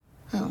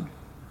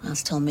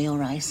That's told me all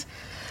right.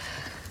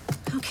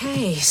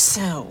 Okay,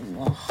 so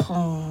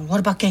what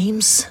about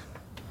games?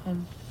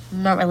 I'm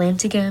not really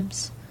into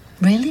games.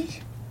 Really?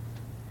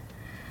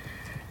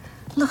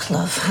 Look,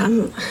 love,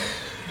 I'm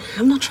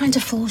not trying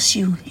to force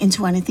you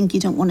into anything you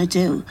don't want to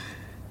do.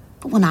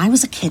 But when I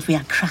was a kid, we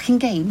had cracking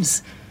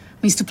games.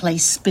 We used to play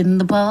Spin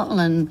the Bottle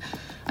and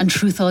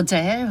Truth or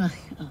Dare.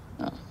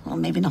 Well,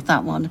 maybe not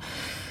that one.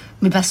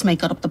 My best mate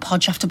got up the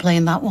Podge after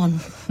playing that one.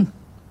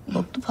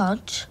 Up the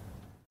Podge.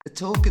 The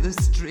talk of the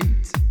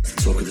street.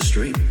 Talk of the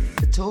street.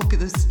 The talk of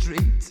the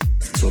street.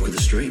 Talk of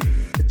the street.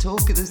 The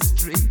talk of the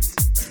street.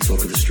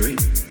 Talk of the street.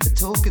 The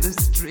talk of the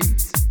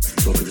street.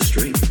 Talk of the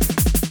street.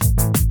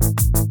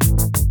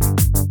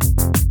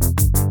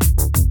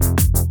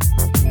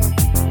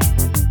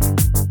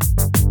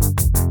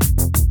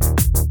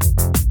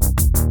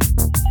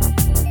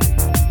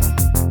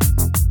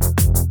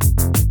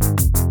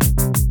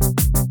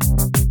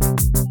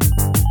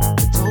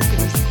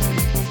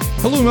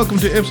 Hello and welcome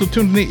to episode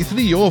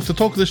 283 of The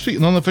Talk of the Street,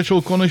 an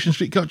unofficial Coronation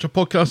Street Culture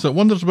podcast that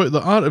wonders about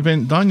the art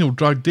event Daniel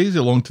dragged Daisy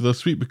along to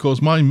this week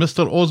because my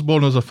Mr.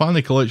 Osborne as a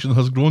fanny collection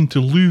has grown to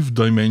Louvre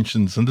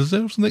dimensions and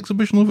deserves an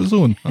exhibition of its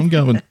own. I'm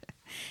Gavin.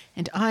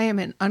 And I am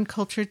an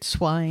uncultured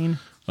swine.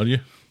 Are you?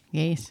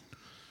 Yes.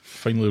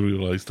 Finally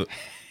realised it.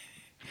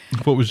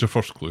 What was your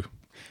first clue?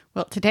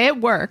 Well, today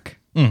at work...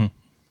 Mm-hmm.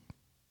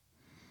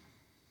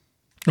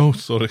 Oh,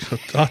 sorry.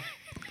 I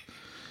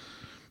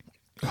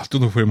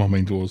don't know where my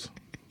mind was.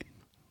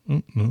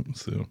 Oh, no,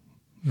 it's there.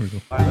 There we go.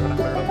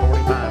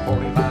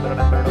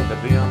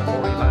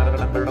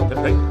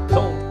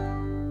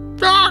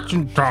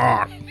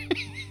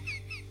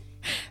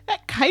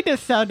 That kind of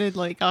sounded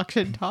like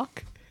auction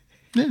talk.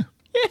 Yeah.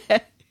 Yeah.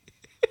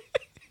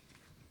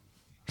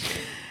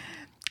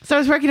 So I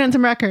was working on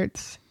some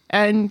records,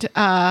 and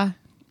I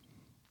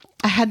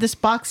had this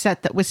box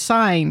set that was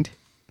signed.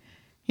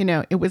 You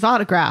know, it was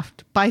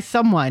autographed by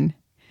someone,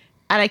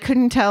 and I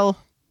couldn't tell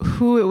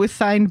who it was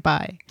signed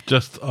by.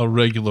 Just a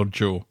regular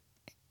Joe.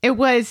 It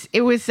was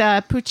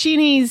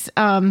Puccini's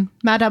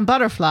Madame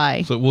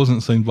Butterfly. So it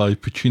wasn't signed by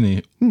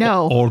Puccini.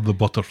 No. Or the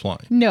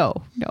Butterfly.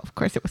 No, of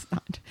course it was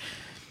not.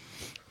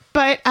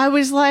 But I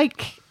was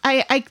like,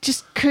 I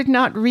just could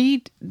not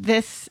read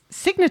this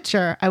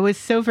signature. I was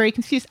so very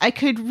confused. I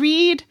could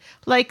read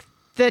like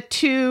the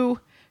two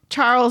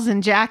Charles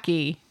and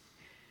Jackie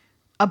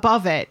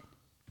above it,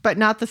 but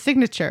not the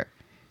signature.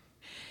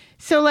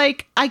 So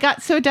like I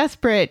got so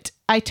desperate,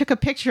 I took a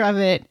picture of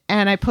it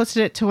and I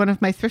posted it to one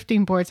of my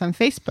thrifting boards on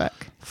Facebook.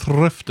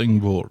 Thrifting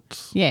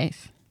boards.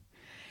 Yes.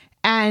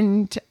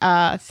 And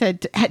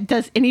said,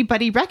 does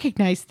anybody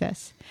recognize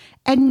this?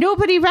 And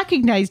nobody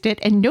recognized it,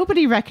 and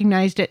nobody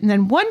recognized it. And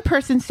then one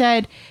person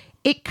said,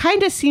 it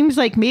kind of seems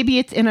like maybe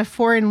it's in a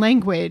foreign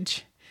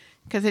language,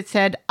 because it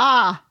said,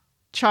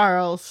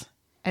 Charles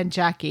and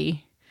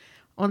Jackie.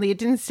 Only it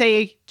didn't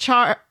say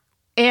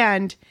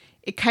and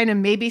it kind of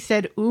maybe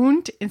said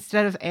und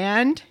instead of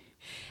and.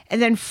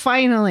 And then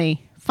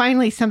finally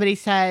somebody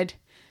said,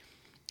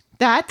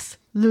 that's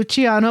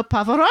Luciano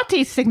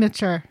Pavarotti's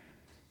signature.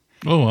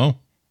 Oh, wow.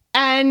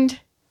 And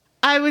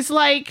I was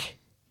like,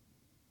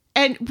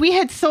 and we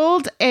had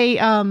sold a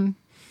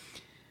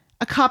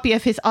copy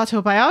of his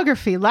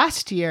autobiography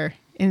last year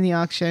in the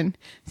auction.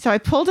 So I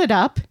pulled it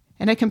up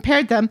and I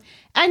compared them.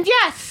 And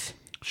yes!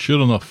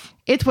 Sure enough.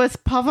 It was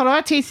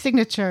Pavarotti's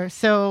signature.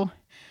 So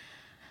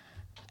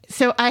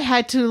I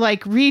had to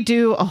like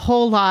redo a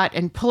whole lot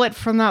and pull it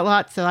from that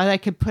lot so that I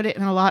could put it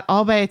in a lot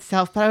all by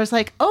itself. But I was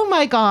like, oh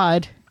my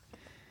God.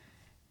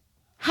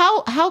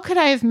 How could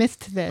I have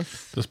missed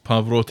this? Does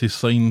Pavarotti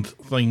signed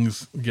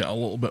things get a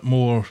little bit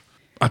more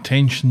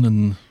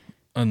attention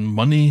and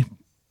money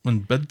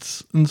and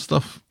bids and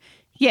stuff?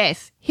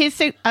 Yes.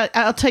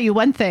 I'll tell you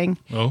one thing.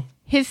 Oh?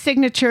 His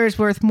signature is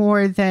worth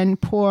more than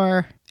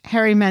poor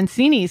Harry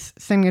Mancini's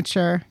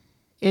signature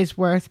is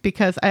worth,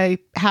 because I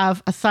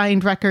have a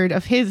signed record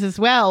of his as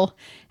well,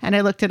 and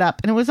I looked it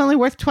up and it was only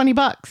worth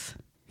 $20.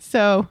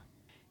 So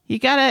you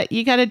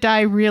gotta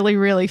die really,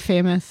 really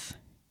famous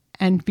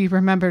and be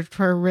remembered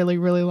for a really,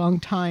 really long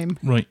time.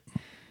 Right.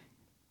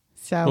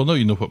 So well, now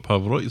you know what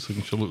Pavarotti's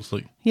signature looks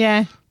like.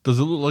 Yeah. Does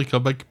it look like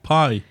a big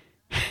pie?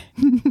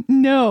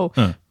 No.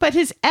 But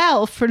his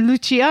L for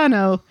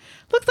Luciano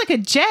looks like a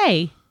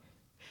J.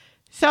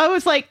 So I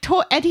was like,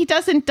 and he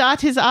doesn't dot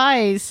his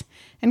I's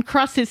and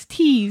cross his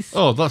T's.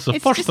 Oh, that's the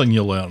first thing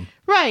you learn.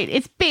 Right.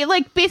 It's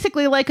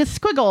basically like a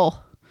squiggle.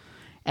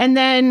 And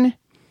then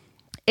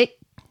it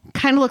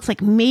kind of looks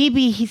like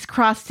maybe he's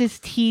crossed his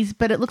T's,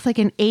 but it looks like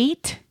an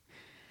 8.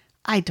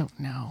 I don't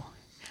know.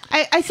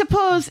 I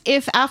suppose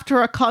if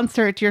after a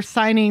concert you're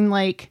signing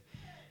like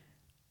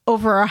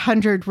over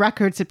 100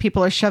 records that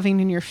people are shoving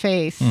in your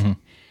face. Mm-hmm.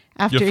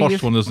 After your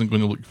first one isn't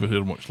going to look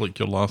very much like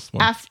your last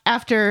one.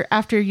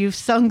 After you've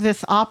sung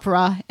this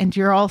opera and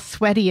you're all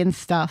sweaty and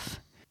stuff,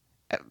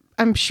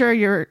 I'm sure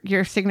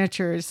your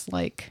signature is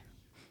like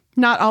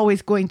not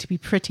always going to be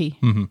pretty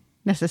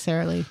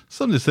necessarily.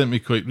 Somebody sent me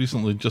quite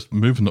recently, just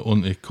moving it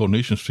onto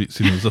Coronation Street,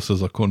 seeing as this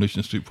is a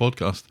Coronation Street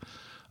podcast,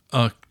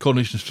 a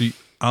Coronation Street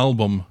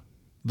album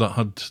that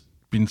had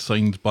been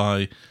signed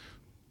by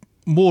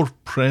more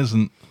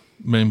present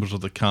members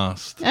of the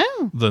cast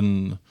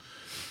than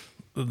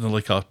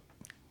like a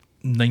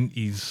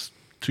 90s,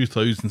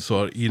 2000s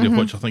sort of era,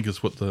 which I think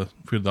is where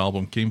the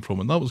album came from.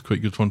 And that was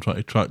quite good fun trying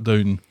to track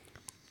down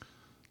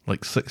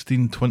like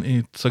 16,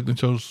 20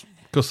 signatures.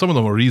 Because some of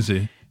them are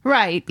easy.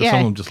 Right, Some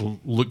of them just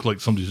look like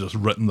somebody's just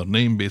written their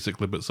name,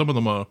 basically. But some of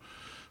them are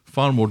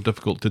far more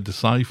difficult to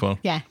decipher.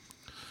 Yeah.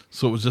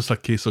 So it was just a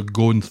case of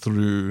going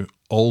through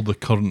all the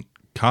current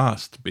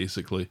cast,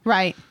 basically.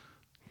 Right.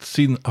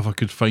 Seeing if I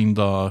could find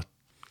a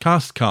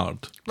cast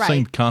card, Right.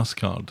 signed cast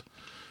card,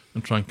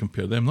 and try and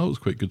compare them. That was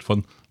quite good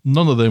fun.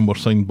 None of them were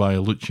signed by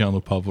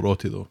Luciano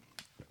Pavarotti, though.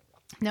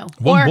 No.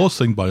 One was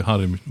signed by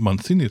Harry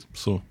Mancini,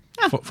 so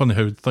funny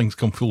how things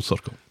come full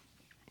circle.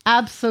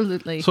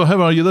 Absolutely. So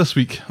how are you this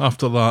week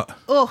after that?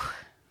 Oh,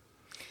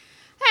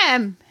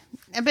 I'm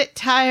a bit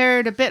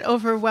tired, a bit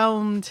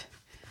overwhelmed,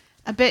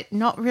 a bit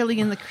not really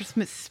in the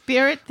Christmas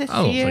spirit this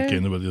I don't year. think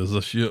anybody is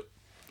this year.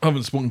 I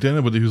haven't spoken to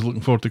anybody who's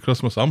looking forward to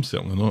Christmas. I'm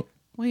certainly not.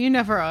 Well, you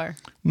never are.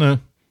 No.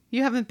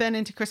 You haven't been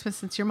into Christmas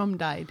since your mum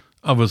died.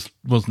 I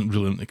wasn't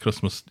really into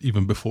Christmas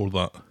even before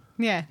that.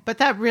 Yeah, but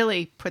that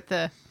really put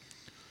the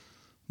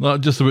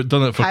That just about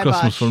done it for kibosh.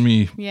 Christmas for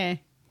me. Yeah.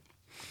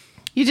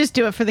 You just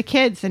do it for the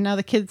kids, and now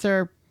the kids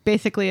are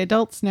basically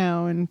adults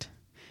now and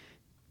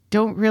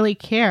don't really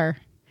care.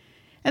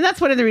 And that's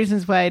one of the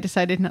reasons why I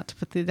decided not to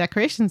put the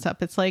decorations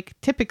up. It's like,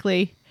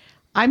 typically,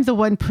 I'm the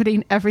one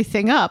putting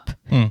everything up.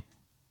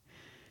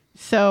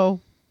 So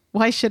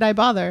why should I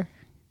bother?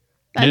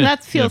 And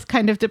that feels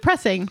kind of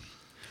depressing.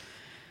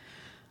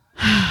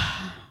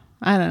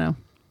 I don't know.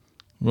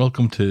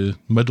 Welcome to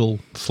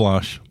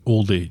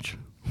middle/old age.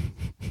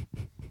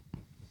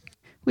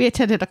 We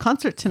attended a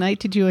concert tonight.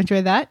 Did you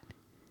enjoy that?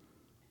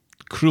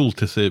 Cruel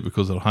to say it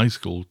because they're high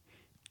school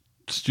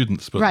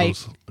students, but Right.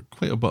 there's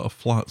quite a bit of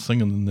flat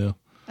singing in there.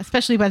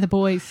 Especially by the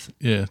boys.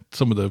 Yeah,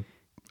 some of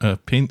the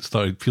paint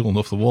started peeling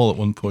off the wall at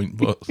one point,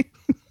 but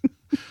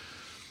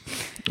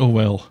oh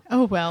well.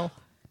 Oh, well.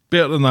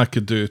 Better than I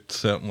could do,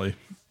 certainly.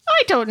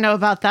 I don't know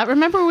about that.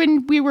 Remember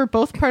when we were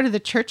both part of the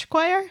church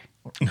choir?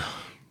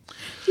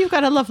 You've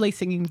got a lovely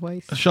singing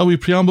voice. Shall we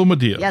preamble, my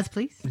dear? Yes,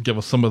 please. Give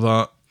us some of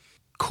that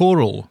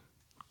choral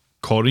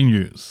Corrie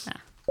news.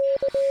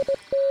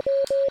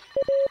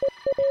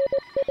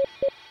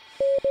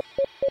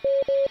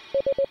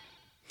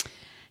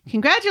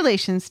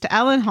 Congratulations to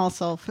Alan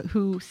Halsall,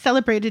 who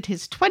celebrated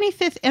his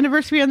 25th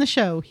anniversary on the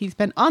show. He's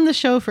been on the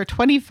show for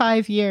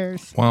 25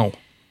 years. Wow.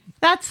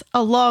 That's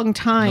a long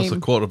time. That's a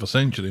quarter of a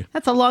century.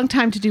 That's a long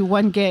time to do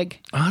one gig.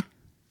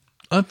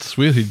 I'd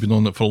swear he'd been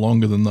on it for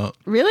longer than that.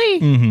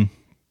 Really? Mm-hmm.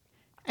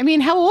 I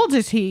mean, how old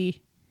is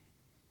he?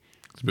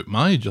 He's about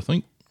my age, I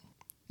think.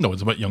 No,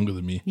 he's a bit younger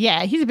than me.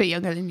 Yeah, he's a bit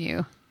younger than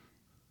you.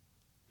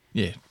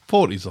 Yeah,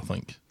 40s, I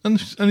think. In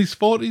his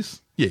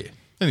 40s? Yeah,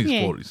 in his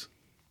 40s.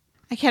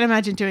 I can't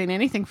imagine doing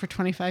anything for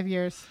 25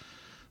 years.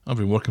 I've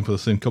been working for the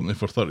same company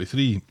for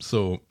 33,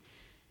 so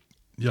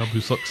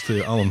Yabu sucks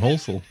to Alan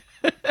Halsall.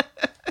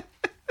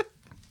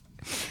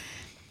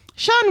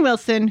 Sean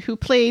Wilson, who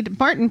played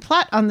Martin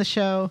Platt on the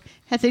show,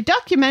 has a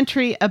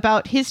documentary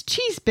about his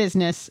cheese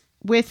business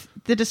with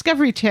the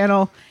Discovery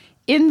Channel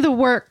in the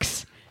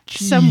works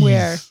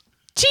somewhere.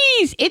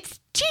 Cheese! It's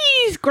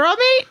cheese,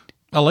 grommet!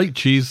 I like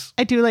cheese.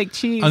 I do like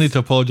cheese. I need to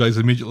apologise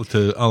immediately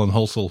to Alan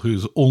Halsall,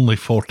 who's only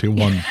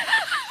 41.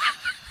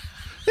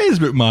 He's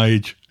about my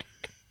age.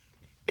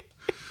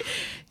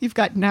 You've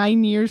got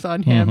 9 years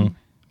on him. Mm-hmm.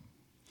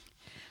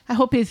 I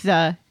hope his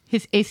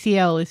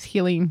ACL is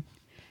healing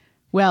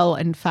well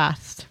and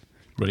fast.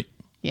 Right.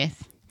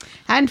 Yes.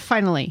 And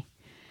finally.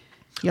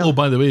 Oh,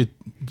 by the way,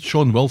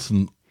 Sean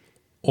Wilson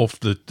of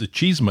the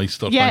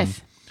Cheesemeister Yes.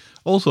 thing,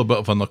 also a bit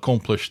of an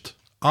accomplished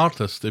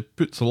artist. He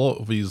puts a lot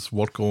of his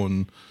work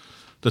on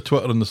the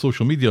Twitter and the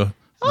social media.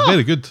 It's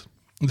very good.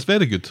 It's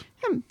very good.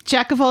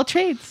 Jack of all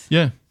trades.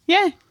 Yeah.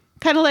 Yeah.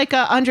 Kind of like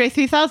Andre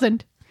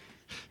 3000.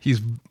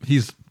 He's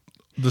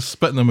the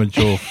spitting image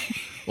of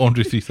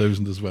Andre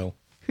 3000 as well.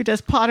 Who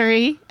does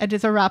pottery and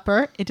is a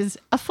rapper. It is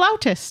a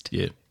flautist.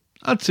 Yeah.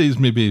 I'd say he's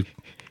maybe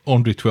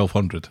Andre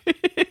 1200.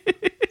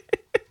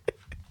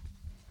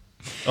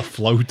 A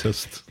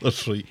flautist.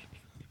 That's right.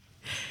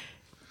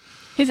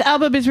 His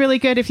album is really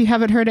good. If you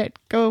haven't heard it,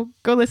 go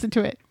listen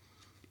to it.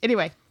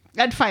 Anyway,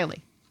 and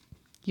finally,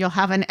 you'll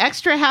have an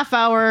extra half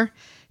hour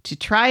to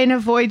try and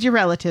avoid your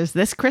relatives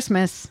this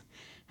Christmas,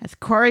 as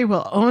Corey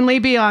will only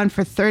be on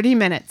for 30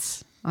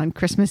 minutes on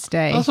Christmas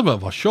Day. That's a bit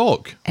of a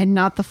shock. And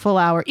not the full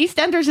hour.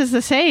 EastEnders is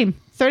the same.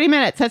 30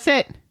 minutes, that's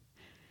it.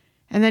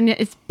 And then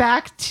it's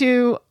back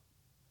to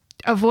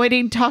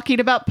avoiding talking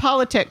about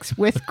politics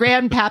with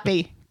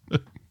Grandpappy.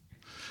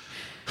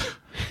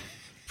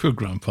 Poor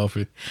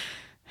Grandpappy.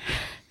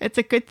 It's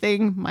a good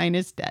thing mine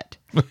is dead.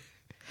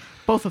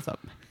 Both of them.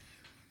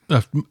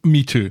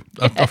 Me too.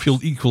 I feel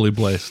equally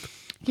blessed.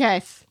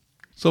 Yes.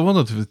 So I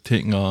wondered if we'd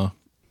taken an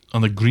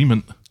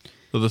agreement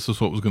that this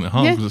is what was going to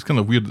happen, because it's kind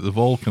of weird that they've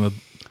all kind of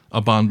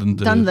abandoned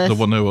the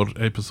 1 hour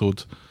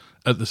episode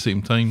at the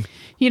same time.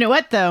 You know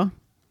what, though?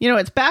 You know,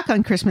 it's back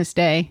on Christmas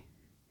Day.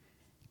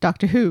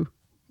 Doctor Who.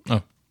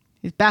 Oh.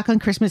 He's back on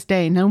Christmas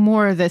Day. No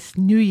more of this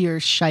New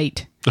Year's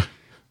shite.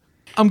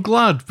 I'm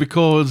glad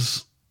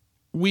because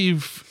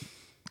we've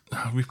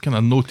kind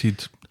of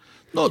noted,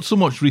 not so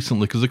much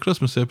recently, because the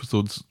Christmas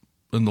episodes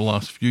in the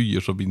last few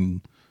years have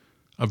been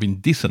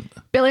decent.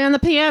 Billy on the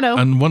piano.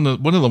 And one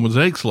of them was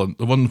excellent.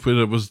 The one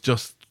where it was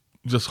just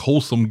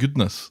wholesome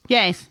goodness.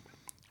 Yes.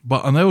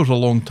 But an hour's a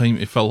long time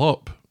to fill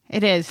up.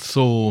 It is.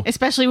 So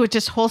especially with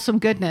just wholesome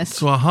goodness.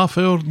 So a half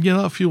hour, yeah,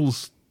 that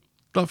feels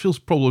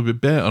probably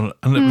better.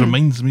 And it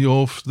reminds me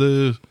of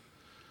the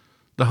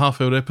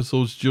half hour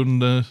episodes during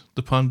the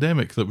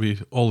pandemic that we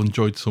all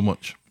enjoyed so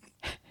much.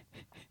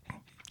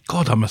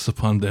 God, I miss the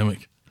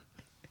pandemic.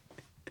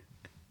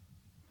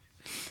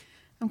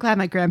 I'm glad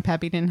my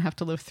grandpappy didn't have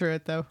to live through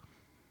it, though.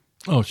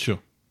 Oh, sure.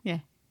 Yeah.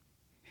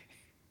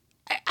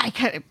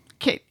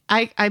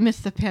 I miss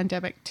the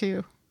pandemic,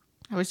 too.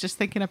 I was just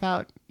thinking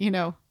about,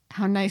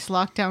 how nice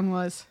lockdown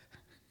was.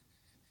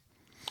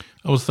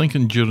 I was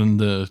thinking during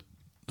the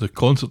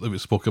concert that we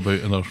spoke about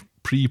in our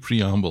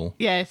preamble.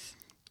 Yes.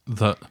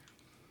 That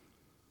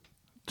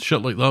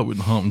shit like that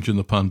wouldn't happen during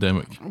the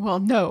pandemic. Well,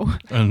 no.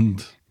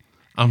 And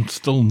I'm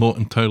still not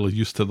entirely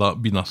used to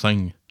that being a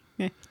thing.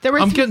 Yeah.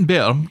 I'm getting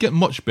better. I'm getting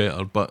much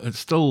better, but it's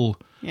still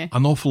Yeah.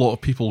 an awful lot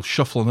of people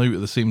shuffling out at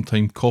the same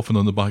time, coughing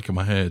on the back of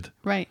my head.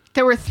 Right.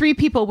 There were 3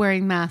 people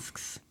wearing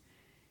masks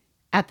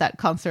at that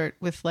concert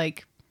with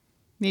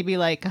maybe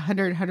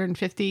 100,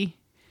 150,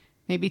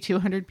 maybe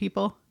 200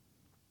 people.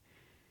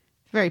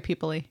 Very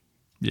people-y.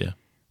 Yeah.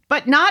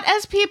 But not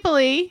as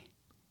people-y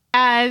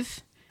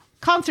as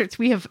concerts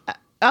we have,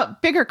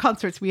 bigger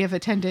concerts we have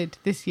attended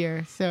this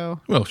year.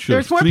 So Well, sure.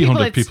 there's more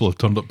 300 people have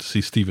turned up to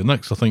see Stevie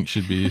Nicks. I think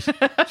should be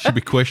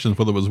questioned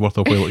whether it was worth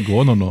a while to go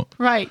on or not.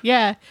 Right,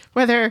 yeah.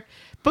 Whether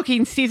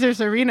booking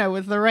Caesars Arena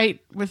was the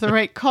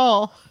right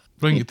call.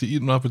 Bring it to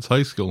Eton Rapids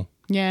High School.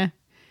 Yeah.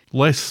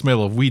 Less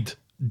smell of weed,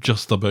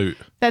 just about.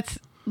 That's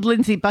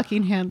Lindsay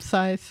Buckingham's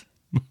size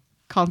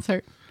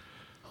concert.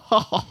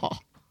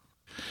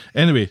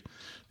 Anyway,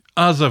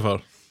 as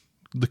ever,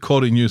 the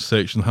Corrie News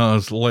section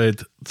has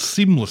led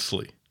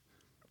seamlessly,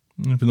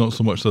 maybe not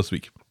so much this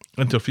week,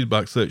 into our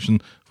feedback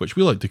section, which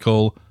we like to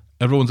call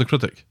Everyone's a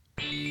Critic.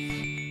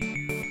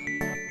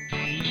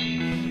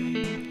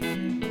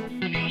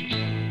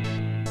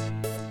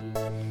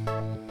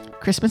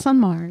 Christmas on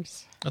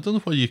Mars. I don't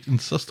know why you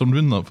insist on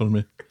ruining that for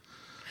me.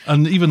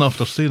 And even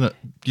after saying it,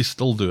 you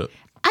still do it.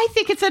 I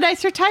think it's a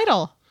nicer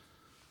title.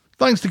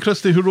 Thanks to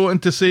Christy, who wrote in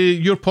to say,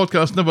 your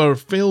podcast never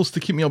fails to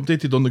keep me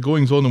updated on the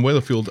goings-on in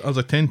Weatherfield, as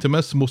I tend to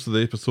miss most of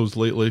the episodes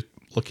lately.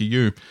 Lucky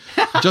you.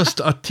 Just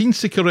a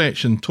teensy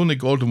correction. Tony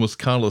Gordon was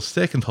Carla's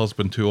second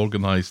husband who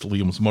organised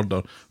Liam's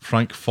murder.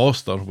 Frank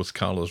Foster was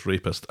Carla's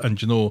rapist. And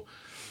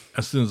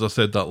as soon as I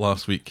said that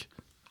last week,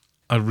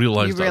 I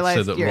realised I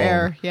said it your wrong.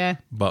 error, yeah.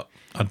 But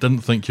I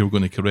didn't think you were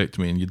going to correct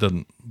me, and you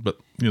didn't. But,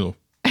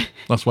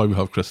 that's why we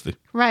have Christy.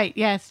 Right,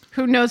 yes.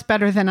 Who knows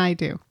better than I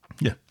do?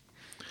 Yeah.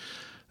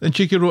 Then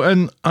Cheeky wrote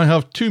in, I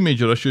have 2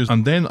 major issues,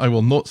 and then I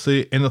will not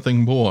say anything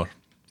more.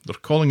 They're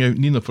calling out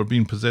Nina for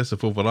being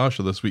possessive over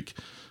Asha this week,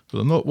 but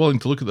they're not willing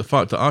to look at the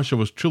fact that Asha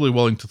was truly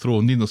willing to throw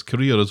Nina's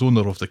career as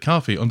owner of the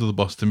cafe under the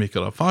bus to make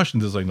her a fashion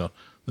designer.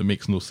 That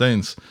makes no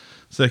sense.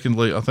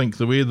 Secondly, I think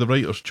the way the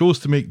writers chose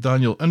to make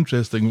Daniel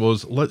interesting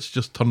was, let's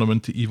just turn him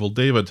into Evil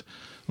David.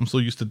 I'm so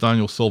used to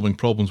Daniel solving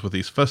problems with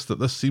his fist that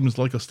this seems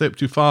like a step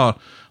too far.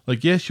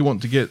 Yes, you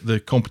want to get the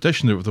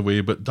competition out of the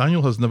way, but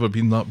Daniel has never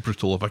been that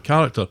brutal of a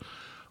character.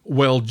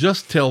 Well,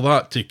 just tell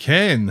that to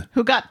Ken.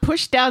 Who got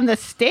pushed down the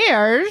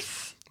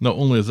stairs. Not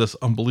only is this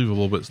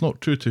unbelievable, but it's not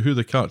true to who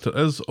the character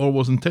is or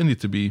was intended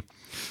to be.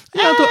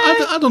 Yeah,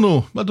 I don't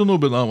know. I don't know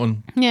about that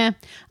one. Yeah.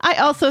 I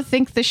also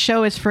think the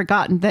show has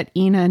forgotten that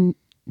Nina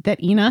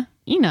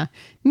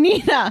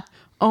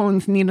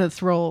owns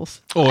Nina's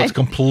roles. Oh, it's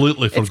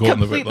completely forgotten about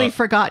that. It's completely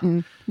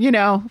forgotten,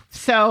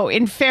 So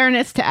in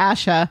fairness to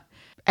Asha,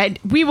 and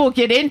we will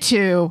get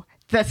into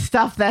the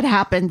stuff that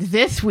happened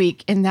this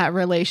week in that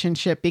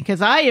relationship,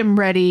 because I am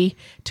ready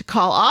to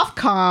call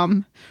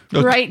Ofcom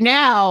right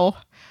now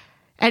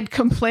and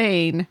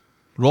complain.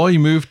 Roy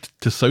moved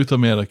to South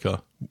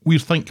America, we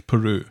think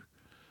Peru,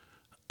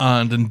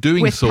 and in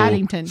doing With so,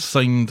 Paddington.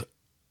 signed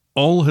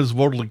all his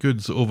worldly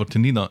goods over to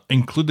Nina,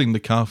 including the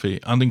cafe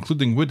and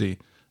including Woody.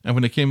 And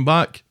when he came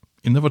back,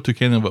 he never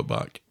took any of it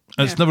back.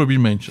 And it's never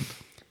been mentioned.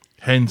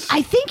 Hence,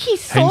 I think he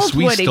sold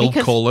we Woody still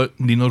because call it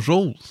Nina's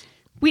Rolls.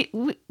 when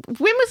was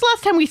the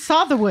last time we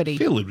saw the Woody?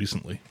 Fairly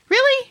recently.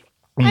 Really?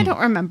 I don't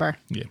remember.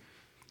 Yeah.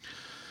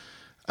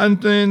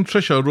 And then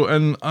Trisha wrote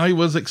in, I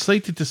was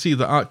excited to see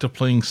the actor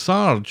playing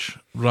Sarge,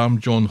 Ram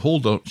John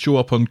Holder, show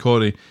up on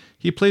Corrie.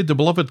 He played the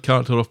beloved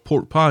character of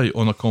Pork Pie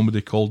on a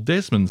comedy called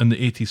Desmond in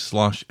the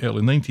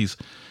 80s/early 90s.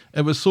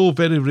 It was so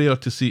very rare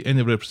to see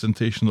any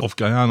representation of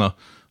Guyana,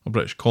 a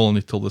British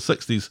colony till the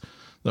 60s,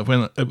 that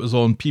when it was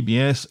on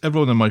PBS,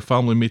 everyone in my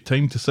family made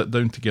time to sit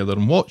down together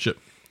and watch it.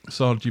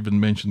 Sarge even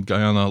mentioned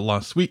Guyana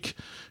last week.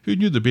 Who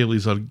knew the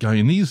Baileys are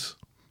Guyanese?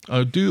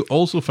 I do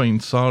also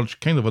find Sarge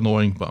kind of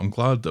annoying, but I'm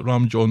glad that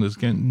Ram John is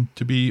getting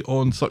to be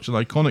on such an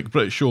iconic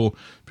British show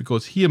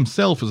because he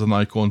himself is an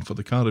icon for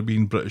the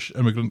Caribbean British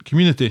immigrant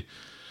community.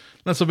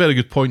 That's a very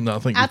good point that I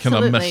think we kind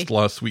of missed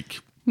last week.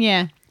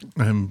 Yeah.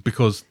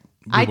 Because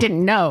I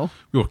didn't know.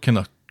 We were kind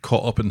of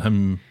caught up in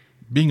him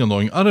being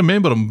annoying. I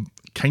remember him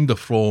kind of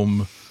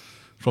from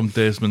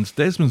Desmond's.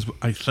 Desmond's,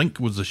 I think,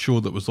 was the show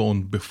that was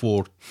on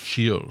before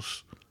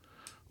Cheers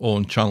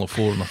on Channel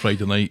 4 on a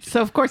Friday night. So,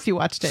 of course, you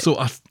watched it.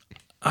 So,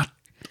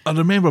 I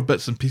remember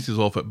bits and pieces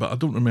of it, but I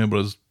don't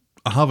remember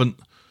I haven't,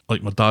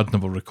 like my dad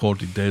never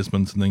recorded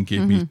Desmond's and then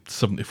gave me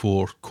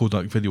 74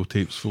 Kodak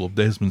videotapes full of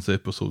Desmond's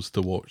episodes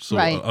to watch. So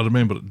right. I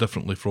remember it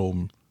differently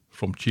from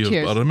Cheers,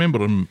 Cheers. but I remember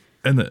him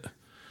in it.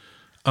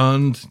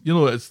 And, you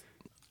know, it's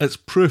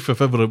proof,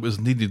 if ever it was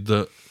needed,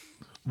 that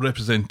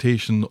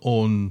representation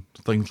on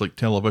things like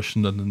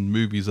television and in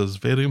movies is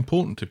very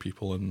important to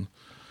people. And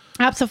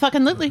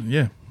Absolutely.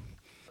 yeah.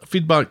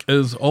 Feedback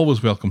is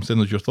always welcome. Send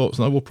us your thoughts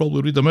and I will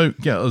probably read them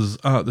out. Get us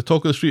at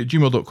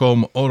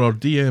thetalkofthestreet@gmail.com or our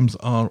DMs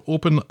are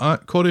open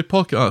at Corey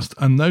Podcast.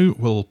 And now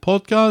we'll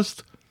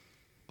podcast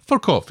for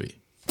coffee.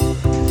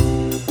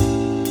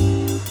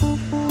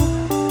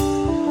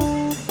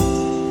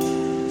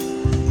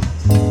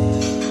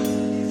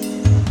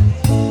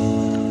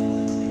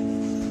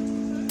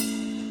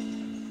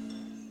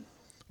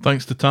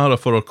 Thanks to Tara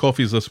for our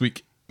coffees this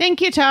week.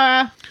 Thank you,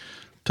 Tara.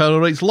 Tara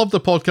writes, love the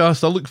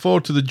podcast. I look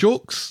forward to the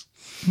jokes.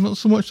 Not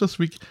so much this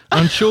week.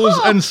 And shows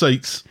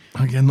insights.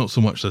 Again, not so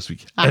much this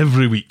week.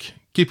 Every week.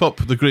 Keep up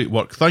the great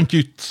work. Thank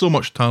you so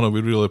much, Tara. We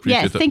really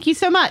appreciate it. Yes, thank you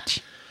so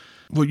much.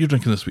 What are you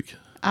drinking this week?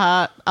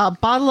 A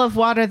bottle of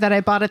water that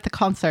I bought at the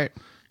concert.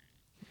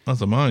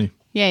 As am I.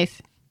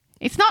 Yes.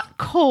 It's not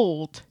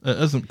cold.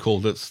 It isn't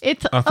cold. It's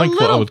It's I think a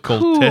what I little would call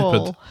cool.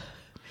 tepid.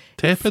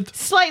 Tepid?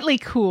 Slightly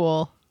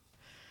cool.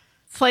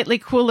 Slightly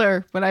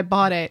cooler when I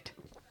bought it.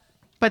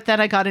 But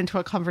then I got into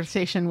a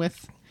conversation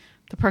with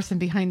the person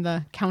behind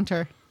the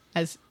counter,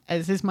 as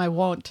is my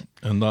wont.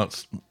 And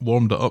that's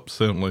warmed it up,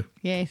 certainly.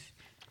 Yes.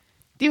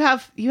 Do you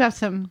have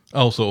some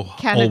Also,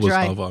 Canada always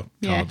Dry? have a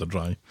Canada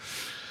Dry.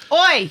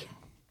 Oi!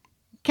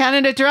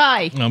 Canada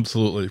Dry.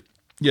 Absolutely.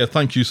 Yeah,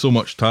 thank you so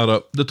much,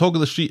 Tara. The Talk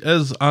of the Street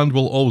is and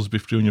will always be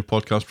free on your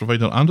podcast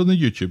provider and on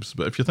the YouTubes.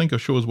 But if you think a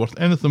show is worth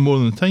anything more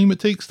than the time it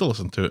takes to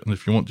listen to it, and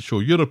if you want to show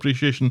your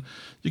appreciation,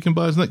 you can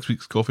buy us next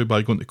week's coffee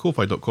by going to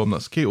ko-fi.com.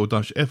 That's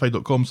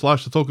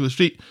ko-fi.com/the Talk of the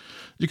Street.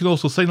 You can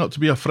also sign up to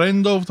be a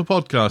friend of the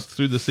podcast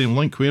through the same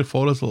link where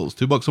for as little as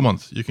 $2 a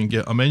month, you can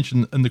get a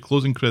mention in the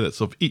closing credits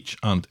of each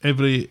and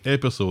every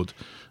episode.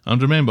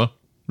 And remember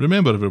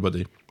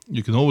everybody,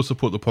 you can always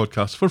support the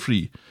podcast for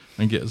free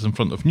and get us in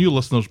front of new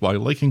listeners by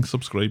liking,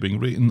 subscribing,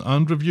 rating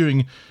and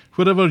reviewing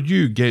wherever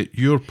you get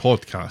your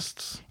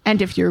podcasts.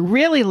 And if you're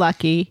really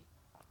lucky,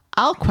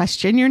 I'll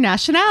question your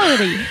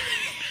nationality.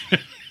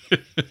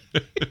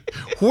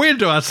 Where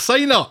do I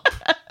sign up?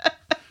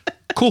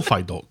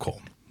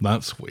 ko-fi.com.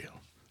 That's where.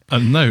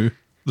 And now,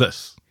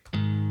 this.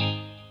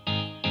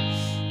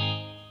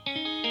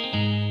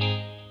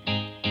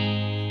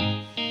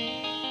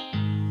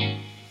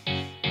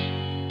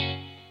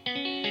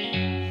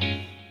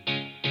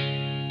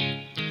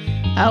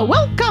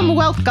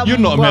 Welcome. You're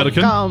not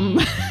American. Welcome.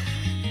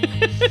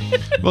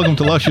 Welcome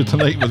to Last Year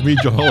Tonight with me,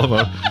 John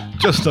Oliver.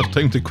 Just enough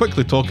time to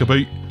quickly talk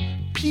about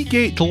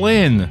Peagate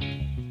Len.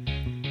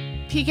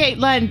 Peagate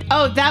Len.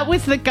 Oh, that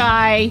was the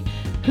guy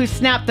who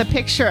snapped the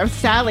picture of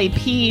Sally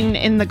peeing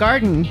in the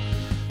garden.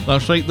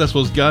 That's right, this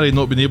was Gary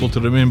not being able to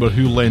remember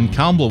who Len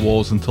Campbell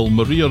was until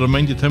Maria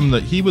reminded him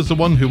that he was the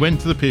one who went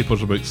to the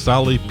papers about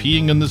Sally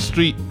peeing in the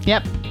street.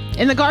 Yep,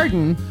 in the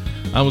garden.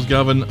 I was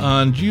Gavin,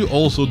 and you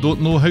also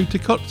don't know how to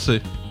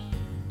curtsy.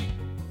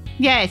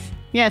 Yes,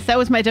 that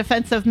was my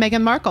defense of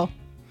Meghan Markle.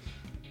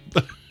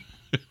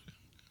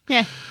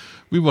 Yeah.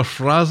 We were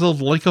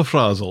frazzled like a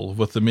frazzle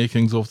with the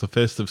makings of the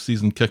festive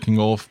season kicking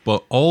off,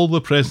 but all the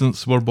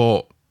presents were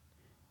bought.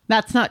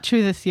 That's not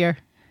true this year.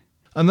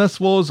 And this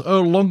was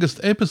our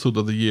longest episode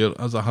of the year,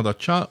 as I had a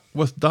chat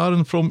with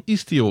Darren from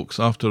Eastie Oaks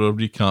after a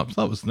recap.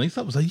 That was nice.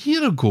 That was a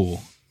year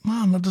ago.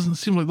 Man, that doesn't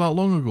seem like that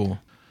long ago.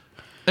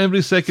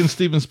 Every second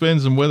Stephen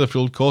spends in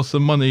Weatherfield costs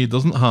him money he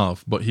doesn't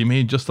have, but he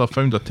may just have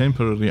found a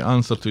temporary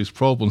answer to his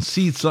problem.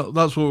 See, that's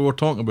what we were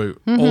talking about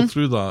all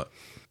through that.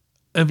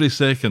 Every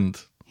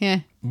second,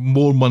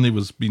 more money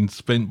was being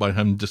spent by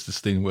him just to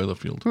stay in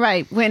Weatherfield.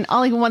 Right, when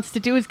all he wants to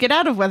do is get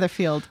out of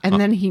Weatherfield,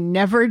 and then he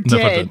never did.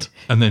 Never did.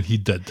 And then he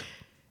did.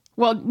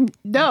 Well,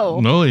 no.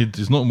 No,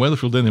 he's not in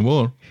Weatherfield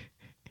anymore.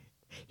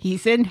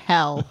 He's in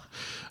hell.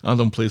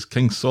 Adam plays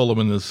King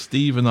Solomon as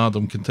Steve and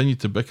Adam continue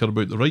to bicker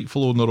about the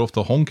rightful owner of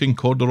the honking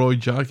corduroy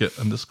jacket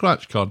and the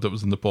scratch card that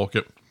was in the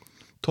pocket.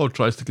 Todd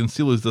tries to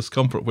conceal his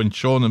discomfort when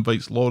Sean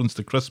invites Lawrence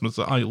to Christmas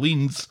at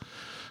Eileen's.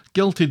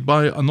 Guilted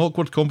by an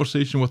awkward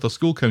conversation with a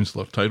school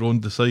counsellor, Tyrone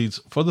decides,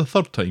 for the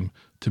third time,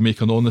 to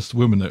make an honest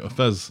woman out of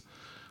Fizz.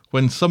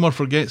 When Summer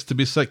forgets to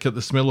be sick at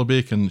the smell of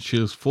bacon, she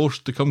is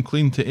forced to come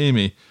clean to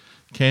Amy.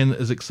 Ken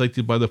is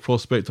excited by the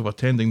prospect of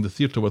attending the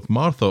theatre with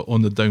Martha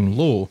on the down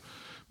low,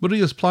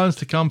 Maria's plans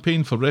to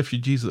campaign for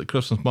refugees at the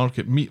Christmas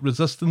market meet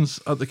resistance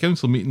at the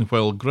council meeting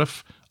while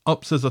Griff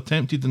ups his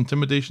attempted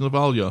intimidation of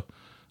Alia.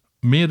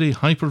 Mary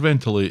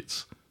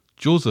hyperventilates.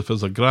 Joseph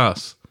is a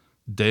grass.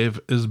 Dev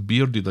is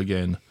bearded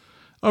again.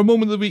 Our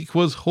moment of the week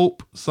was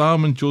Hope,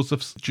 Sam and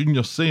Joseph's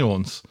junior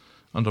seance.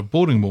 And our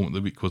boring moment of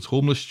the week was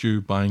Homeless Stew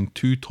buying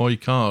 2 toy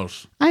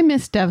cars. I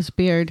miss Dev's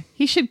beard.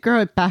 He should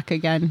grow it back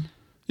again.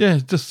 Yeah,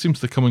 it just seems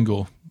to come and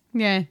go.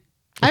 Yeah.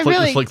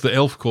 It's like the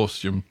elf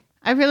costume.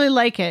 I really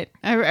like it.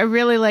 I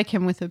really like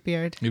him with a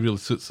beard. He really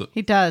suits it.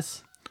 He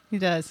does. He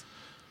does.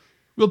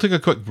 We'll take a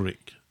quick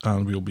break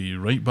and we'll be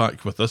right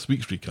back with this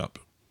week's recap.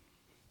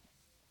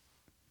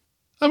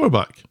 And we're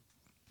back.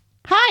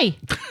 Hi.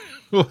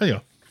 Oh,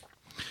 hiya.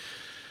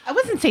 I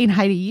wasn't saying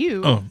hi to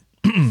you. Oh.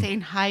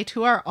 Saying hi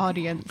to our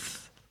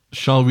audience.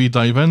 Shall we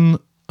dive in,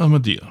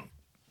 Amadeus?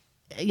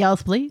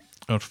 Yes, please.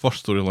 Our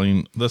first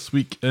storyline this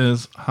week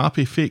is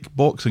Happy Fake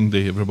Boxing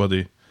Day,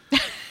 everybody.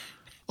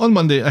 On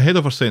Monday, ahead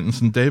of her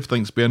sentencing, Dev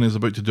thinks Bernie is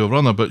about to do a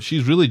runner, but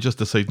she's really just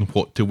deciding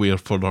what to wear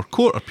for her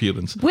court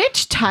appearance.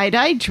 Which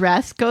tie-dye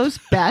dress goes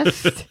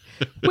best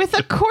with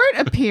a court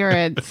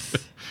appearance?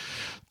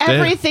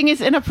 Everything is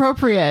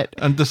inappropriate.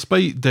 And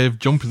despite Dev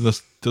jumping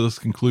to this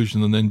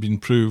conclusion and then being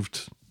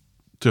proved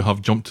to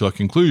have jumped to a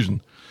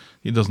conclusion,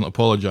 he doesn't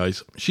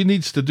apologise. She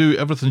needs to do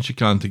everything she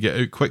can to get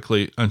out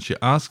quickly, and she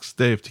asks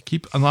Dev to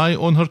keep an eye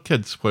on her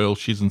kids while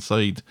she's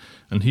inside,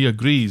 and he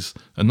agrees,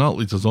 and that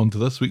leads us on to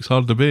this week's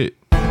hard debate.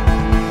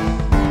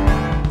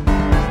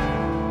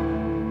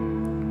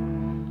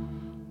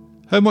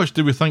 How much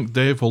do we think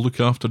Dev will look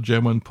after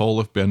Gemma and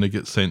Paul if Bernie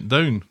gets sent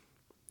down?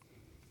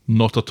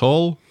 Not at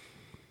all,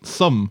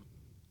 some,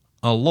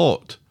 a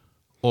lot,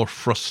 or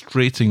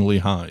frustratingly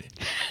high?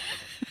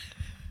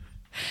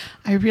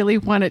 I really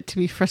want it to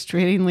be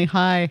frustratingly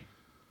high.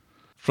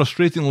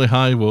 Frustratingly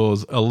high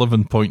was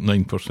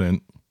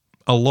 11.9%,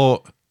 a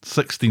lot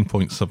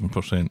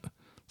 16.7%,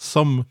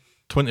 some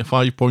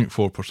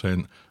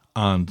 25.4%,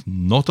 and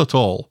not at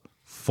all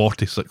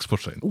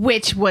 46%.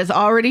 Which was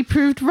already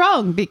proved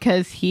wrong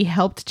because he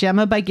helped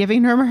Gemma by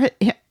giving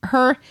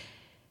her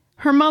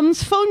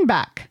mum's phone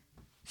back.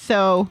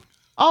 So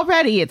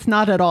already it's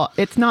not at all.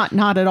 It's not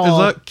at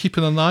all. Is that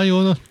keeping an eye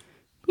on her?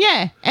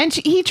 Yeah, and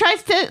he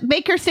tries to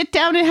make her sit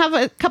down and have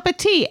a cup of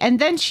tea, and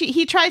then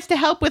he tries to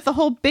help with the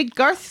whole Big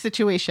Garth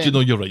situation. Do you know,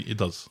 you're right, he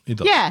does.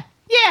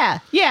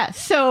 Yeah.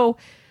 So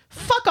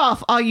fuck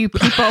off, all you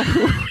people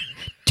who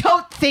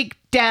don't think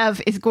Dev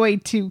is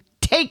going to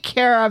take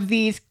care of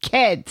these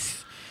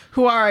kids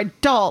who are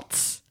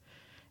adults,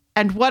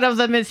 and one of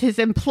them is his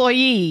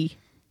employee.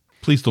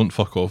 Please don't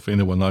fuck off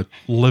anyone. I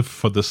live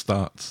for the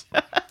stats.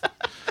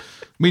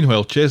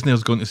 Meanwhile, Chesney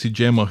has gone to see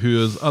Gemma, who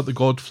is at the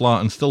God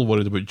flat and still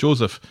worried about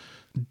Joseph.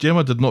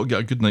 Gemma did not get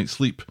a good night's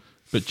sleep,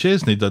 but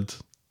Chesney did,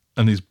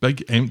 in his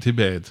big empty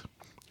bed.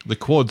 The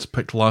quads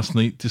picked last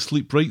night to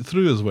sleep right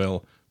through as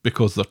well,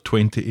 because they're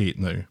 28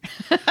 now.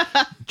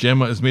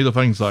 Gemma is made of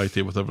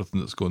anxiety with everything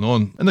that's going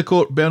on. In the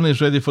court, Bernie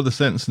is ready for the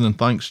sentencing and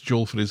thanks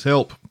Joel for his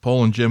help.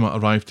 Paul and Gemma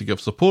arrive to give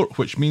support,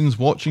 which means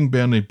watching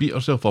Bernie beat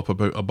herself up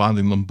about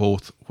abandoning them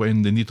both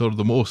when they need her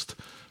the most.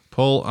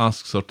 Paul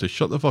asks her to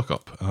shut the fuck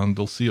up and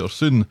they'll see her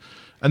soon.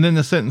 And then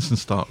the sentencing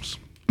starts.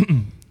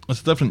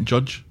 It's a different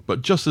judge,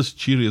 but just as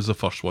cheery as the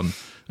first one,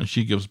 and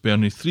she gives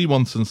Bernie 3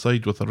 months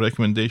inside with a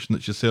recommendation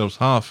that she serves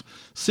half,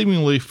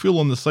 seemingly full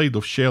on the side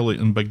of Shelley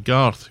and Big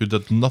Garth, who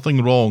did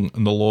nothing wrong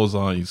in the law's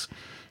eyes.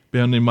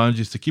 Bernie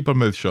manages to keep her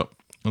mouth shut,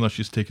 and as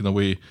she's taken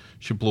away,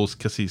 she blows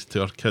kisses to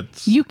her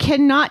kids. You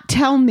cannot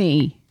tell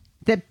me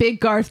that Big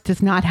Garth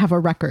does not have a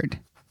record.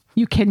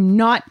 You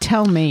cannot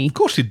tell me. Of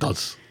course he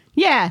does.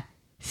 Yeah.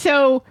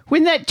 So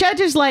when that judge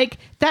is like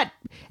that,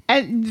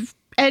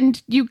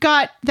 and you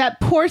got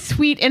that poor,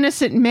 sweet,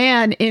 innocent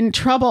man in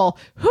trouble,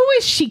 who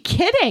is she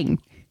kidding?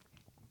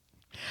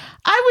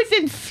 I was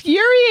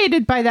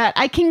infuriated by that.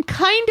 I can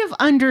kind of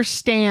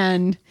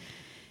understand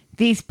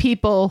these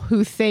people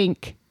who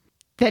think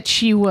that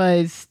she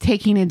was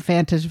taking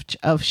advantage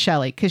of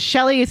Shelley, because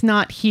Shelley is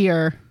not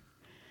here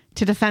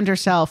to defend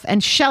herself,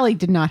 and Shelley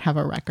did not have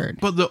a record.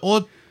 But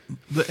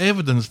the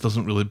evidence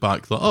doesn't really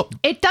back that up.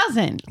 It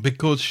doesn't.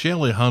 Because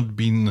Shelley had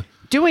been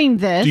doing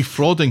this,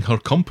 defrauding her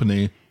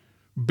company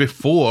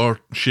before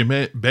she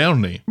met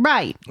Bernie.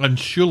 Right. And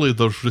surely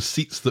there's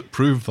receipts that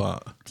prove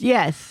that.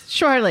 Yes,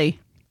 surely.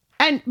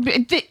 And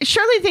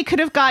surely they could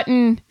have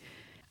gotten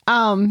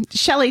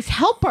Shelley's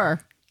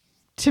helper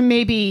to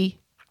maybe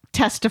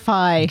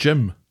testify.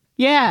 Jim.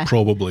 Yeah.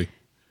 Probably.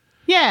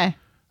 Yeah.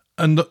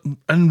 And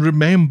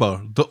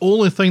remember, the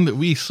only thing that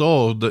we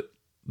saw that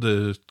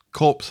the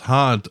cops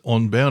had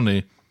on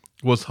Bernie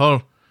was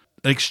her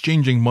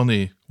exchanging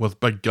money with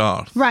Big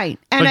Garth. Right.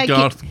 And Big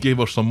Garth gave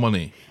her some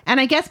money. And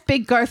I guess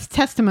Big Garth's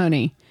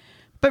testimony.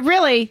 But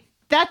really,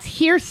 that's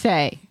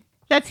hearsay.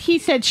 That's he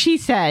said, she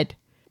said.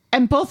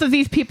 And both of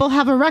these people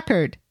have a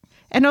record.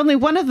 And only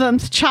one of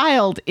them's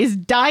child is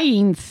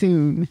dying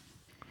soon.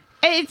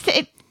 I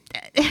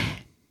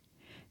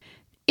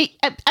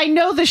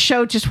know the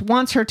show just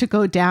wants her to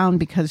go down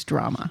because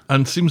drama.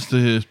 And seems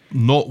to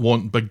not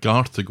want Big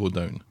Garth to go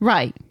down.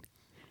 Right.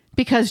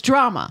 because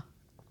drama.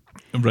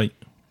 Right.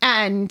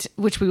 And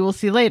which we will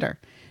see later.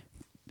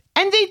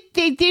 And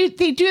they do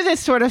this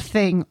sort of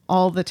thing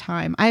all the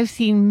time. I've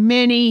seen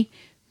many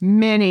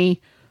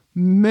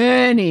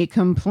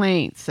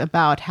complaints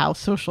about how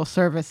social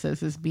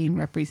services is being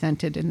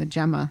represented in the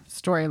Gemma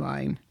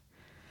storyline.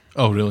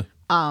 Oh, really?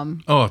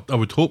 I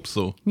would hope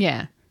so.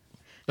 Yeah.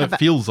 It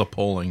feels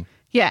appalling.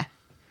 Yeah.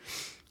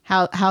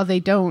 How they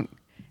don't,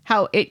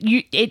 how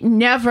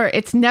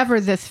it's never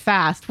this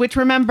fast, which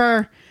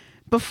remember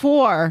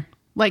before,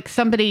 like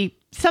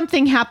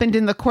something happened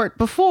in the court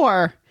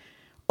before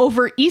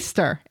over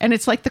Easter. And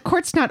it's like the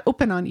court's not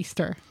open on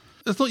Easter.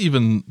 It's not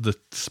even the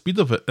speed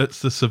of it.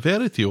 It's the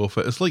severity of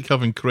it. It's like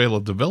having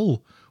Cruella de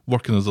Vil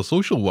working as a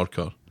social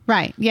worker.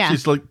 Right. Yeah.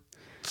 She's like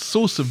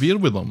so severe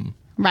with them.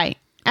 Right.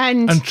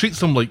 And treats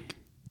them like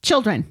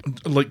children.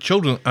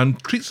 And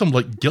treats them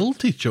like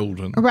guilty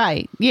children.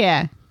 Right.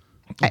 Yeah.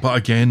 But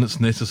again, it's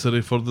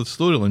necessary for the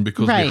storyline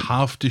because we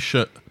have to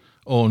shit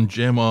on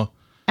Gemma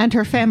and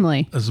her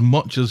family as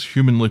much as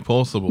humanly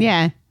possible.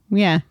 Yeah.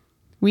 Yeah.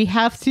 We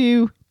have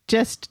to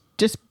just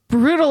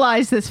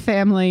brutalize this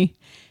family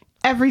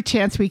every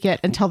chance we get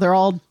until they're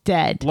all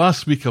dead.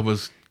 Last week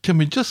can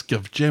we just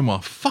give Gemma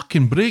a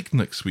fucking break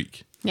next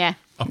week? Yeah.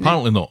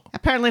 Apparently not.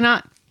 Apparently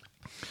not.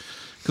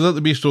 Because at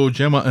the bistro,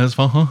 Gemma is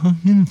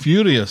fucking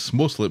furious,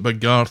 mostly at Big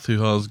Garth,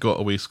 who has got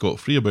away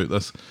scot-free about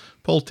this.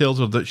 Paul tells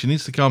her that she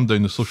needs to calm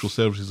down, the social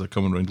services are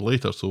coming round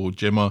later, so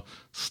Gemma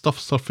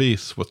stuffs her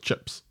face with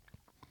chips.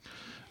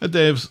 At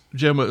Dev's,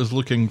 Gemma is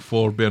looking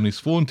for Bernie's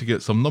phone to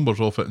get some numbers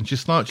off it, and she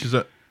snatches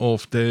it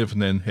off Dev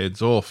and then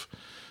heads off.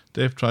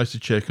 Dev tries to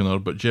check on her,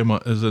 but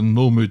Gemma is in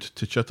no mood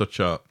to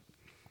chitter-chat.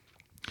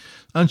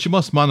 And she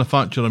must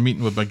manufacture a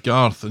meeting with Big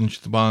Garth, and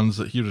she demands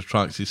that he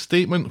retracts his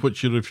statement, which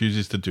he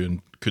refuses to do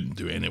and couldn't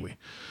do anyway,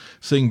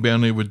 saying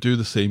Bernie would do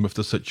the same if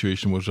the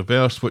situation was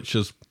reversed, which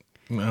is,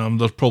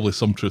 there's probably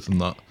some truth in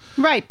that.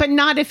 Right, but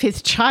not if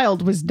his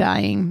child was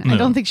dying. No. I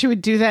don't think she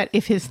would do that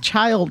if his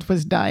child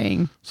was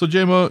dying. So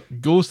Gemma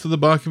goes to the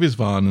back of his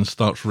van and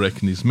starts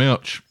wrecking his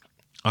merch.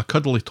 A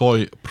cuddly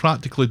toy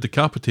practically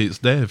decapitates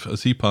Dev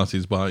as he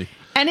passes by.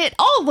 And it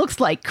all looks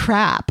like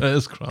crap. It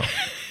is crap.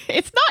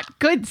 It's not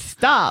good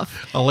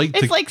stuff.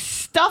 It's like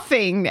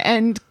stuffing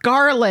and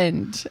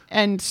garland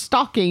and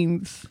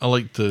stockings. I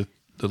like the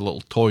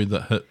little toy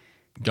that hit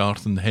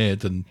Garth in the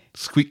head and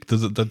squeaked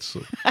as it did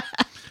so.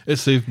 It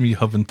saved me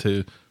having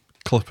to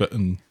clip it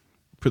and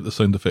put the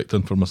sound effect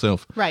in for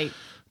myself. Right.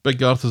 Big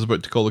Garth is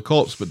about to call the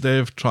cops, but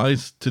Dev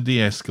tries to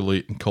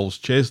de-escalate and calls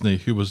Chesney,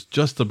 who was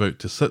just about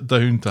to sit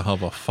down to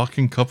have a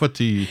fucking cup of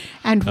tea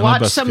and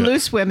watch some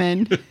Loose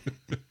Women.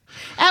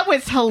 That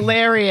was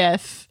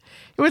hilarious.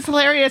 It was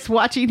hilarious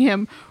watching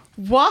him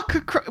walk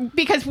across,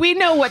 because we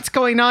know what's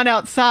going on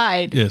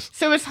outside. Yes.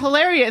 So it was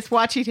hilarious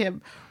watching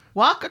him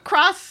walk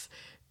across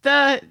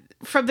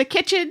from the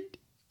kitchen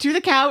to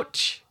the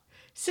couch,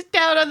 sit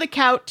down on the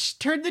couch,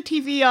 turn the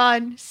TV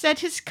on, set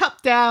his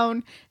cup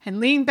down,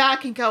 and lean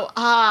back and go,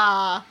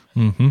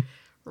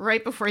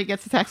 right before he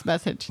gets the text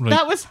message. Right.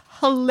 That was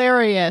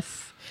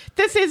hilarious.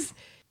 This is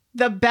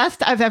the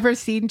best I've ever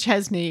seen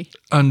Chesney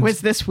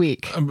was this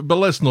week. But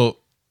let's not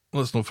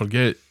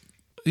forget,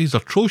 he's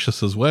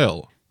atrocious as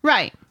well.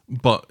 Right.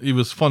 But he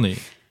was funny.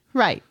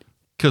 Right.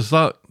 Because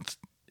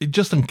it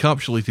just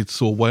encapsulated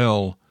so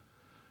well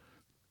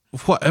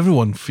what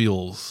everyone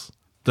feels,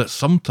 that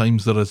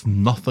sometimes there is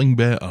nothing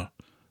better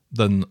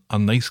than a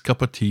nice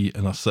cup of tea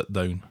and a sit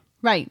down.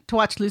 Right, to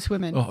watch Loose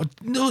Women. Oh,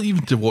 not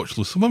even to watch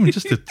Loose Women,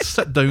 just to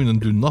sit down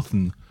and do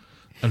nothing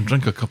and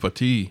drink a cup of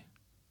tea.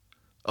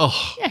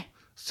 Oh, yeah.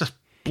 It's just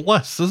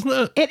bliss, isn't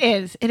it?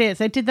 It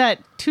is. I did that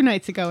 2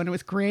 nights ago and it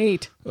was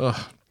great. Ugh.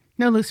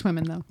 No Loose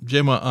Women, though.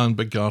 Gemma and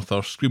Big Garth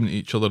are screaming at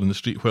each other in the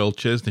street while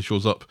Chesney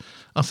shows up.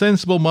 A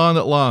sensible man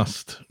at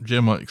last.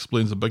 Gemma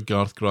explains that Big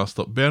Garth grassed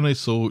up Bernie,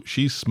 so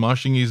she's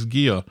smashing his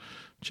gear.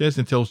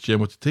 Chesney tells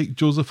Gemma to take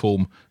Joseph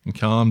home and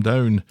calm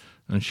down,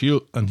 and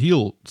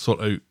he'll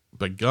sort out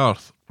Big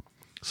Garth.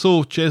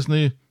 So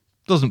Chesney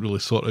doesn't really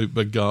sort out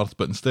Big Garth,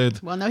 but instead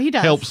he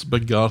does. Helps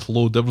Big Garth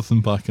load everything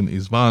back into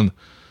his van.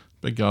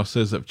 Big Garth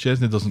says that if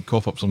Chesney doesn't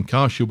cough up some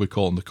cash, he'll be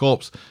calling the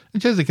cops.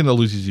 And Chesney kind of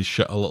loses his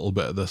shit a little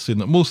bit at this, saying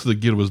that most of the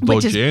gear was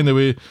dodgy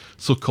anyway,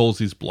 so calls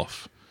his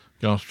bluff.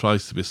 Garth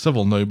tries to be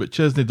civil now, but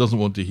Chesney doesn't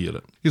want to hear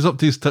it. He's up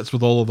to his tits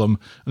with all of them,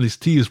 and his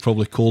tea is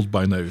probably cold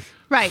by now.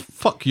 Right.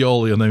 Fuck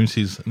y'all, he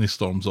announces, and he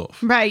storms off.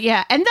 Right,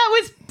 yeah. And that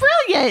was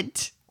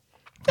brilliant.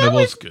 That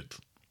was good.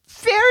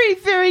 Very,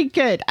 very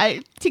good.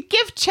 To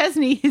give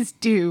Chesney his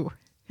due.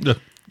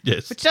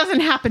 Yes. Which doesn't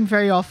happen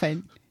very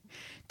often.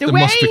 It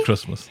must be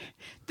Christmas.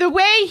 The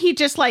way he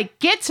just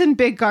gets in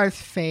Big Garth's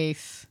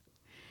face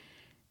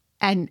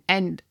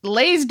and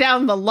lays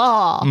down the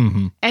law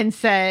and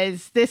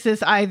says,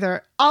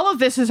 all of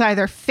this is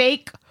either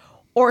fake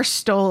or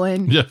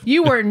stolen. Yeah.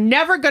 You were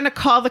never going to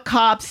call the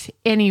cops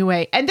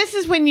anyway. And this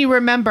is when you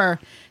remember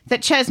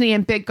that Chesney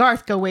and Big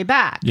Garth go way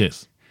back.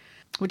 Yes.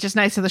 Which is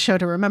nice of the show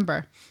to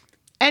remember.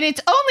 And it's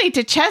only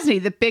to Chesney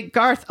that Big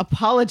Garth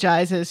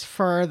apologizes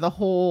for the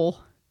whole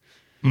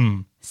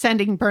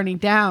sending Bernie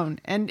down.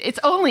 And it's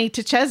only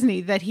to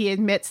Chesney that he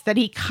admits that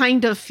he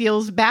kind of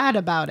feels bad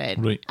about it.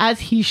 Right. As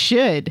he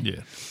should.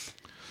 Yeah.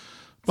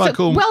 Back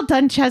home. Well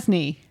done,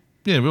 Chesney.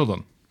 Yeah, well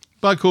done.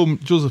 Back home,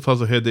 Joseph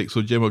has a headache,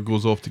 so Gemma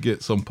goes off to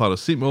get some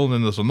paracetamol, and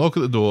then there's a knock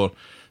at the door,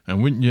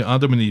 and wouldn't you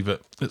Adam and Eve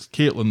it, it's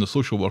Caitlin, the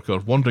social worker,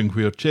 wondering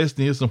where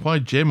Chesney is and why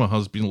Gemma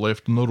has been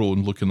left on her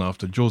own looking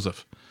after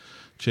Joseph.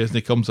 Chesney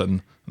comes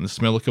in, and the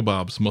smell of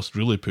kebabs must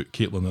really put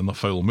Caitlin in a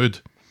foul mood.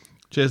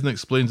 Chesney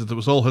explains that it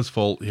was all his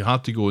fault, he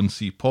had to go and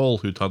see Paul,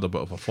 who'd had a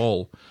bit of a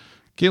fall.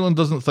 Caitlin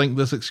doesn't think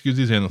this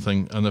excuses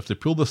anything, and if they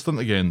pull this stunt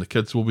again, the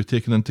kids will be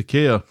taken into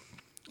care.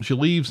 She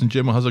leaves, and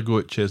Gemma has a go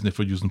at Chesney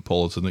for using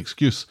Paul as an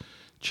excuse.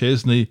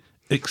 Chesney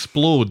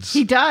explodes.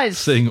 He does.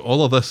 Saying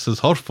all of this is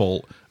her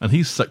fault, and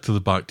he's sick to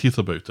the back teeth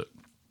about it.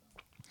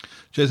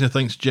 Chesney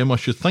thinks Gemma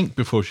should think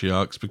before she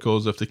acts,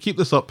 because if they keep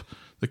this up,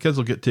 the kids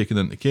will get taken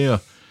into care.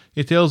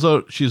 He tells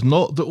her she's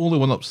not the only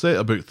one upset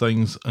about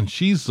things, and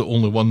she's the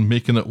only one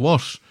making it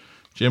worse.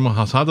 Gemma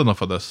has had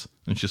enough of this,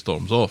 and she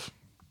storms off.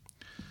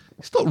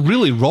 He's not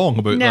really wrong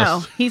about No,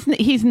 this. he's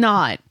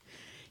not.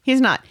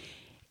 He's not.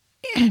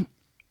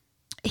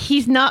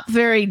 He's not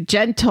very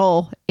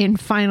gentle in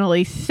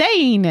finally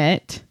saying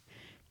it.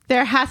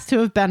 There has to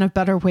have been a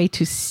better way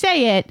to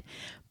say it.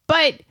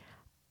 But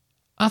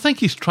I think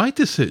he's tried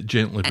to say it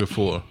gently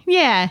before.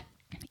 yeah,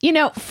 you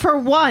know, for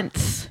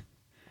once,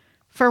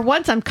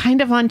 I'm kind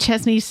of on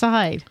Chesney's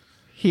side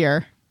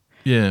here.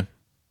 Yeah.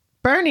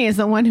 Bernie is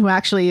the one who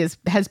actually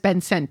has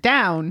been sent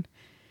down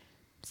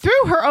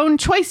through her own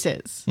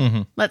choices.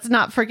 Mm-hmm. Let's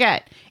not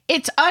forget.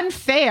 It's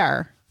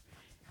unfair.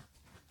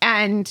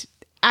 And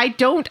I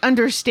don't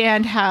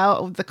understand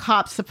how the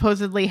cops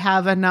supposedly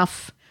have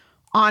enough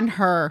on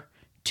her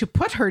to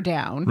put her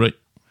down. Right.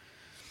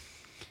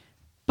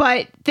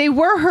 But they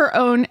were her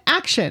own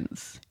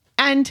actions.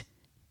 And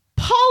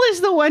Paul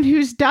is the one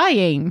who's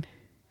dying.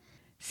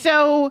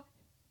 So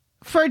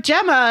for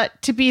Gemma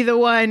to be the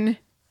one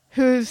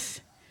who's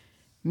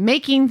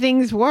making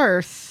things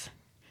worse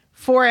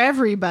for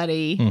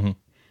everybody,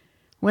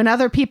 when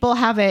other people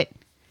have it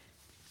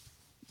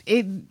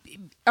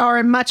are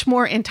in much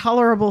more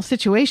intolerable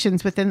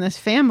situations within this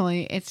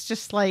family, it's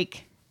just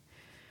like,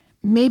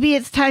 maybe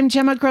it's time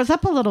Gemma grows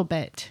up a little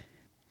bit.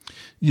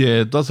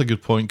 Yeah, that's a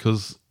good point,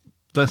 because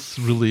this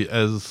really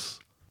is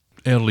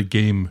early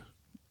game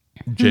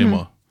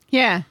Gemma.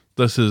 Yeah.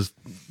 This is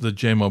the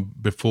Gemma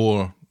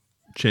before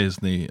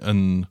Chesney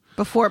and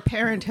Before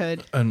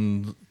parenthood.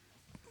 and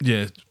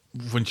yeah,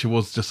 when she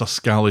was just a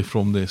scally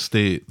from the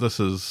estate. This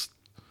is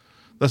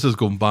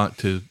going back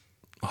to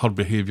her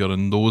behaviour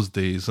in those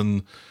days,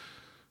 and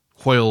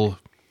while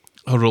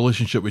her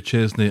relationship with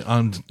Chesney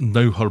and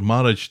now her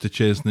marriage to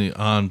Chesney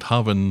and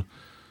having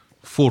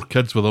 4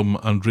 kids with him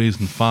and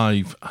raising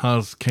 5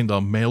 has kind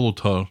of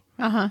mellowed her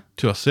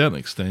to a certain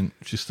extent.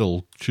 She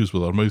still chews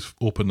with her mouth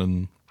open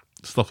and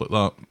stuff like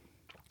that.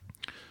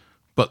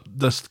 But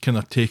this kind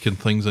of taking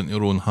things into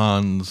her own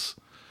hands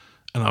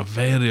in a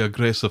very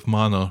aggressive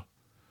manner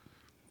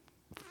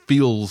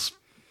feels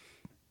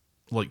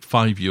like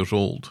 5 years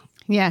old.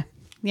 Yeah.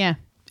 Yeah.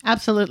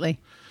 Absolutely.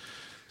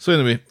 So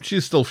anyway,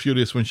 she's still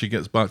furious when she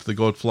gets back to the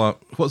God flat.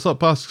 What's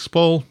up, asks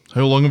Paul.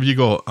 How long have you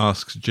got,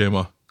 asks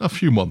Gemma. A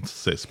few months,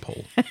 says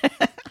Paul.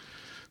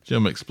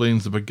 Gemma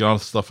explains the Big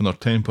Garth stuff in her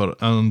temper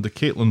and the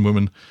Caitlin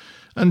woman,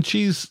 and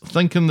she's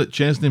thinking that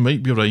Chesney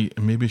might be right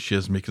and maybe she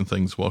is making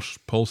things worse.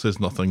 Paul says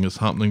nothing is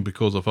happening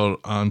because of her,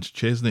 and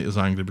Chesney is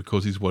angry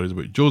because he's worried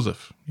about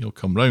Joseph. He'll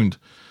come round,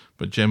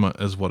 but Gemma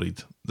is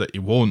worried that he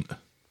won't.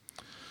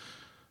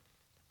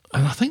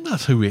 And I think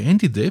that's how we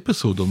ended the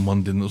episode on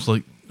Monday, and it was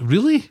like,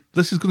 really?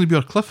 This is going to be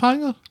our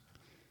cliffhanger?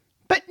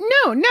 But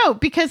no,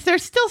 because they're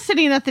still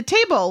sitting at the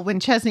table when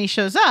Chesney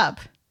shows up.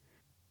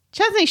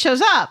 Chesney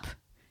shows up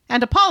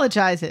and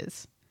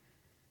apologizes.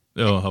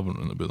 Oh, I haven't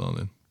written about that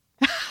then.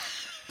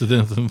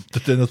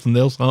 Did anything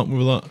else happen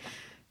with that?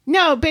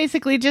 No,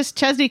 basically just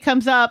Chesney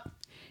comes up,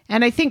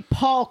 and I think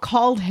Paul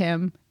called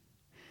him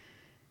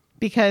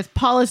because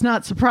Paul is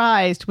not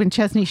surprised when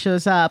Chesney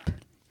shows up.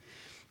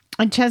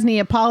 And Chesney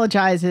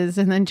apologizes,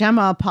 and then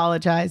Gemma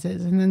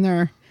apologizes, and then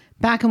they're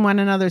back in one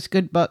another's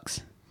good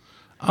books.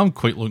 I'm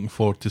quite looking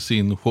forward to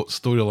seeing what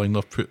storyline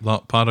I've put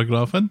that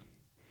paragraph in.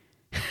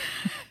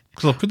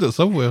 Because I put it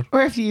somewhere.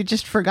 Or if you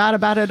just forgot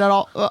about it at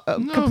all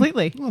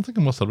completely. I think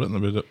I must have written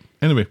about it.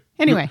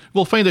 Anyway.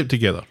 We'll find out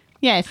together.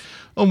 Yes.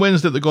 On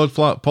Wednesday at the God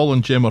Flat, Paul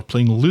and Gemma are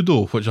playing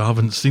Ludo, which I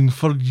haven't seen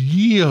for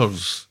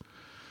years.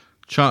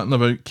 Chatting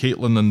about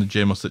Caitlin and the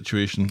Gemma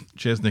situation.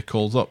 Chesney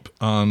calls up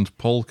and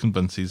Paul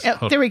convinces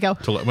her there we go.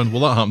 to let him in.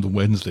 Well, that happened on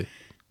Wednesday.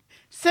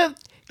 So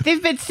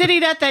they've been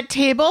sitting at that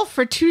table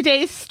for 2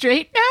 days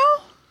straight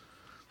now?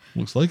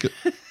 Looks like it.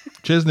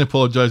 Chesney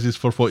apologises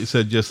for what he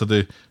said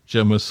yesterday.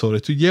 Gemma's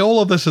sorry too. Yeah,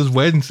 all of this is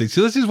Wednesday.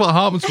 See, this is what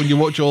happens when you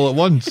watch it all at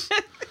once.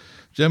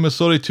 Gemma's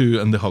sorry too,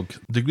 and they hug.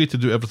 They agree to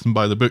do everything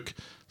by the book,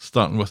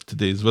 starting with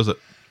today's visit.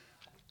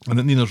 And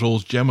at Nina's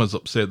Rolls, Gemma's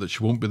upset that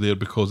she won't be there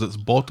because it's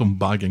bottom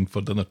bagging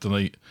for dinner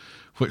tonight,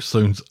 which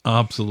sounds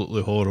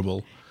absolutely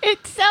horrible.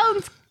 It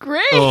sounds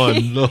great. Oh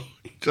no.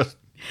 Just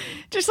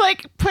Just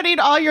like putting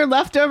all your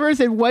leftovers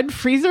in one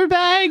freezer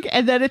bag,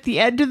 and then at the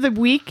end of the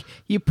week,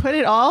 you put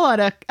it all on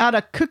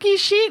a cookie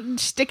sheet and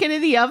stick it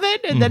in the oven,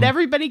 and then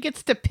everybody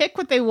gets to pick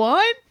what they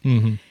want.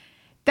 Mm-hmm.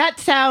 That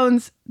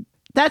sounds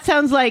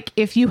like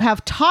if you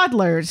have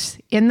toddlers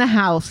in the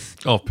house.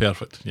 Oh,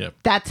 perfect. Yeah.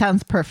 That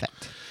sounds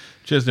perfect.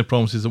 Chesney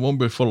promises it won't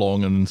be for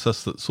long and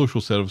insists that social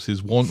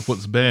services want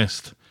what's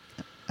best.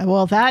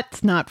 Well,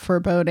 that's not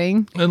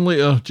foreboding. And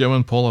later, Gemma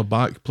and Paul are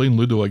back playing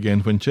Ludo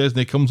again when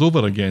Chesney comes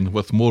over again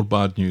with more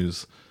bad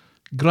news.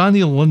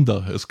 Granny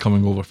Linda is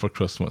coming over for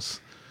Christmas.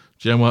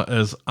 Gemma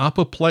is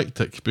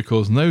apoplectic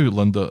because now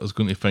Linda is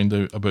going to find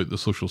out about the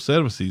social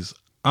services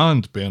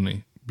and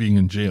Bernie being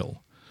in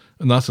jail.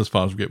 And that's as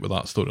far as we get with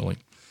that storyline.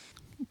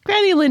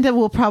 Granny Linda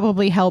will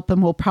probably help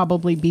and will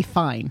probably be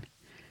fine.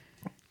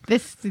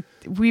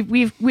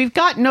 We've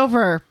gotten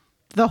over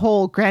the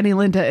whole Granny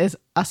Linda is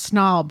a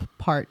snob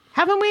part,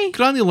 haven't we?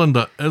 Granny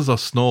Linda is a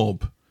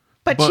snob.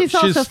 But she's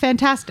also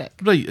fantastic.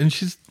 Right,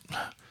 and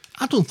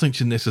I don't think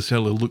she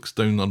necessarily looks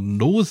down her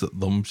nose at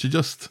them. She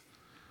just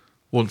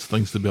wants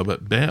things to be a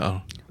bit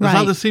better. Is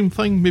that the same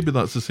thing? Maybe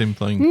that's the same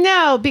thing.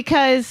 No,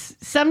 because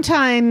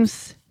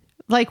sometimes,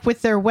 like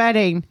with their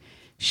wedding,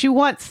 she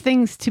wants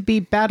things to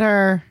be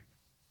better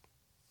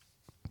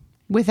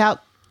without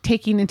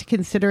taking into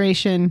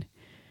consideration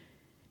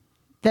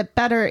that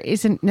better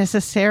isn't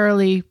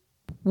necessarily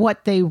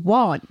what they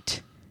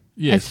want.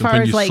 Yes, as far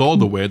when as you saw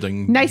the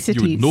wedding,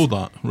 niceties. You would know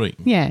that, right?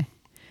 Yeah.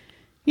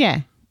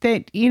 Yeah.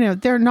 That,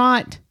 they're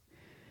not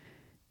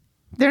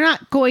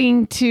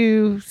going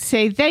to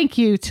say thank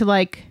you to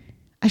like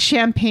a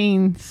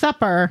champagne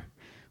supper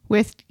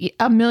with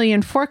a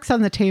million forks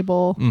on the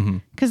table,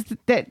 because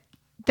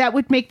that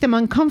would make them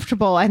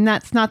uncomfortable, and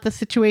that's not the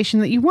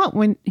situation that you want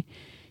when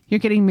you're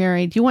getting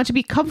married. You want to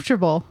be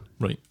comfortable.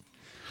 Right.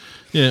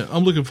 Yeah,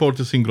 I'm looking forward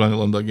to seeing Granny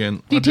Linda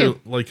again. Me too. I do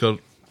like her,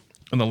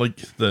 and I like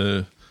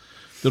the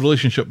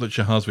relationship that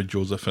she has with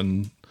Joseph,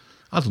 and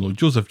I don't know,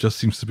 Joseph just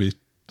seems to be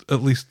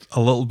at least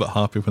a little bit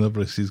happy whenever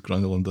he sees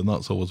Granny Linda, and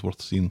that's always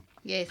worth seeing.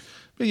 Yes.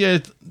 But yeah,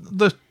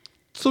 the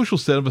social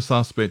service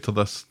aspect of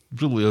this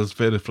really is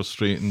very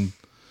frustrating,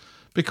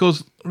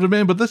 because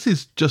remember, this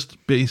is just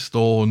based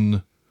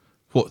on,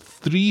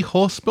 3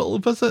 hospital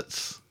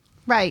visits?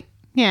 Right,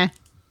 yeah.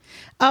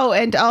 Oh,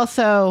 and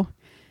also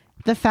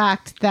the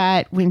fact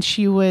that when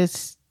she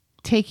was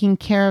taking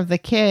care of the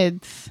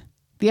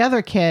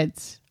other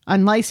kids,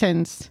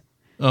 unlicensed.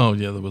 Oh,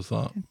 yeah, there was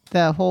that.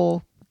 The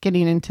whole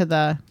getting into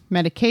the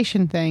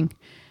medication thing.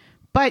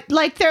 But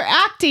like they're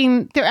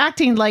acting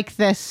like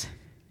this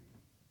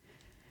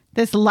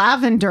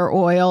lavender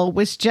oil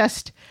was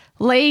just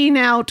laying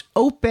out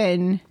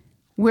open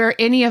where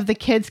any of the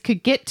kids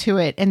could get to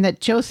it, and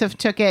that Joseph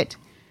took it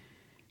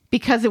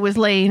because it was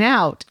laying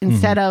out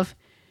instead of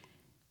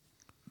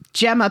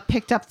Gemma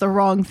picked up the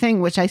wrong thing,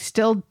 which I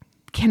still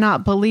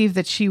cannot believe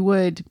that she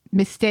would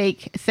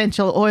mistake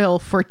essential oil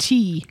for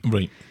tea.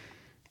 Right.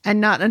 And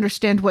not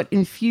understand what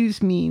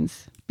infuse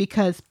means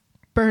because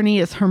Bernie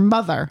is her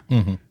mother.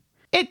 Mm-hmm.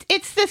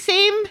 It's the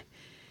same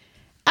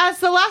as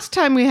the last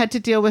time we had to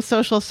deal with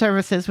social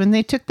services when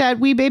they took that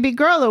wee baby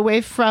girl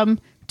away from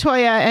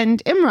Toya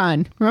and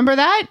Imran. Remember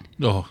that?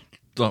 Oh,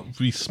 that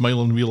wee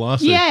smiling wee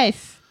lassie.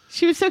 Yes.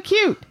 She was so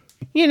cute.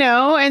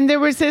 And there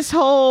was this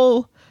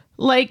whole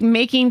like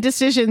making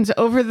decisions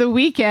over the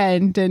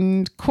weekend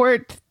and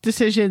court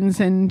decisions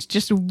and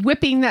just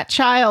whipping that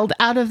child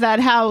out of that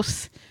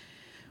house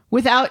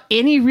without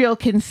any real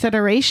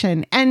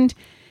consideration. And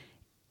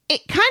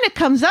it kind of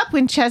comes up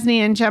when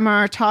Chesney and Gemma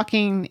are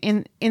talking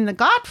in the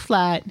God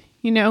flat,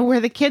 where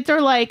the kids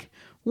are like,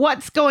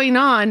 what's going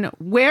on?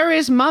 Where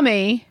is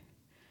mommy?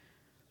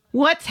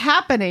 What's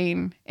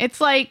happening?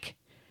 It's like,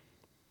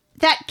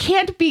 that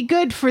can't be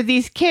good for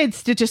these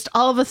kids to just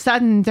all of a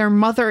sudden their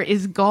mother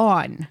is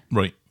gone.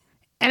 Right.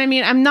 And I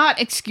mean, I'm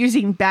not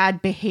excusing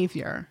bad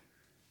behavior,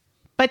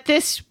 but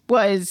this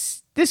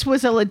was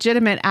a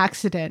legitimate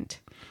accident.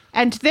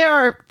 And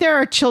there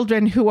are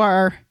children who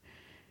are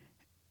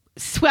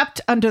swept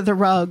under the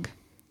rug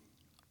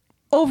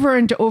over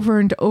and over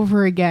and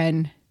over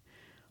again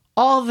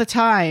all the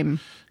time.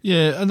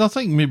 Yeah, and I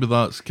think maybe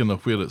that's kind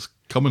of where it's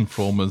coming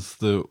from, is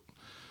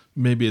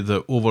maybe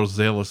the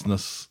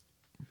overzealousness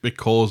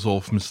because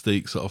of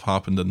mistakes that have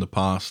happened in the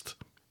past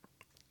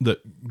that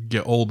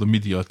get all the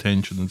media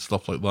attention and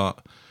stuff like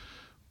that.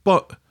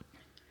 But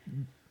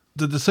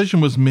the decision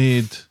was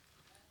made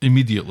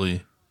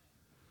immediately.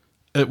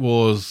 It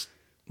was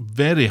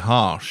very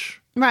harsh.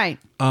 Right.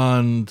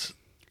 And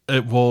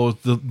it was,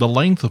 the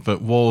length of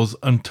it was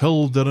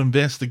until their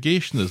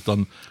investigation is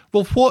done.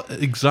 Well, what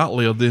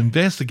exactly are they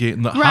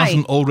investigating that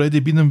hasn't already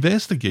been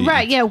investigated?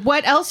 Right, yeah.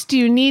 What else do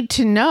you need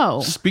to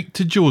know? Speak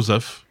to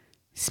Joseph.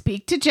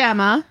 Speak to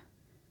Gemma.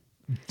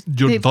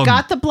 They've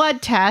got the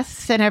blood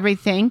tests and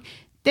everything.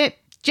 That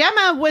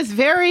Gemma was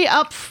very they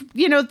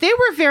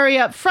were very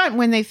upfront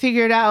when they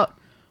figured out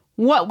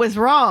what was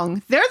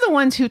wrong. They're the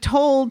ones who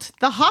told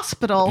the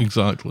hospital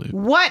exactly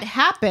what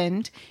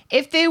happened.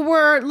 If they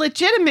were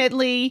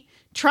legitimately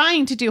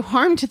trying to do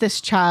harm to this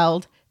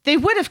child, they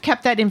would have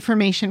kept that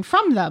information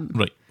from them.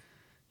 Right.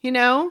 You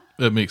know?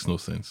 It makes no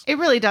sense. It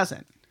really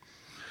doesn't.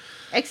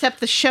 Except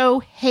the show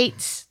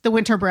hates the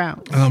Winter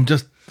Browns. And I'm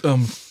just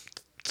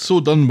so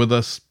done with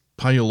this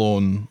pile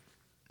on.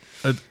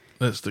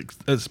 It's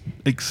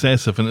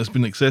excessive, and it's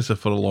been excessive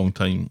for a long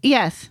time.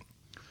 Yes,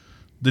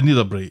 They need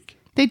a break.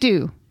 they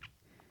do.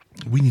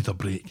 We need a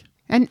break.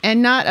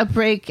 And not a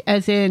break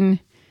as in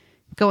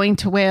going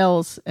to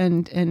Wales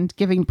and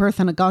giving birth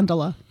on a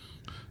gondola.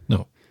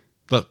 No.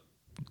 That,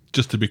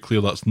 just to be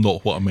clear, that's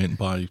not what I meant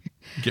by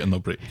getting a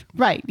break.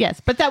 Right, yes.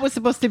 But that was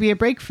supposed to be a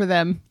break for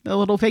them. A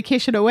little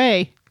vacation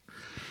away.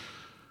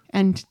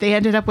 And they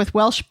ended up with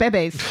Welsh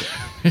bebes.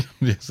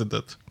 Yes, it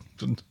did.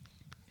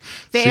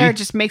 The See? air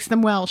just makes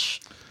them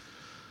Welsh.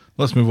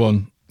 Let's move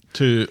on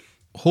to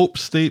Hope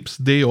Stape's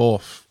day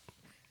off.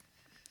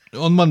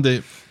 On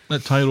Monday,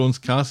 at Tyrone's,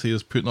 Cassie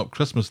is putting up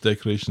Christmas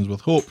decorations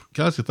with Hope.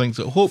 Cassie thinks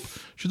that Hope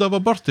should have a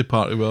birthday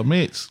party with her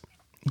mates.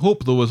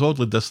 Hope, though, is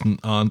oddly distant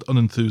and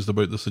unenthused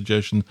about the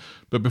suggestion,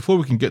 but before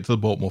we can get to the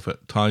bottom of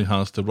it, Ty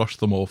has to rush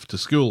them off to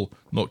school,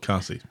 not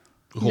Cassie.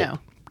 Hope. No.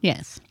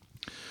 Yes.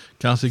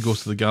 Cassie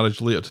goes to the garage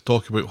later to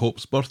talk about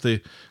Hope's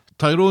birthday.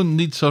 Tyrone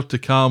needs her to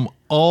calm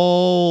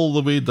all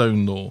the way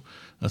down, though,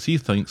 as he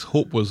thinks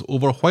Hope was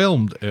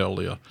overwhelmed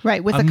earlier.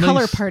 Right, with a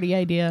color party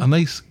idea. A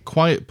nice,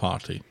 quiet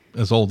party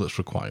is all that's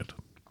required.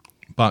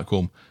 Back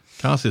home,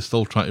 Cassie is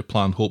still trying to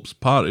plan Hope's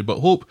party, but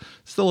Hope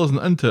still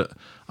isn't into it.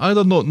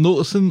 Either not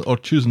noticing or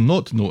choosing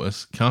not to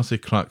notice, Cassie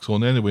cracks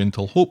on anyway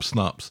until Hope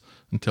snaps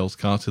and tells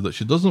Cassie that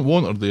she doesn't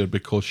want her there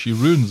because she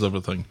ruins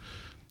everything.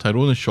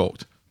 Tyrone is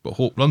shocked, but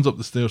Hope runs up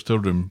the stairs to her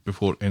room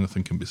before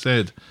anything can be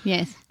said.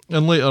 Yes.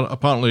 And later,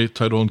 apparently,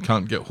 Tyrone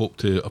can't get Hope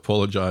to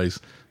apologise,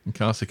 and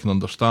Cassie can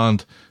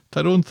understand.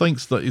 Tyrone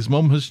thinks that his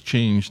mum has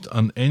changed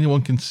and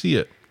anyone can see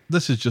it.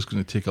 This is just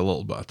going to take a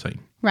little bit of time.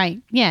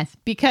 Right, yes,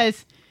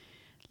 because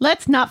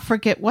let's not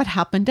forget what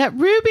happened at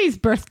Ruby's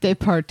birthday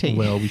party.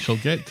 Well, we shall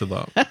get to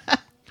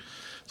that.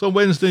 So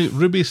Wednesday,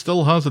 Ruby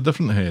still has a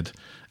different head.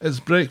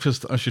 It's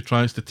breakfast as she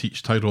tries to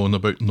teach Tyrone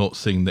about not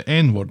saying the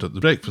N-word at the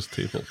breakfast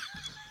table.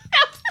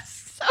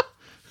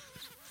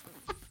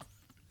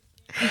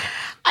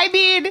 I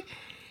mean,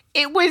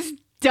 it was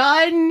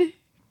done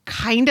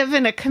kind of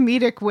in a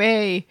comedic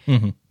way,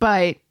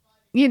 but,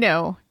 you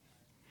know,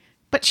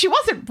 but she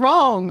wasn't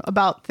wrong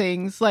about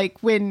things. Like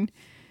when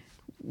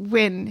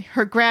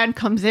her gran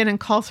comes in and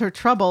calls her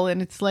trouble,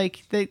 and it's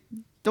like,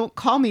 don't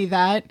call me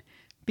that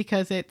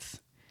because it's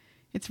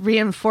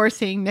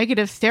reinforcing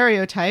negative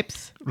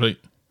stereotypes. Right.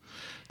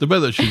 The bit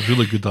that she's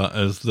really good at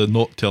is the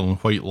not telling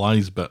white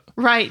lies bit.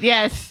 Right,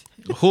 yes.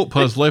 Hope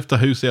has left the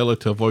house early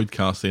to avoid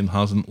Cassie and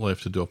hasn't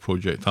left to do a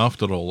project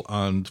after all,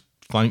 and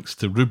thanks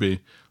to Ruby,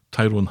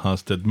 Tyrone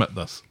has to admit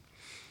this.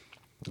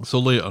 So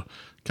later,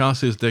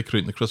 Cassie is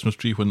decorating the Christmas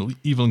tree when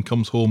Evelyn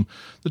comes home.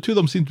 The two of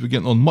them seem to be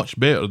getting on much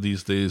better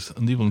these days,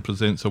 and Evelyn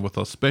presents her with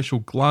a special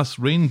glass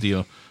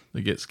reindeer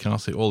that gets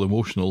Cassie all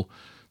emotional.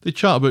 They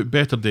chat about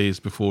better days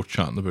before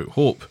chatting about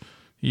Hope.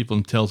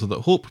 Evelyn tells her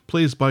that Hope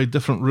plays by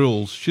different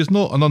rules. She's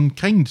not an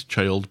unkind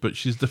child, but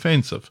she's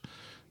defensive.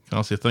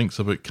 Cassie thinks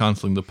about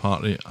cancelling the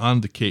party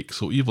and the cake,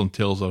 so Evelyn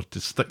tells her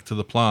to stick to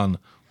the plan.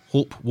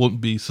 Hope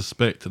won't be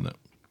suspecting it.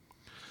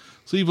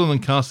 So Evelyn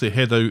and Cassie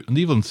head out, and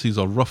Evelyn sees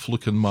a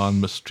rough-looking man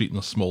mistreating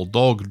a small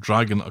dog,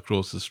 dragging it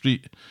across the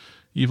street.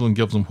 Evelyn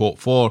gives him what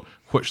for,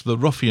 which the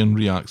ruffian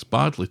reacts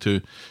badly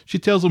to. She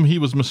tells him he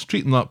was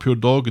mistreating that poor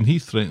dog, and he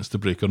threatens to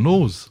break her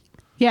nose.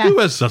 Yeah. Who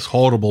is this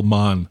horrible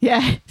man?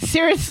 Yeah.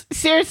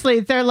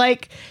 Seriously, they're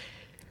like,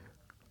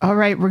 all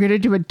right, we're going to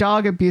do a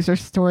dog abuser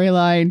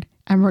storyline,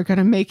 and we're going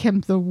to make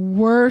him the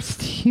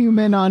worst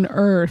human on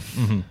earth.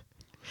 Mm-hmm.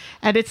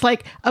 And it's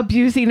like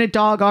abusing a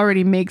dog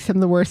already makes him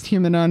the worst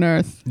human on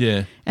earth.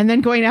 Yeah. And then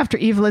going after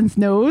Evelyn's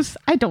nose?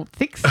 I don't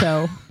think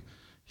so.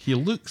 He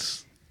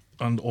looks,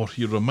 or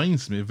he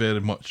reminds me very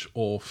much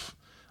of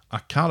a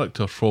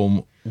character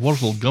from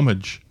Wurzel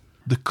Gummidge,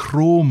 the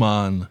Crow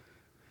Man.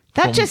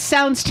 That just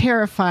sounds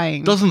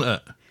terrifying. Doesn't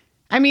it?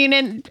 I mean,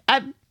 and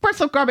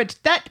Wurzel Gummidge,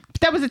 that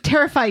was a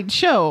terrifying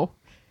show.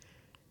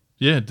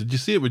 Yeah, did you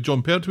see it with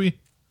John Pertwee?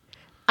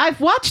 I've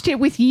watched it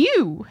with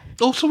you.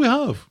 Also, we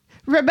have.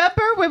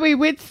 Remember when we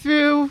went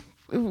through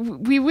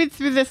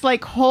this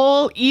like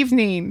whole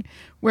evening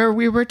where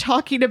we were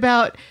talking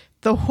about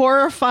the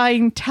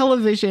horrifying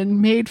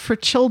television made for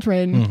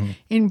children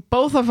in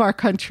both of our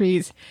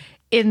countries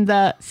in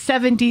the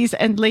 70s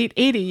and late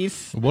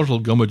 80s. Wurzel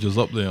Gummidge is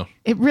up there.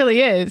 It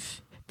really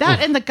is.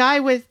 That and the guy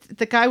with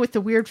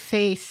the weird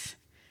face,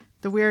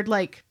 the weird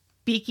like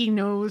beaky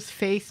nose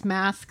face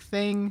mask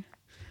thing.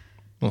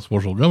 That's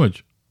Wurzel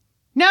Gummidge.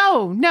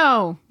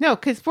 No,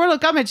 because Wurzel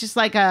Gummidge is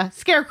like a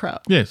scarecrow.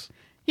 Yes.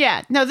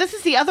 Yeah, no, this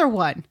is the other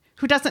one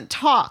who doesn't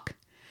talk,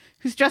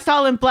 who's dressed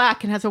all in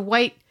black and has a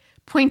white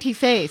pointy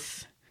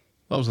face.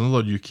 That was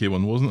another UK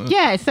one, wasn't it?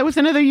 Yes, that was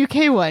another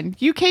UK one.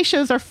 UK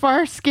shows are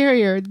far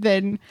scarier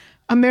than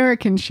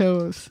American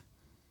shows.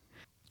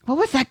 What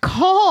was that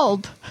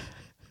called?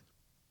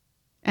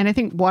 And I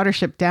think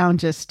Watership Down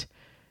just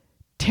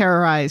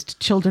terrorized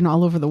children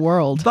all over the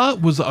world.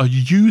 That was a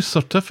U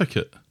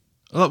certificate.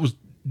 That was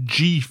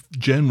G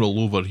General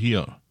over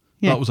here.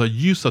 Yeah. That was a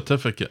U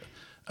certificate.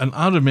 And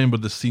I remember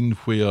the scene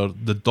where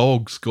the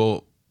dogs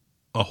got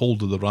a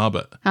hold of the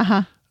rabbit,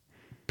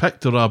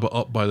 picked the rabbit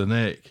up by the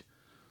neck,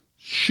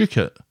 shook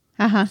it,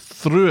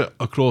 threw it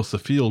across the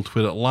field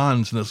where it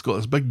lands, and it's got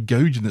this big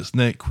gouge in its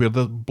neck where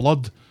the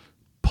blood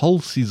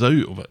pulses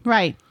out of it.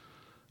 Right.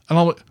 And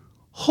I'm like,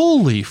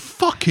 holy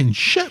fucking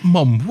shit,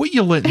 Mum, what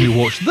you letting me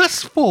watch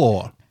this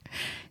for?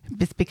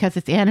 It's because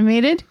it's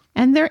animated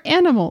and they're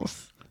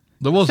animals.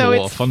 There was So a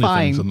lot it's of funny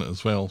fine. things in it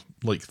as well,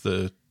 like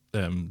the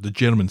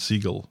German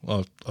seagull.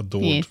 I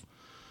adored. Yes.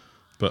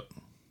 But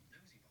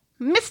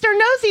Mr.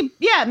 Nosy.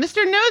 Yeah,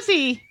 Mr.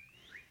 Nosy.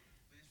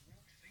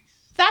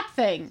 That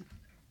thing.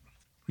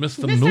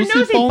 Mr. Mr. Nosy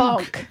Nosy Bonk.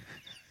 Bonk.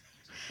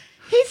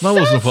 He's That so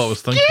wasn't what I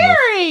was thinking of.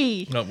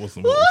 scary. That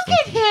wasn't what I was Look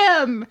at thinking.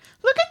 him.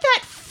 Look at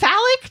that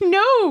phallic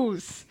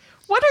nose.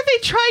 What are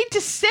they trying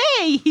to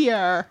say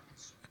here?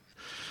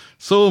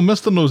 So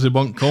Mr. Nosy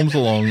Bunk comes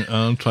along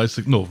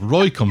and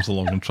Roy comes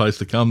along and tries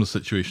to calm the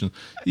situation.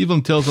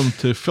 Evelyn tells him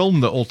to film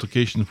the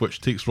altercation,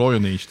 which takes Roy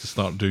an age to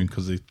start doing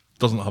because he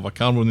doesn't have a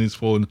camera on his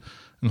phone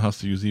and has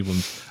to use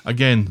Evelyn's.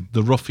 Again,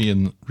 the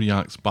ruffian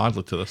reacts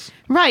badly to this.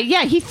 Right,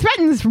 yeah, he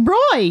threatens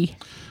Roy.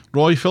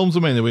 Roy films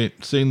him anyway,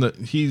 saying that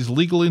he's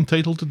legally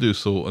entitled to do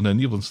so, and then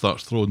Evelyn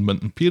starts throwing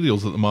mint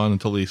imperials at the man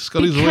until he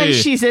scurries Because away.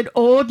 she's an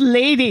old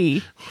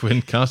lady.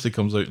 When Cassie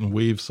comes out and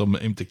waves some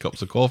empty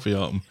cups of coffee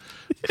at him,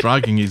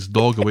 dragging his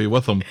dog away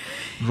with him,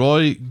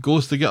 Roy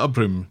goes to get a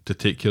broom to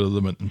take care of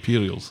the mint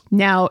imperials.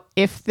 Now,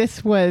 if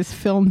this was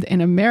filmed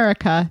in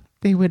America,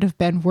 they would have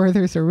been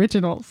Werther's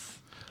Originals.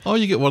 Oh,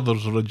 you get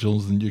Werther's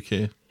Originals in the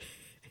UK.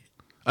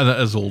 And it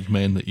is old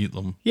men that eat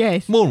them.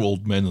 Yes. More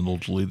old men than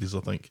old ladies, I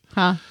think.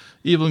 Huh.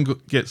 Evelyn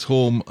gets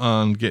home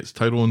and gets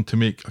Tyrone to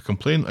make a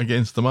complaint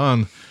against the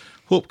man.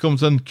 Hope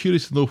comes in,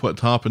 curious to know what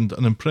had happened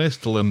and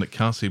impressed to learn that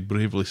Cassie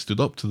bravely stood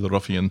up to the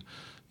ruffian.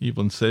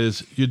 Evelyn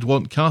says, "You'd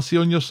want Cassie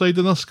on your side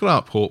in a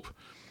scrap, Hope."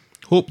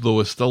 Hope, though,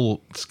 is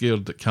still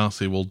scared that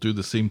Cassie will do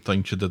the same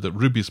thing she did at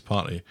Ruby's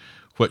party,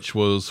 which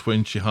was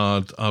when she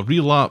had a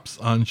relapse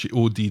and she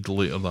OD'd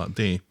later that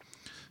day.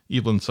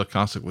 Evelyn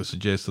sarcastically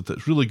suggests that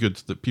it's really good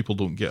that people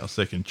don't get a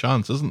second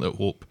chance, isn't it,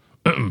 Hope?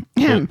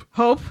 Hope.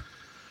 Hope.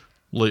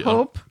 Later,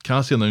 Hope.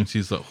 Cassie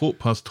announces that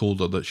Hope has told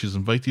her that she's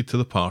invited to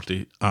the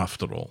party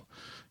after all.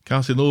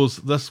 Cassie knows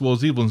this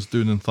was Evelyn's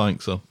doing and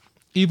thanks her,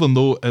 even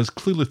though is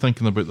clearly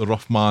thinking about the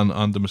rough man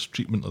and the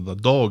mistreatment of the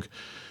dog,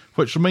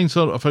 which reminds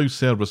her of how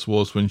Cerberus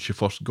was when she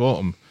first got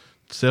him.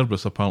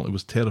 Cerberus apparently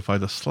was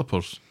terrified of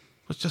slippers,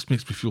 which just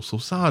makes me feel so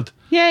sad.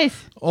 Yes.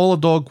 All a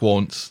dog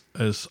wants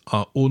is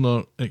a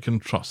owner it can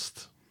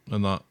trust,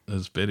 and that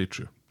is very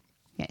true.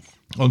 Yes.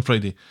 On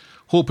Friday,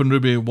 Hope and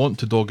Ruby want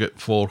to dog it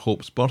for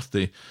Hope's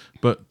birthday,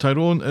 but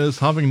Tyrone is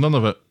having none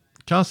of it.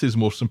 Cassie's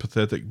more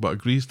sympathetic but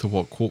agrees to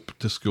walk Hope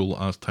to school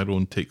as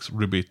Tyrone takes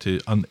Ruby to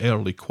an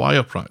early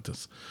choir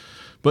practice.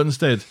 But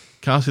instead,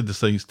 Cassie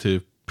decides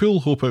to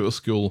pull Hope out of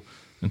school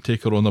and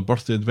take her on a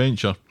birthday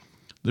adventure.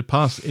 They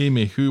pass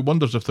Amy, who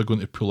wonders if they're going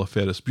to pull a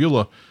Ferris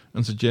Bueller,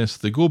 and suggests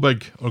they go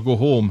big or go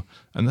home,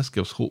 and this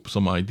gives Hope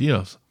some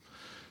ideas.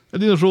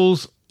 In Ina's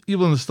roles,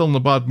 Evelyn is still in a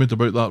bad mood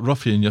about that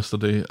ruffian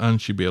yesterday,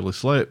 and she barely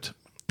slept.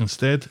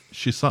 Instead,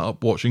 she sat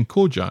up watching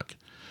Kojak.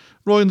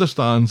 Roy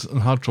understands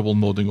and had trouble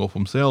nodding off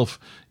himself.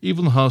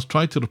 Evelyn has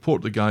tried to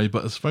report the guy,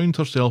 but has found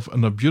herself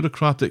in a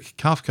bureaucratic,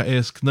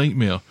 Kafkaesque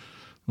nightmare.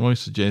 Roy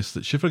suggests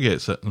that she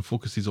forgets it and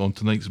focuses on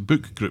tonight's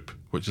book group,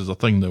 which is a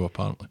thing now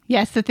apparently.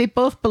 Yes, that they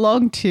both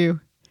belong to.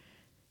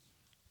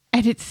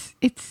 And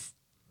it's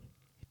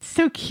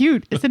so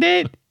cute, isn't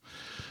it?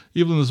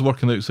 Evelyn is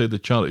working outside the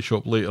charity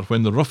shop later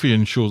when the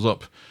ruffian shows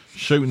up,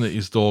 shouting at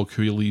his dog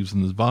who he leaves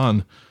in his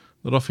van.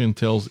 The ruffian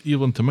tells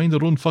Evelyn to mind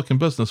her own fucking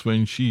business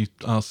when she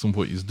asks him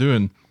what he's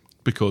doing,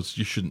 because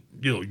you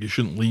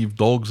shouldn't leave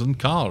dogs in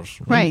cars.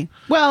 Right.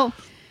 Well,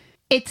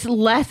 it's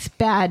less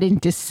bad in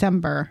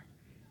December.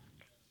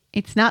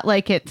 It's not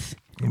like it's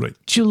Right.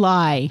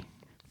 July,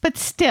 but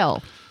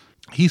still.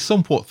 He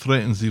somewhat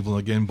threatens Evelyn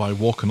again by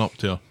walking up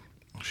to her.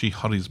 She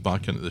hurries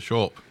back into the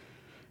shop.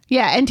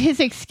 Yeah, and his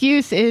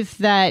excuse is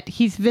that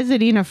he's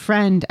visiting a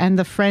friend and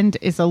the friend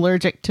is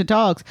allergic to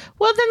dogs.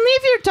 Well, then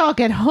leave your dog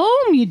at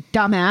home, you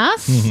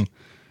dumbass.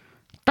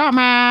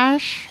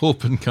 Dumbass.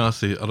 Hope and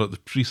Cassie are at the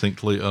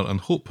precinct later, and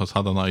Hope has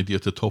had an idea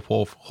to top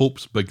off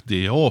Hope's big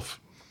day off.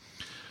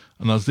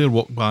 And as they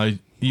walk by,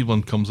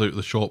 Evelyn comes out of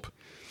the shop.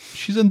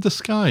 She's in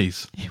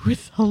disguise, It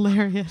was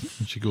hilarious.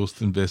 and she goes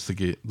to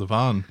investigate the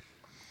van.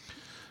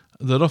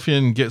 The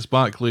ruffian gets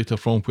back later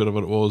from wherever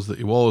it was that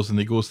he was, and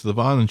he goes to the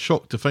van and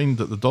shocked to find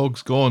that the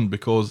dog's gone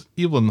because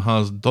Evelyn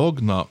has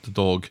dog-napped the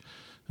dog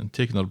and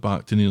taken her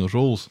back to Nina's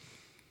Rolls.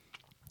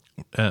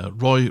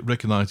 Roy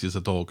recognises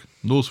the dog,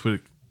 knows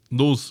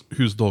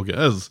whose dog it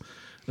is,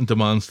 and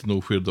demands to know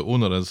where the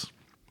owner is.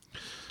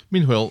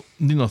 Meanwhile,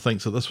 Nina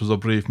thinks that this was a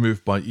brave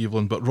move by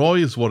Evelyn, but Roy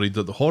is worried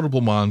that the horrible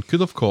man could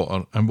have caught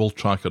her and will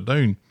track her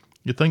down.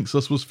 He thinks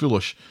this was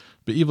foolish,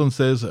 but Evelyn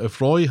says that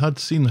if Roy had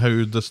seen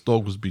how this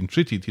dog was being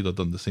treated, he'd have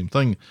done the same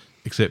thing,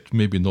 except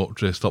maybe not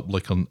dressed up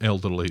like an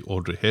elderly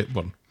Audrey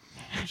Hepburn.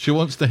 She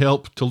wants to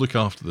help to look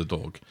after the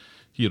dog.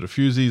 He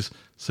refuses,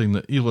 saying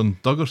that Evelyn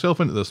dug herself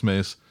into this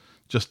mess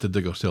just to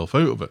dig herself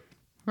out of it.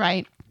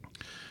 Right.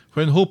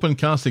 When Hope and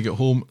Cassie get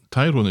home,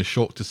 Tyrone is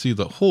shocked to see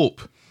that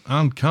Hope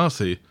and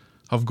Cassie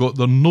have got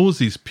their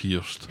noses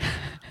pierced.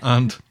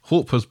 And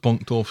Hope has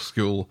bunked off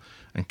school,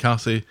 and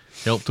Cassie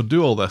helped her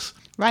do all this.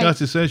 Right.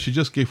 Cassie says she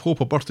just gave Hope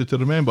a birthday to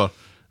remember.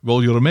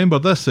 Well, you remember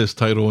this, says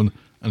Tyrone,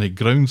 and he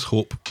grounds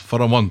Hope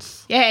for a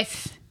month.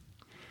 Yes.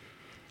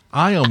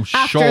 I am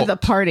After shocked the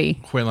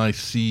party. when I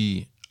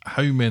see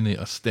how many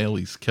of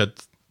Stelly's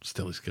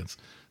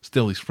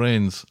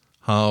friends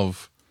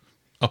have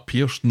a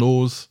pierced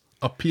nose,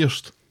 a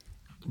pierced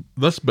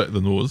this bit of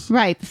the nose,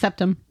 Right, the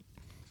septum.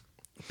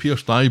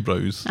 pierced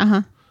eyebrows,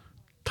 Uh-huh.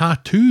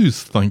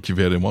 tattoos, thank you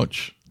very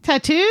much.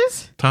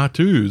 Tattoos?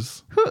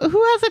 Tattoos. Who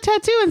has a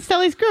tattoo in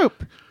Stelly's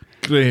group?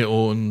 Great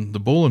on the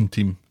bowling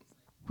team.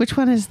 Which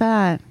one is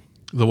that?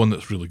 The one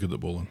that's really good at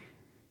bowling.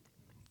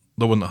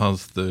 The one that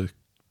has the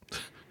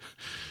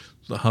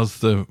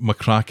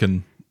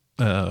McCracken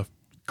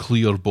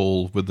clear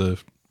bowl with the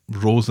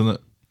rose in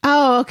it.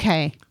 Oh,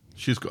 okay.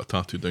 She's got a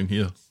tattoo down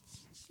here.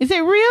 Is it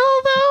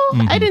real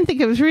though? I didn't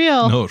think it was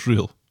real. No, it's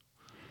real.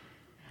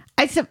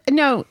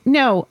 No.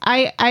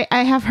 I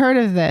have heard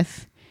of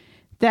this.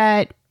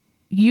 That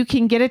you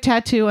can get a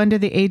tattoo under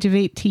the age of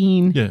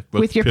 18 Yeah,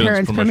 with your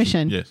parents'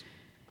 permission. Yes.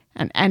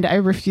 And I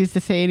refuse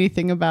to say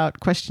anything about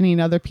questioning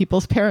other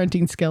people's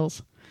parenting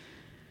skills.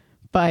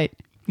 But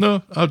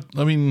No, I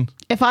mean,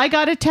 if I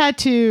got a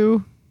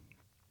tattoo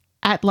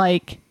at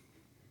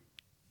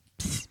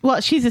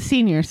she's a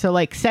senior, so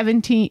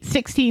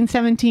 16,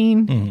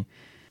 17,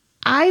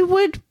 I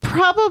would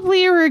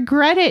probably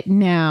regret it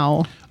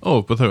now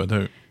oh, without a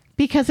doubt.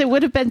 because it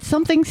would have been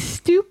something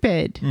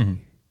stupid.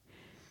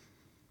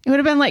 It would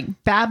have been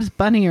like Babs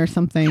Bunny or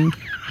something.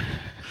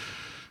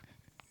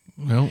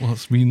 Well,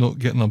 that's me not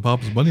getting a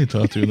Babs Bunny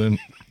tattoo then.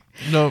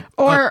 No.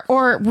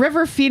 Or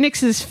River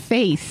Phoenix's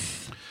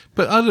face.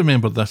 But I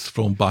remember this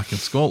from back in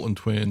Scotland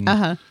when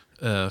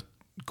Uh-huh.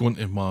 going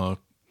to my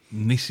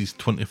niece's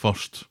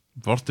 21st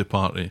birthday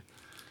party,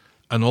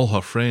 and all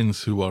her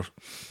friends who were,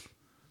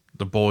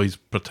 the boys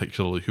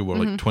particularly, who were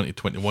like 20,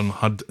 21,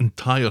 had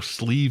entire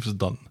sleeves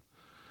done.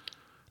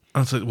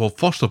 And it's like, well,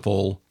 first of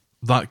all,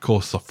 that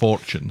costs a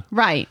fortune.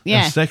 Right,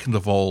 yeah. And second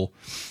of all,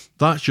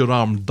 that's your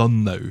arm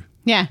done now.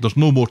 Yeah. There's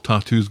no more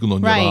tattoos going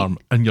on Right. your arm,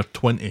 and you're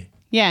 20.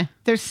 Yeah,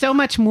 there's so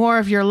much more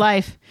of your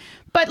life.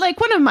 But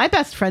one of my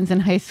best friends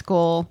in high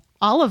school,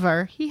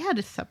 Oliver, he had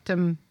his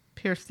septum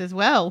pierced as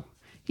well.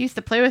 He used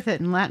to play with it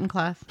in Latin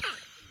class.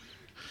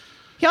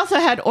 He also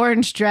had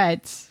orange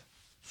dreads.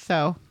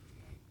 So,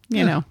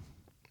 you know,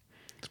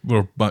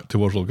 We're back to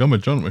Wurzel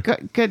Gummidge, aren't we?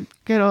 good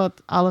old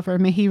Oliver.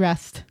 May he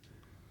rest.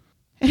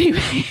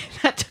 Anyway,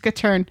 that took a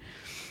turn.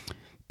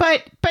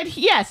 But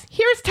yes,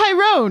 here's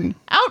Tyrone,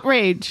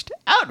 outraged,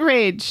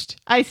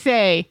 I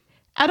say,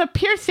 at a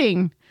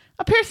piercing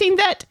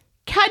that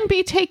can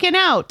be taken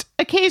out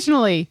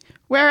occasionally,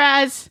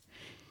 whereas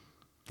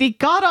the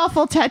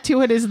god-awful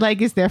tattoo on his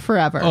leg is there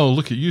forever. Oh,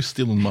 look at you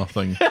stealing my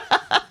thing.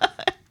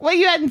 Well,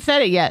 you hadn't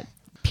said it yet.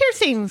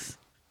 Piercings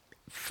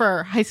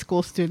for high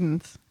school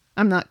students,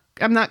 I'm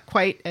not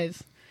quite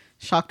as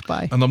shocked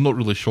by. And I'm not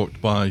really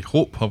shocked by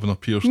Hope having a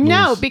pierced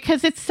No, nose.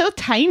 because it's so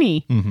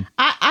tiny.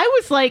 I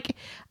was like,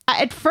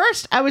 at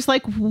first, I was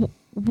like,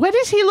 what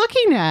is he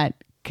looking at?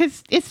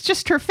 Because it's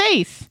just her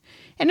face.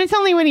 And it's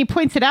only when he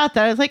points it out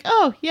that I was like,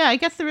 oh, yeah, I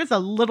guess there is a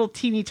little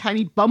teeny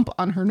tiny bump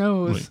on her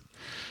nose. Right.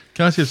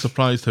 Cassie is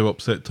surprised how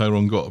upset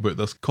Tyrone got about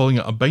this, calling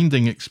it a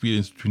binding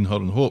experience between her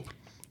and Hope.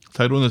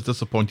 Tyrone is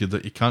disappointed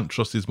that he can't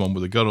trust his mum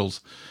with the girls.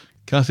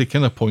 Cassie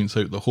kind of points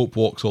out that Hope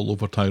walks all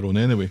over Tyrone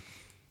anyway.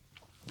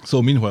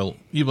 So meanwhile,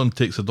 Evelyn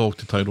takes the dog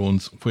to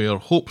Tyrone's, where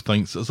Hope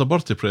thinks it's a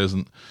birthday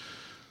present.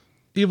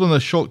 Evelyn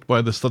is shocked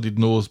by the studied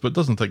nose, but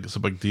doesn't think it's a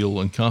big deal,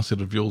 and Cassie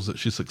reveals that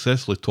she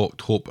successfully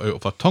talked Hope out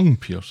of a tongue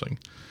piercing.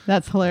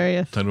 That's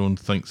hilarious. Tyrone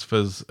thinks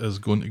Fizz is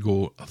going to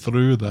go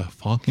through the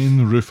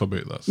fucking roof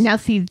about this. Now,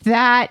 see,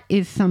 that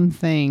is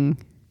something,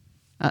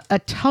 a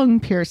tongue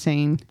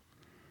piercing,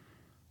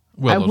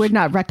 Well, I there's- would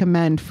not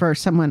recommend for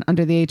someone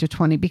under the age of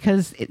 20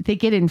 because they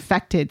get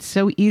infected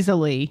so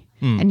easily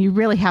and you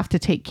really have to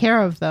take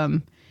care of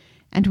them.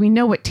 And we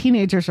know what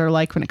teenagers are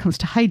like when it comes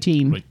to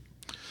hygiene. Right.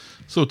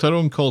 So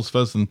Tyrone calls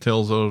Fizz and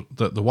tells her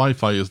that the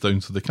Wi-Fi is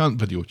down so they can't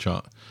video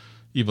chat.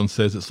 Evelyn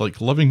says it's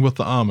like living with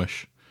the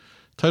Amish.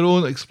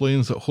 Tyrone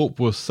explains that Hope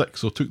was sick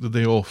so took the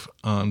day off,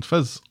 and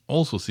Fizz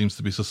also seems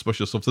to be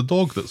suspicious of the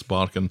dog that's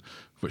barking,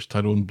 which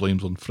Tyrone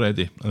blames on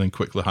Freddy and then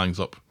quickly hangs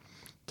up.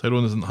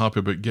 Tyrone isn't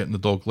happy about getting the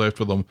dog left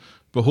with him,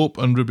 but Hope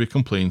and Ruby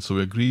complain, so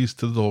he agrees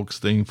to the dog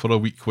staying for a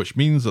week, which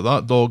means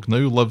that dog now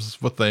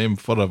lives with them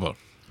forever.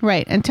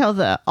 Right, until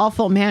the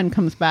awful man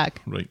comes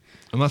back. Right.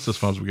 And that's as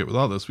far as we get with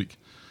that this week.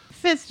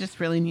 Fizz just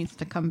really needs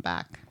to come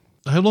back.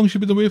 How long has she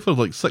been away for?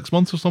 Like 6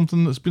 months or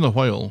something? It's been a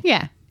while.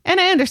 Yeah. And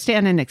I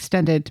understand an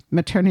extended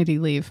maternity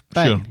leave,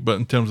 but Sure, but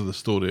in terms of the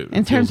story, it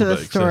in terms feels of a the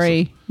bit story,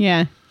 excessive.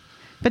 yeah.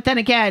 But then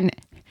again,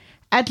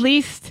 at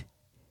least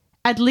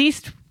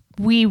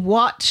we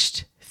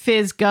watched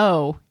Fizz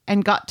go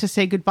and got to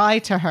say goodbye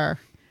to her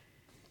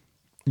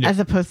Yeah. as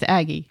opposed to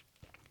Aggie.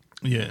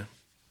 Yeah.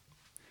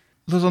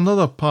 There's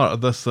another part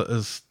of this that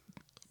is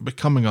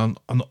becoming an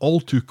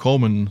all too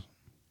common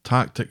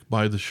tactic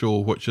by the show,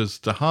 which is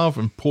to have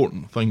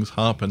important things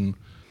happen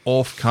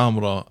off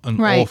camera and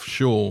Right. off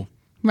show.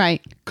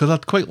 Right. Because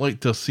I'd quite like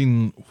to have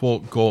seen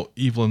what got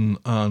Evelyn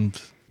and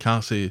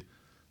Cassie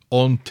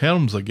on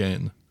terms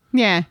again.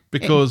 Yeah.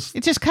 Because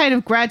it just kind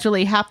of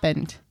gradually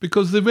happened.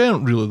 Because they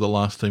weren't really the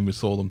last time we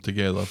saw them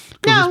together.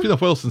 Because No. it's been a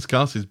while since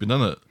Cassie's been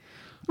in it.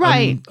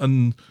 Right.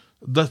 And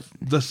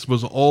this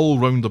was all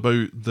round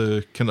about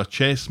the kind of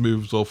chess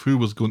moves of who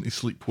was going to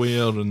sleep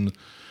where, and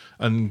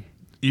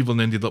Evelyn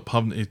ended up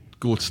having to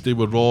go stay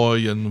with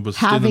Roy and was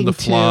staying in Having the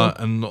to. flat,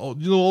 and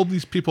all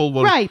these people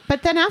were Right.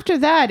 But then after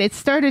that, it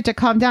started to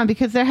calm down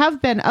because there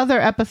have been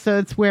other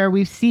episodes where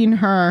we've seen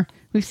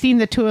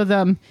the two of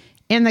them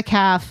in the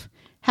calf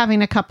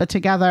having a cuppa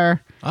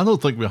together. I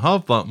don't think we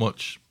have that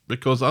much,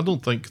 because I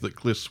don't think that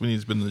Claire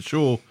Sweeney's been in the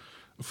show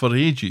for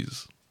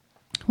ages.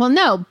 Well,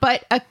 no,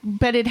 but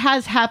it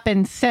has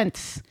happened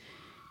since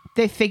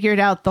they figured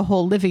out the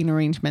whole living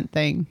arrangement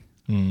thing.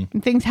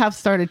 And things have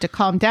started to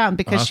calm down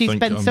because I she's think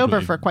been I'm sober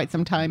going to for quite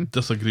some time.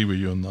 Disagree with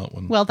you on that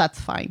one. Well, that's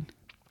fine.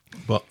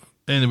 But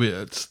anyway,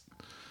 it's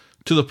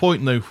to the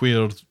point now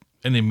where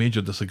any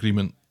major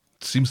disagreement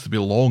seems to be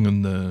long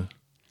in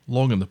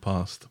the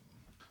past.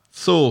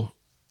 So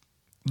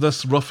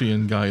this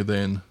ruffian guy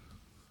then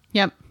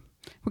Yep.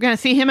 We're going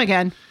to see him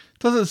again.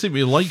 doesn't seem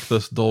to like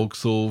this dog,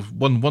 so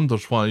one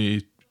wonders why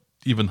he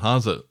even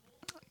has it.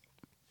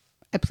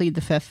 I plead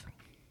the fifth.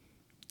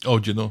 Oh,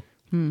 do you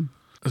know?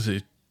 Is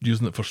he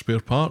using it for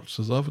spare parts?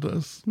 Is that what it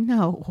is?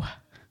 No.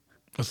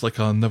 It's like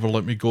a never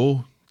let me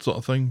go sort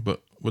of thing,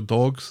 but with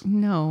dogs.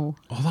 No.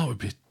 Oh, that would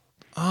be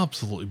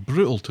absolutely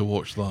brutal to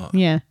watch that.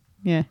 Yeah.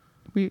 Yeah.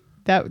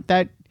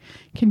 That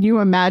can you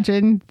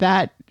imagine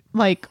that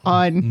like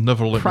on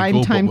Never let me prime go,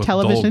 but time with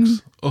television?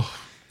 dogs. Oh,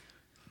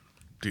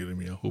 dearie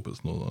me, I hope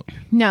it's not that.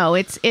 No,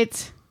 it's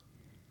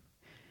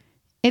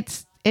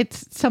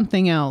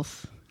something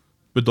else.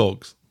 With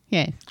dogs.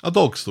 Yes. A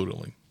dog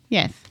storyline.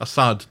 Yes. A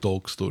sad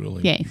dog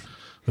storyline.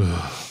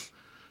 Yes.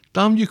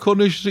 Damn you,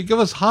 Coronation Street, give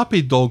us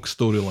happy dog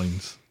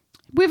storylines.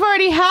 We've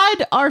already had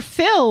our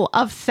fill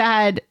of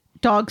sad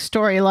dog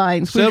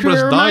storylines. which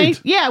Cerberus died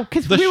Yeah,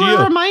 because we this were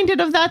year.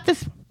 reminded of that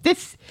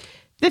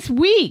this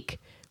week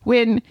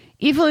when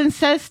Evelyn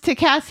says to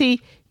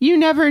Cassie, "You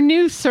never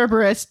knew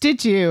Cerberus,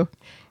 did you?"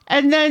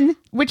 And then,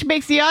 which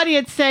makes the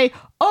audience say,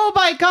 "Oh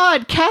my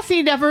God,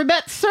 Cassie never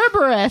met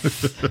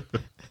Cerberus."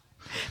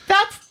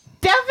 That's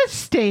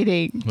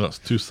devastating. That's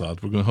too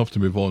sad. We're going to have to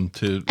move on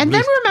to... And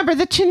then remember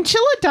the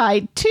chinchilla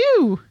died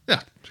too. Yeah,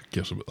 who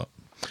cares about that?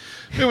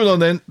 Moving on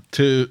then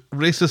to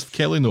Racist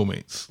Kelly No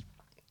Mates.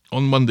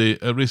 On Monday,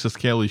 at Racist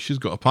Kelly, she's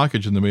got a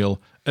package in the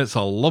mail. It's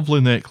a lovely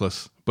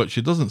necklace, but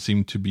she doesn't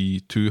seem to be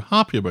too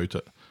happy about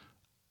it.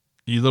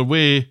 Either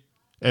way,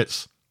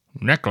 it's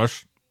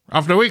necklace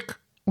of the week.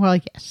 Well,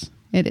 yes,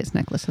 it is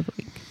necklace of the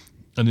week.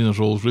 And Nina's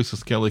rolls,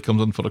 Racist Kelly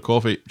comes in for a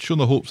coffee, showing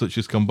the hopes that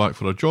she's come back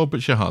for a job,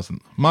 but she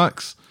hasn't.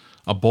 Max,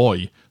 a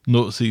boy,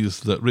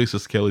 notices that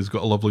Racist Kelly's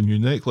got a lovely new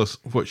necklace,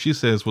 which she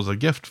says was a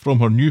gift from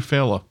her new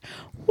fella.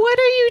 What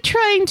are you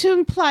trying to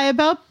imply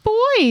about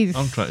boys?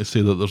 I'm trying to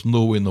say that there's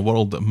no way in the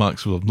world that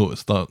Max would have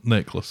noticed that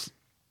necklace.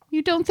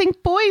 You don't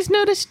think boys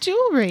notice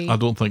jewelry? I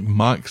don't think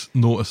Max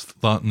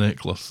noticed that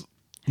necklace.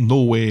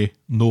 No way,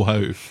 no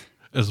how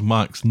is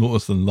Max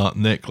noticing that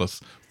necklace.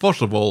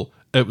 First of all,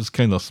 it was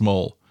kind of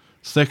small.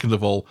 Second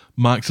of all,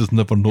 Max is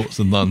never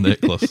noticing that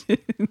necklace.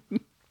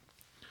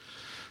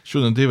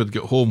 Sean and David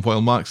get home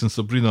while Max and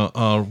Sabrina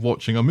are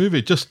watching a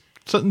movie, just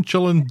sitting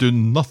chilling,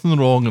 doing nothing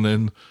wrong, and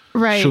then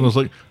Right. Shauna's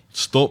like,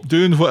 stop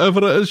doing whatever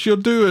it is you're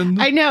doing.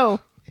 I know.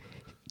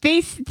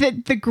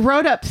 The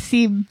grown-ups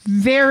seem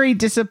very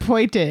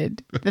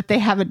disappointed that they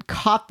haven't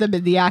caught them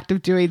in the act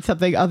of doing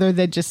something other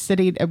than just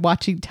sitting and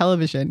watching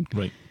television.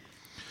 Right.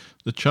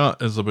 The chat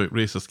is about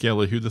Racist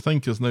Kelly, who they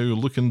think is now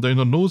looking down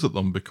her nose at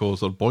them because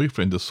her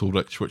boyfriend is so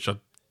rich, which I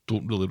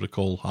don't really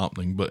recall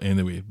happening, but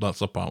anyway,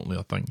 that's apparently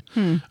a thing.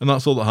 And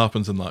that's all that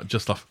happens in that.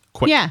 Just a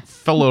quick Yeah.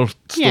 filler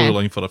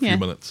storyline Yeah, for a yeah. few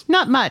minutes.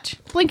 Not much.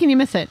 Blink and you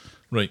miss it.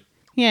 Right.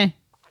 Yeah.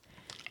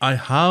 I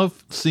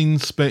have seen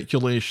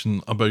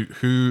speculation about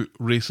who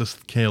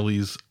Racist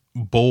Kelly's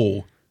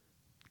beau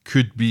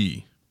could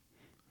be,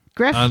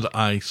 Griff? and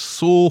I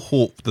so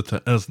hope that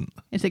it isn't.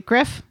 Is it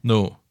Griff?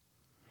 No.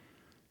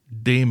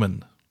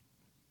 Damon.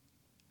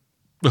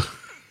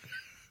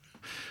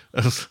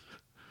 As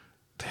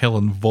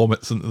Helen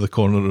vomits into the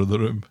corner of the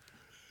room.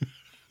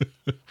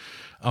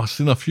 I've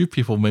seen a few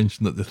people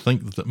mention that they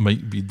think that it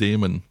might be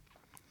Damon.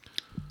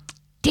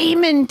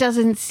 Damon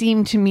doesn't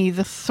seem to me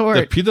the The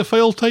sort.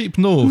 paedophile type?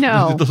 No.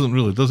 No. He doesn't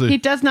really, does he? He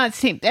does not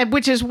seem,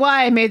 which is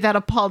why I made that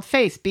appalled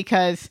face,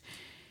 because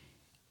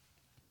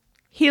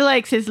he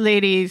likes his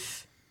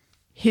ladies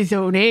his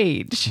own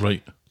age.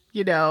 Right.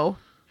 You know.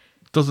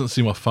 Doesn't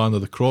seem a fan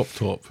of the crop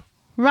top.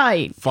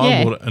 Right. Far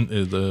yeah. more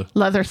into the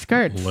Leather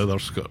skirts. leather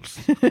skirts.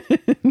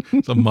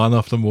 It's a man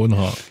after my own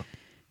heart.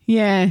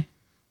 Yeah.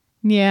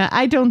 Yeah,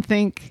 I don't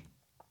think.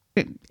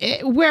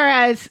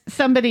 Whereas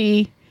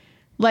somebody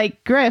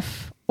like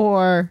Griff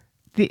or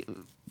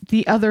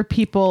the other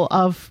people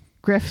of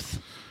Griff's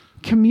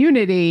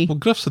community. Well,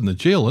 Griff's in the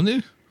jail,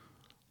 isn't he?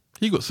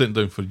 He got sent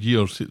down for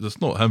years.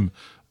 It's not him.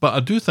 But I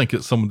do think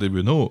it's somebody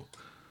we know.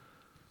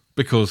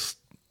 Because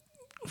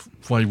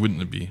why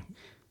wouldn't it be?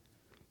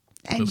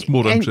 It's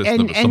more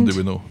interesting if it's somebody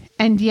we know.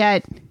 And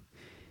yet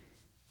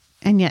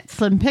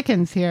Slim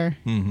Pickens here.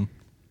 Mm-hmm.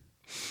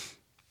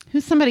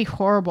 Who's somebody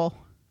horrible?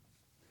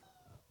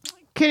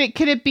 Could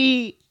it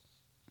be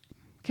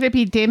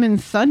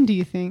Damon's son, do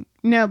you think?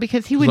 No,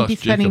 because he wouldn't be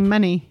spending Jacob.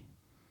 money.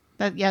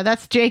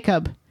 That's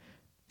Jacob.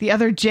 The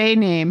other J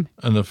name.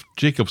 And if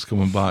Jacob's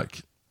coming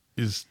back,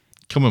 he's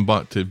coming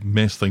back to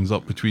mess things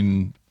up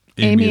between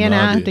Amy and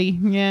Addie.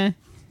 Yeah.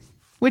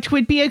 Which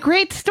would be a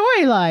great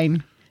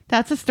storyline.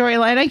 That's a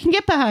storyline I can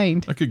get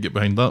behind. I could get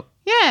behind that.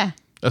 Yeah.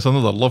 It's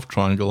another love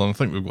triangle, and I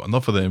think we've got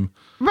enough of them.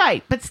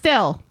 Right, but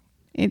still.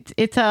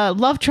 It's a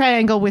love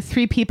triangle with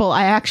three people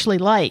I actually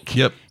like.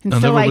 Yep. And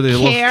so everybody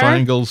loves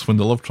triangles when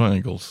they love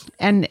triangles.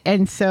 And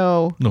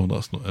so... No,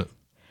 that's not it.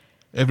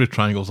 Every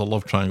triangle's a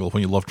love triangle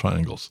when you love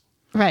triangles.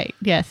 Right,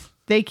 yes.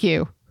 Thank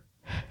you.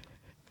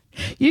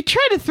 You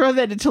try to throw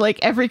that into like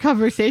every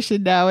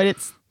conversation now, and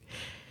it's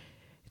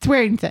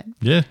wearing thin.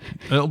 Yeah,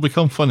 it'll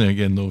become funny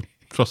again, though.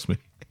 Trust me.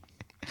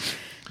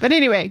 But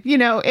anyway,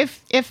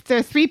 if there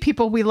are three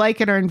people we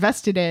like and are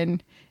invested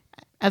in,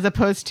 as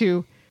opposed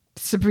to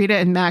Sabrina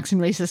and Max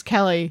and racist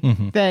Kelly,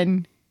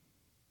 then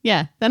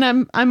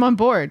I'm on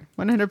board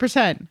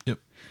 100%. Yep.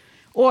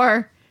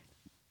 Or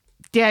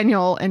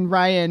Daniel and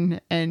Ryan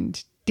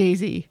and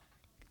Daisy,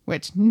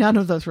 which none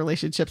of those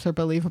relationships are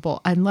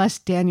believable unless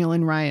Daniel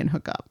and Ryan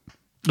hook up.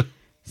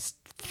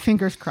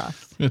 Fingers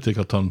crossed. Yeah, take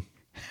a turn.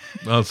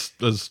 As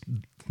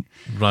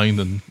Ryan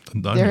and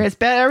Daniel. There has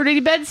already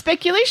been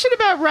speculation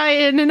about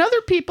Ryan and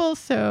other people,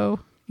 so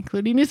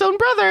including his own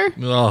brother.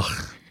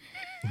 Ugh.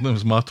 That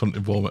was my turn to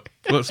vomit.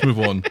 Let's move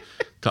on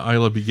to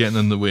Isla be getting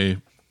in the way.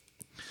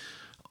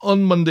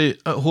 On Monday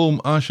at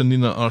home, Ash and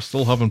Nina are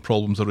still having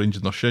problems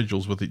arranging their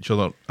schedules with each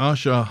other.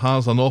 Asha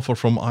has an offer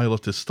from Isla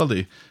to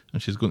study,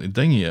 and she's going to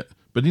dinghy it.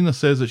 But Nina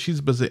says that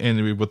she's busy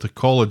anyway with the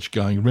college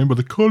gang. Remember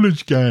the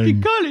college gang?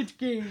 The college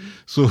gang.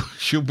 So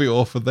she'll be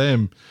off with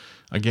them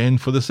again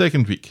for the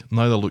second week.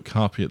 Neither look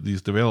happy at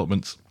these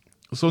developments.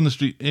 So on the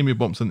street, Amy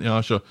bumps into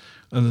Asha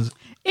and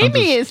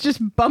Amy is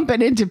just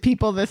bumping into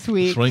people this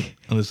week. That's right,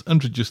 and is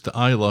introduced to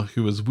Isla,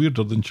 who is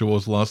weirder than she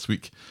was last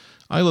week.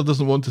 Isla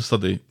doesn't want to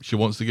study. She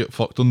wants to get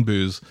fucked on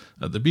booze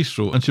at the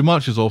bistro, and she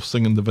marches off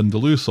singing the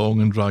Vindaloo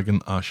song and dragging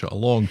Asha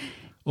along.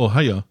 Oh,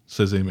 hiya,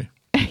 says Amy.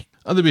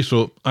 At the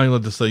bistro, Isla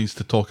decides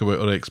to talk about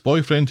her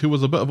ex-boyfriend, who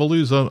was a bit of a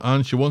loser,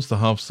 and she wants to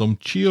have some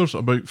cheers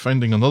about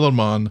finding another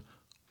man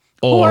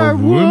or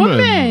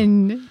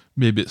woman.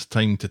 Maybe it's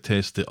time to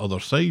test the other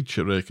side,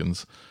 she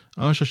reckons.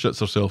 Asha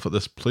shits herself at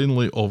this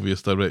plainly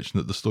obvious direction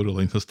that the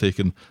storyline has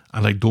taken,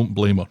 and I don't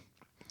blame her.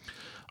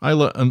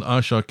 Isla and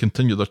Asha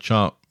continue their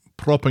chat,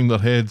 propping their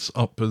heads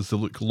up as they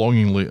look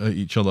longingly at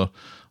each other.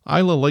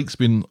 Isla likes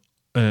being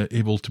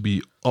able to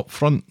be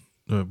upfront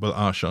with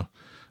Asha,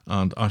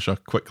 and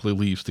Asha quickly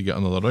leaves to get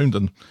another round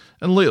in.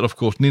 And later, of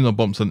course, Nina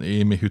bumps into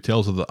Amy, who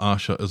tells her that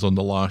Asha is on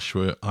the lash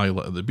with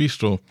Isla at the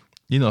bistro.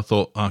 Nina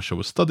thought Asha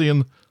was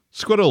studying.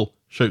 Squirrel,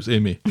 shouts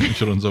Amy, and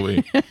she runs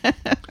away.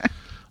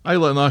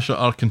 Isla and Asha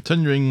are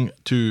continuing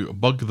to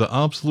bug the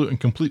absolute and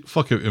complete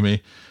fuck out of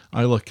me.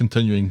 Isla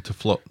continuing to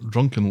flirt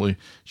drunkenly.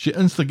 She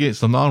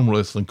instigates an arm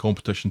wrestling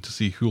competition to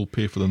see who'll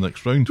pay for the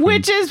next round.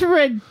 Which is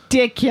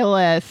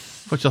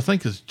ridiculous. Which I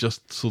think is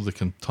just so they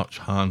can touch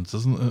hands,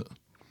 isn't it?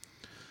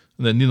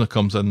 And then Nina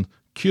comes in,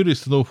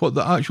 curious to know what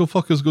the actual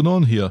fuck is going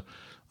on here.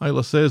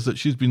 Isla says that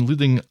she's been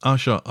leading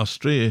Asha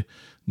astray.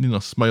 Nina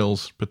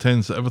smiles,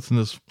 pretends that everything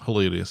is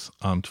hilarious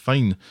and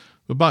fine.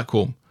 We're back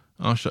home.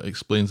 Asha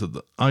explains that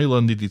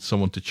Isla needed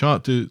someone to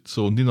chat to,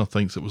 so Nina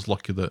thinks it was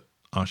lucky that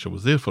Asha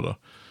was there for her.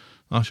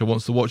 Asha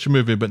wants to watch a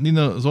movie, but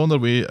Nina is on her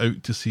way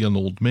out to see an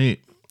old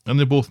mate, and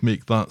they both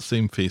make that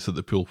same face at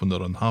the pool when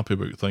they're unhappy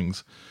about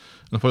things.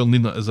 And while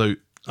Nina is out,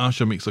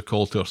 Asha makes a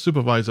call to her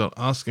supervisor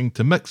asking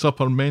to mix up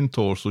her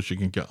mentor so she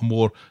can get a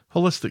more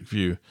holistic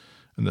view,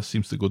 and this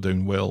seems to go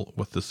down well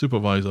with the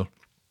supervisor.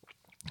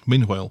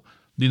 Meanwhile,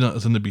 Nina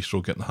is in the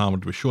bistro getting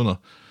hammered with Shona.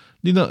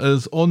 Nina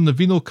is on the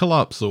Vino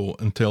Collapso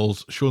and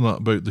tells Shona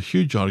about the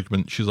huge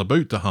argument she's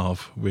about to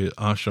have with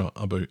Asha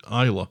about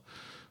Isla.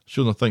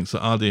 Shona thinks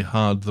that Addie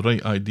had the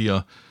right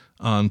idea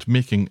and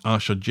making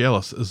Asha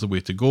jealous is the way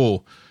to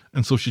go,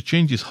 and so she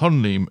changes her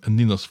name in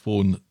Nina's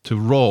phone to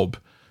Rob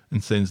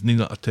and sends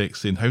Nina a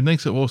text saying how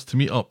nice it was to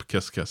meet up,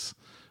 kiss kiss.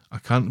 I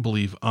can't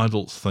believe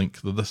adults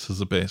think that this is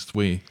the best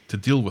way to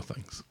deal with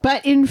things.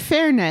 But in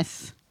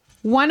fairness,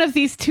 one of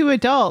these two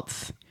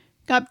adults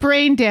got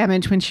brain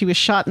damage when she was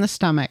shot in the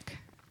stomach.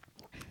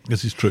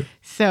 This is true.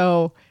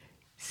 So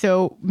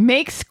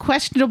makes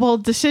questionable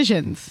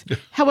decisions.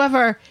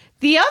 However,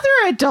 the other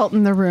adult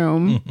in the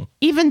room,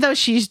 even though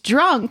she's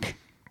drunk,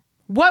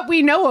 what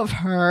we know of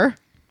her,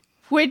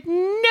 would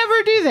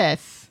never do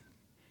this.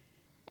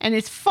 And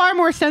is far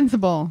more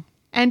sensible.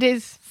 and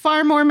is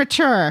far more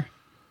mature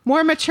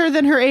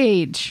than her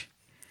age.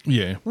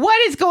 Yeah. What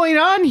is going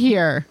on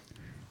here?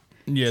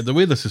 Yeah, the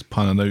way this is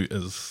panning out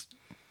is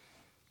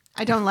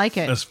I don't like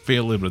it.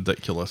 fairly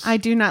ridiculous. I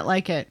do not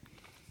like it.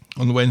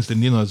 On Wednesday,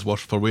 Nina is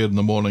worse for wear in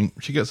the morning.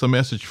 She gets a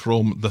message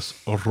from this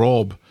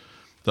Rob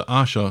that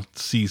Asha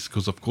sees,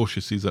 because of course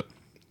she sees it,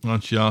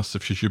 and she asks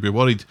if she should be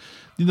worried.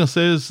 Nina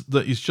says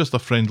that he's just a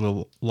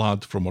friendly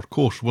lad from her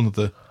course, one of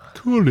the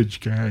college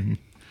gang.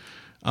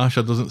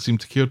 Asha doesn't seem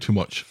to care too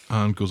much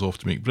and goes off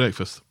to make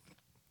breakfast.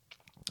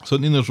 So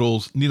at Nina's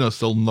rolls, Nina's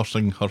still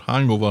nursing her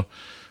hangover.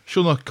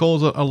 Shona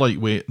calls her a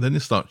lightweight, then they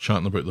start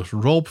chatting about this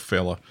Rob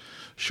fella.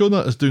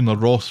 Shona is doing a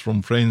Ross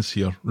from Friends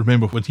here.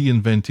 Remember when he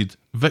invented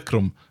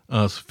Vikram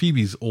as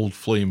Phoebe's old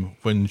flame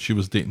when she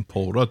was dating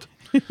Paul Rudd?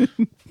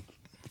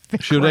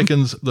 She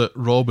reckons that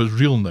Rob is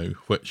real now,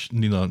 which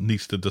Nina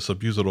needs to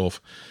disabuse her of,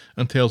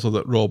 and tells her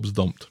that Rob's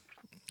dumped.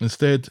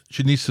 Instead,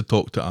 she needs to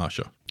talk to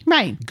Asha.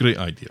 Right. Great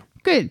idea.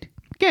 Good.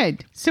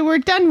 So we're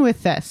done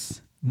with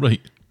this.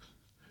 Right.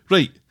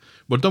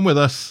 We're done with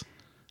this.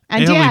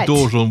 And Early yet.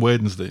 doors on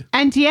Wednesday.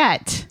 And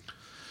yet.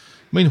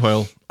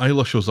 Meanwhile,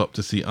 Isla shows up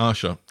to see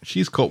Asha.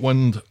 She's caught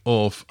wind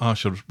of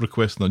Asha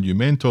requesting a new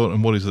mentor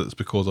and worries that it's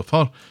because of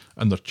her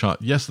and their chat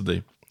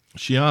yesterday.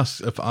 She asks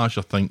if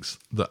Asha thinks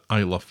that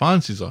Isla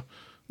fancies her.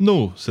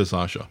 No, says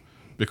Asha.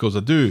 Because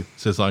I do,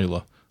 says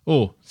Isla.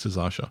 Oh, says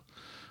Asha.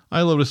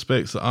 Isla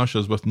respects that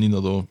Asha is with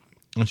Nina though,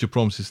 and she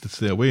promises to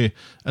stay away.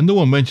 And no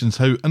one mentions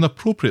how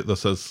inappropriate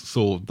this is,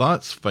 so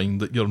that's fine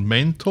that your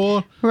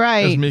mentor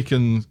is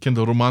making kind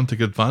of romantic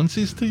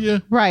advances to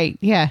you. Right,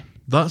 yeah.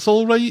 That's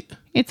all right.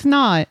 It's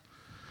not.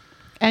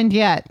 And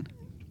yet.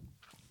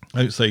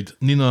 Outside,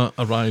 Nina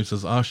arrives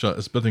as Asha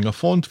is bidding a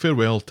fond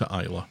farewell to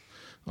Isla.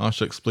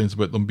 Asha explains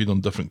about them being on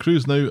different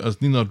crews now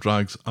as Nina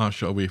drags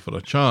Asha away for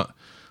a chat.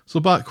 So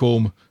back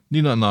home,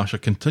 Nina and Asha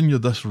continue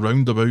this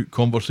roundabout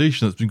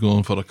conversation that's been going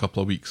on for a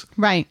couple of weeks.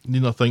 Right.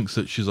 Nina thinks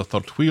that she's a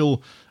third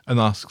wheel and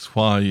asks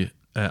why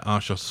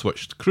Asha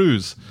switched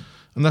crews.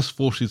 And this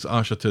forces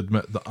Asha to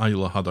admit that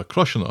Isla had a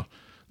crush on her.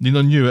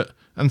 Nina knew it,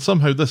 and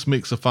somehow this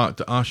makes the fact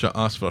that Asha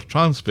asked for a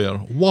transfer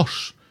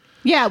worse.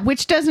 Yeah,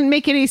 which doesn't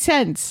make any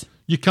sense.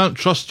 You can't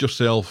trust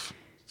yourself,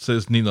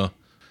 says Nina.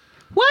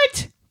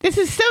 What? This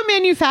is so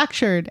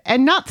manufactured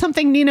and not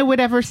something Nina would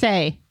ever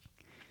say.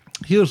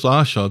 Here's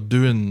Asha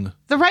doing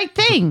the right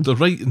thing. The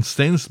right and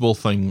sensible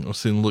thing of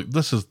saying, look,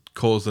 this is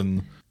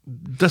causing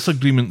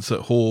disagreements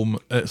at home.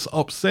 It's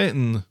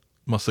upsetting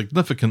my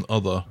significant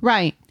other.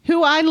 Right.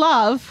 Who I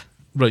love.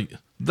 Right.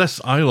 This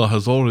Isla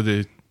has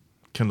already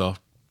kind of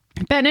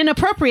been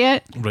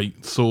inappropriate. Right.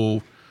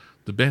 So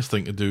the best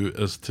thing to do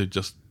is to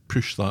just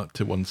push that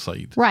to one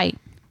side. Right.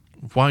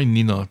 Why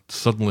Nina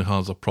suddenly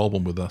has a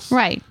problem with this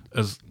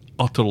is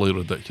utterly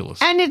ridiculous.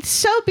 And it's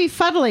so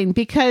befuddling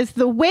because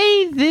the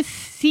way this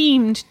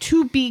seemed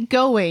to be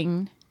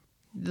going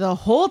the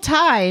whole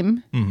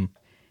time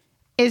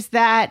is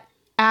that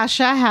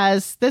Asha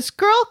has this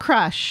girl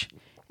crush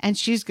and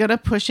she's going to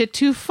push it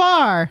too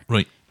far.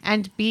 Right.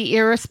 And be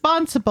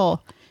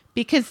irresponsible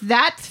because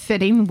that's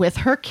fitting with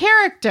her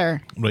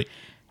character. Right.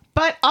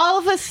 But all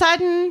of a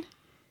sudden,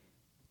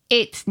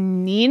 it's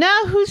Nina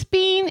who's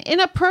being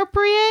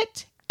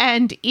inappropriate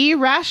and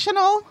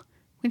irrational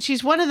when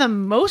she's one of the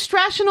most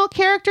rational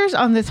characters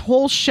on this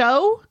whole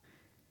show.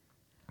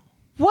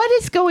 What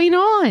is going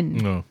on?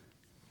 No.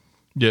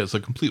 Yeah, it's a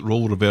complete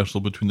role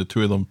reversal between the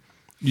two of them.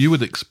 You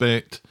would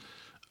expect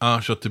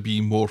Asha to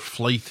be more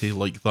flighty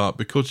like that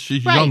because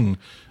she's young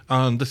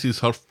and this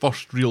is her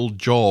first real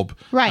job.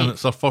 Right. And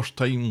it's her first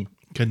time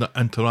kind of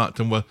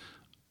interacting with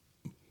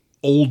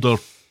older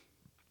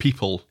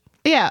people.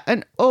 Yeah,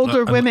 and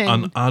older women.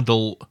 And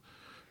adult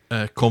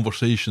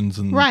conversations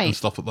and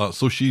stuff like that.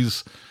 So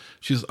she's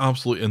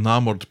absolutely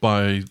enamoured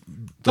by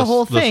the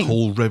whole thing. This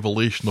whole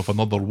revelation of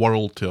another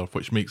world to her,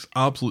 which makes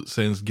absolute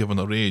sense given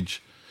her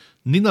age.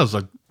 Nina's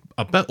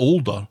a bit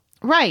older.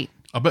 Right.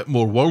 A bit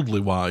more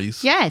worldly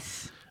wise.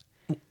 Yes.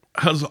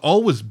 Has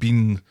always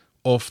been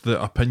of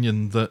the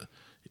opinion that,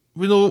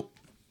 we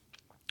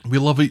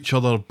love each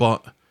other,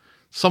 but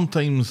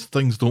sometimes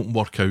things don't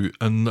work out.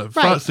 And if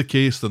that's the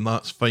case, then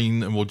that's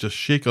fine. And we'll just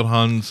shake our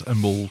hands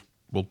and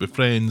we'll be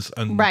friends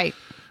and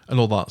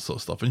all that sort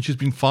of stuff. And she's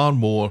been far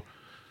more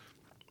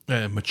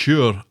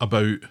mature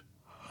about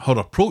her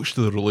approach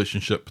to the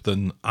relationship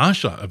than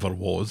Asha ever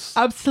was.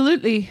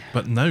 Absolutely.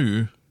 But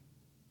now,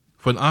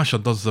 when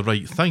Asha does the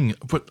right thing,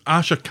 but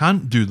Asha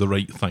can't do the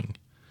right thing.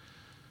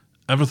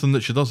 Everything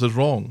that she does is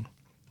wrong.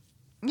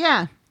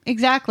 Yeah,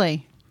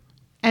 exactly.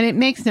 And it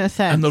makes no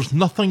sense. And there's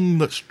nothing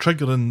that's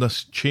triggering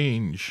this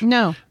change.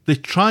 No. They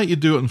try to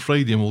do it on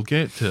Friday and we'll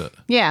get to it.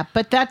 Yeah,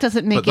 but that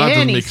doesn't make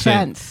any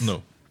sense.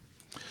 No.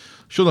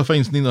 Shona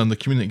finds Nina in the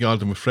community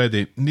garden with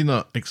Freddie.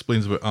 Nina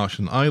explains about Ash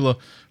and Isla.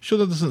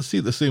 Shona doesn't see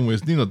it the same way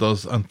as Nina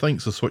does and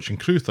thinks the switching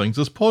crew things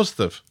is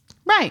positive.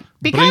 Right,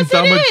 because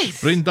it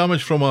is. Brain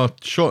damage from a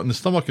shot in the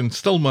stomach and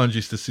still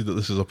manages to see that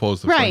this is a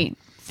positive thing.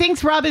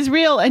 Thinks Rob is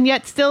real and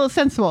yet still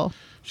sensible.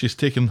 She's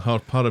taken her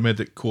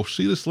paramedic course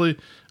seriously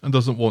and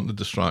doesn't want the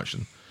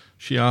distraction.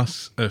 She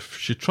asks if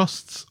she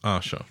trusts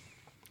Asha.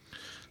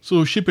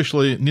 So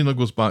sheepishly, Nina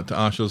goes back to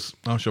Asha's.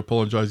 Asha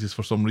apologises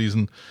for some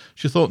reason.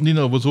 She thought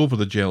Nina was over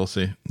the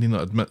jealousy. Nina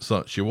admits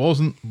that she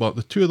wasn't, but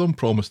the two of them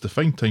promise to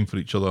find time for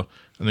each other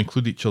and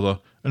include each other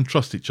and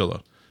trust each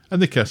other.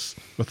 And they kiss,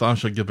 with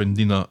Asha giving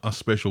Nina a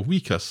special wee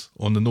kiss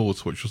on the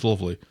nose, which was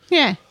lovely.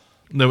 Yeah.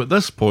 Now at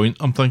this point,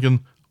 I'm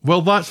thinking,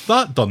 well, that's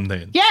that done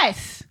then.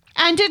 Yes.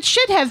 And it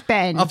should have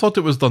been. I thought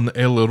it was done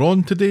earlier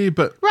on today,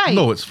 but Right.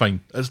 no, it's fine.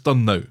 It's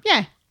done now.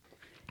 Yeah.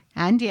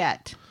 And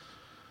yet.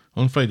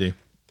 On Friday,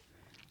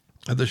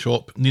 at the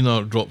shop,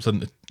 Nina drops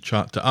in to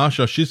chat to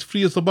Asha. She's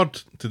free as a bird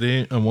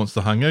today and wants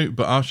to hang out,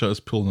 but Asha is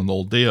pulling an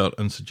all-dayer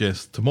and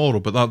suggests tomorrow,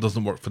 but that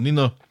doesn't work for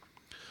Nina.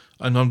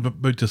 And I'm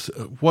about to say,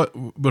 what?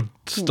 We're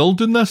still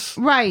doing this?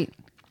 Right.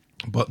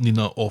 But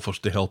Nina offers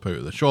to help out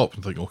at the shop.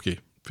 I think, okay,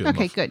 fair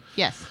Okay, enough. good.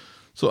 Yes.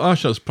 So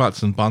Asha is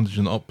practicing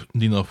bandaging up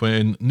Nina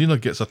when Nina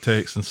gets a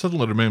text and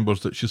suddenly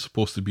remembers that she's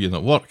supposed to be in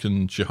at work,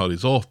 and she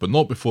hurries off, but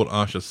not before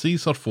Asha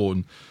sees her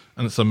phone,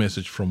 and it's a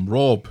message from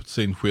Rob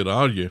saying, "Where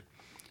are you?"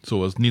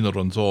 So as Nina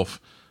runs off,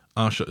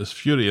 Asha is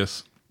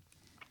furious,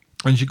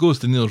 and she goes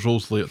to Nina's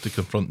roles later to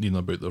confront Nina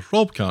about the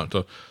Rob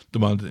character,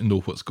 demanding to know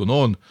what's going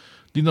on.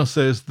 Nina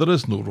says there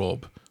is no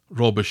Rob.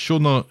 Rob is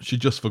Shona, she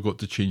just forgot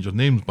to change her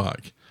names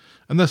back.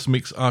 And this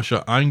makes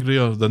Asha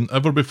angrier than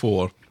ever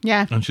before,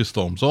 Yeah. and she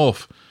storms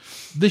off.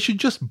 They should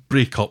just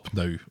break up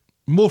now.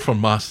 More for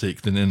my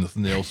sake than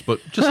anything else,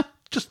 but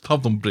just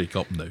have them break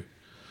up now.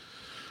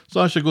 So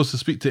Asha goes to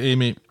speak to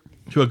Amy,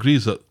 who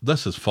agrees that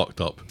this is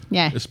fucked up.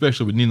 Yeah.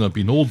 Especially with Nina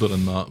being older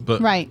and that.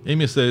 But Right.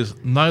 Amy says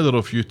neither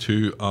of you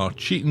two are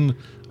cheating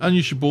and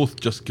you should both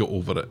just get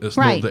over it. It's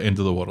Right. not the end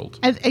of the world.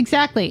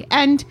 Exactly.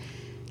 And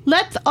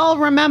let's all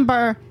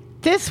remember,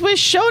 this was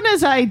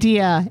Shona's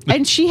idea,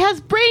 and she has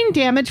brain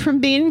damage from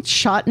being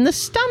shot in the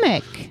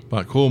stomach.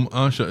 Back home,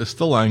 Asha is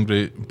still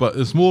angry, but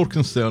is more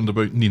concerned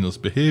about Nina's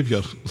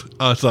behaviour,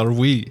 as are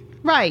we.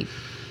 Right.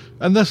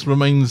 And this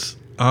reminds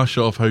Asha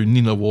of how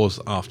Nina was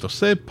after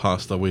Seb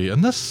passed away,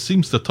 and this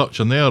seems to touch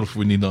a nerve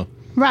with Nina.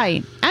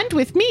 Right. And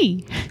with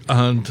me.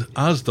 And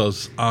as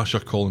does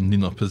Asha calling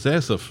Nina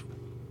possessive.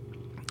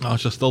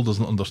 Asha still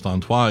doesn't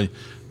understand why.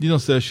 Nina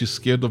says she's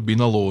scared of being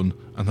alone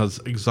and has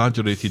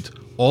exaggerated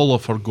all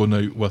of her going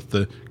out with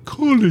the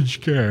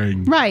college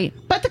gang. Right.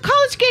 But the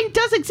college gang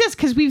does exist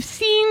because we've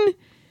seen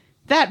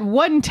that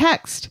one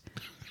text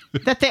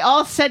that they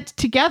all sent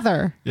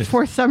together Yes.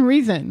 for some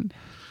reason.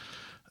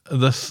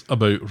 This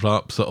about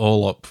wraps it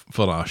all up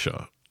for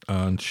Asha,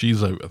 and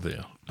she's out of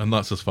there. And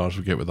that's as far as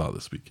we get with that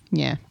this week.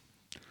 Yeah.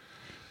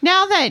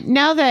 Now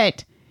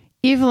that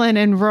Evelyn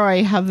and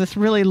Roy have this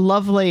really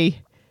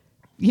lovely,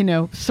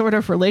 sort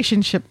of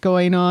relationship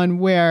going on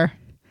where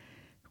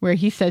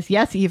he says,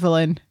 yes,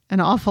 Evelyn, an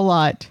awful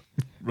lot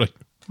Right.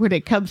 when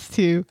it comes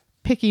to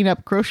picking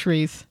up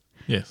groceries.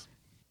 Yes.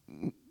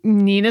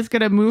 Nina's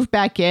going to move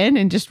back in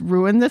and just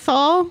ruin this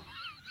all?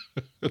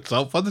 Is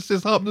that what this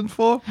is happening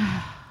for?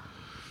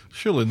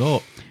 Surely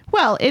not.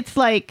 Well, it's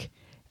like,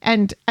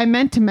 and I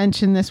meant to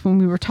mention this when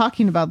we were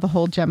talking about the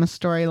whole Gemma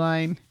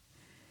storyline.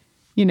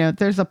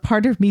 There's a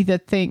part of me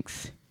that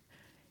thinks,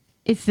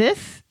 is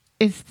this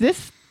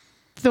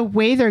the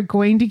way they're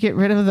going to get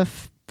rid of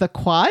the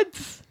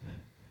quads?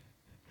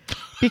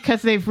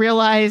 Because they've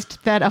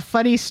realized that a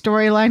funny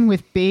storyline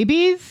with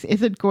babies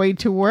isn't going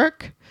to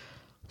work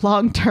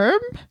long term.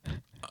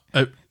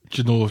 I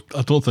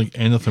don't think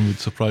anything would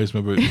surprise me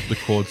about the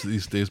quads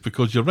these days,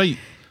 because you're right.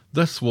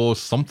 This was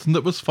something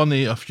that was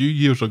funny a few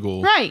years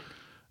ago. Right.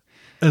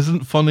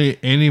 Isn't funny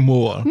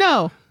anymore.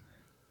 No.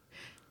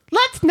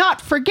 Let's not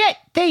forget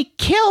they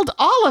killed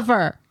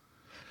Oliver,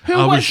 who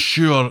I was was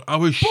sure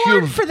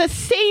born for the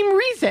same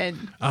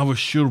reason. I was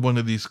sure one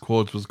of these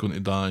quads was going to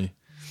die.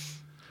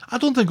 I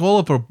don't think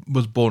Oliver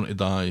was born to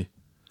die.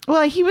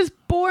 Well, he was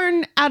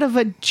born out of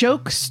a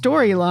joke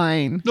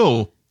storyline.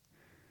 No.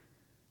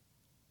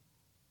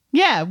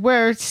 Yeah,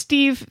 where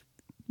Steve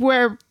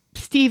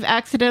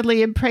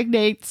accidentally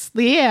impregnates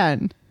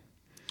Leanne.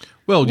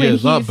 Well, When yeah,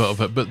 that he's-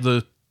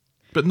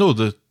 bit of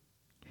it,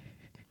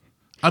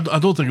 I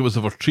don't think it was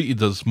ever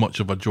treated as much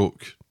of a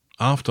joke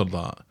after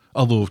that.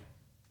 Although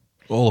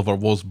Oliver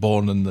was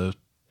born in the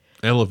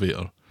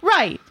elevator.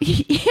 Right.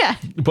 Yeah.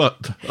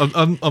 But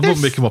I'm not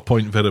There's- making my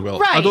point very well.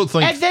 Right. I don't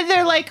think... And then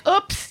they're like,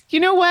 oops, you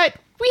know what?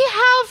 We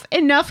have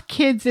enough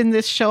kids in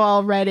this show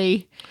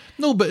already.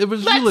 No, but it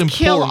was Let's really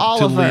kill important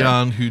to Oliver.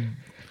 Leanne, who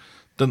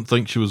didn't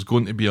think she was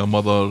going to be a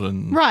mother.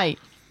 And Right.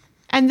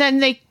 But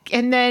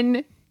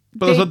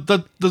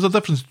there's a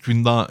difference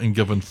between that and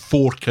giving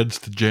 4 kids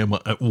to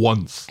Gemma at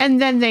once. And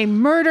then they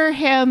murder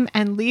him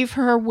and leave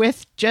her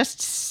with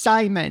just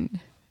Simon.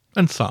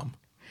 And Sam.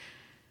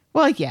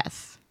 Well,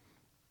 yes.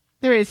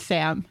 There is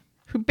Sam,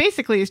 who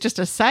basically is just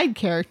a side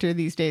character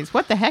these days.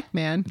 What the heck,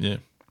 man? Yeah,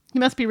 He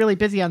must be really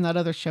busy on that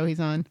other show he's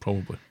on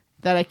probably.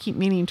 that I keep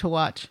meaning to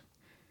watch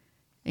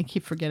and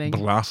keep forgetting.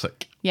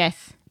 Classic.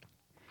 Yes.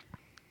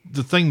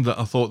 The thing that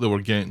I thought they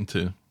were getting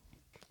to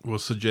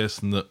was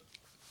suggesting that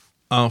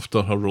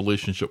after her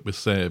relationship with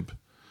Seb,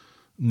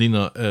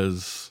 Nina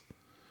is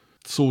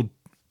so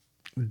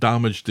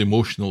damaged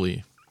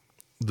emotionally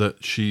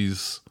that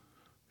she's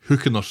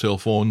hooking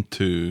herself on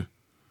to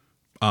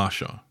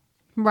Asha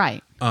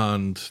Right.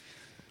 and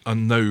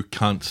now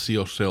can't see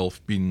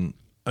herself being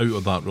out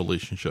of that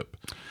relationship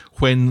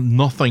when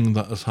nothing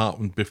that has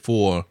happened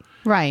before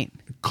Right.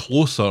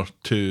 closer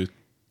to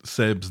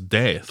Seb's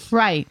death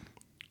Right.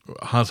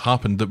 has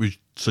happened that would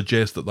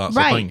suggest that that's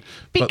Right. a thing.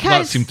 But that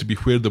Because- seemed to be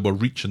where they were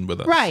reaching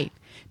with it. Right.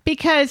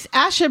 Because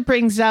Asha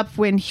brings up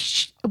when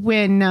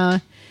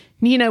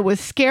Nina was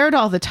scared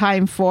all the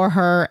time for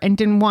her and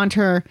didn't want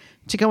her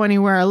to go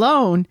anywhere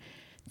alone.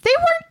 They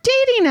weren't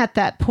dating at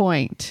that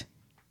point.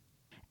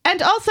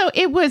 And also,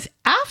 it was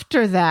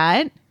after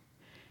that,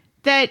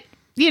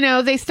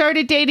 they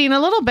started dating a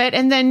little bit.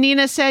 And then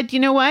Nina said, you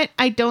know what?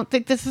 I don't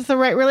think this is the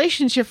right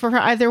relationship for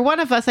either one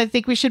of us. I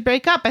think we should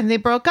break up. And they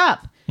broke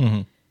up.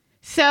 Mm-hmm.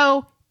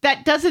 So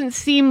that doesn't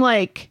seem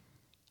like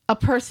a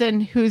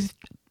person who's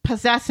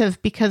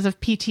possessive because of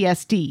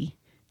PTSD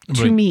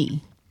to Right.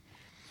 me.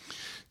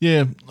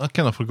 Yeah, I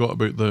kind of forgot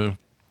about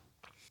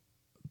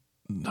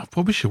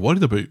what was she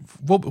worried about?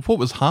 What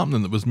was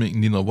happening that was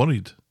making Nina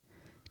worried?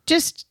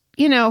 Just,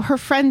 her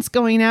friends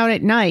going out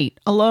at night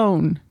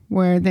alone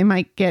where they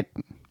might get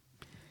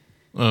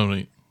Oh,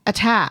 right.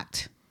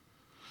 attacked.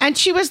 And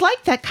she was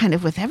like that kind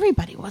of with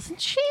everybody,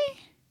 wasn't she?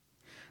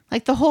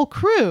 Like the whole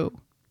crew.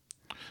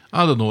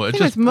 I don't know. I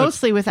think it was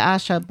mostly with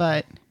Asha,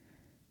 but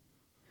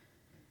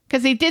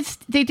because they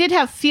did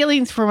have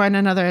feelings for one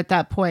another at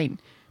that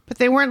point, but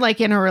they weren't like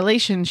in a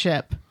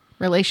relationship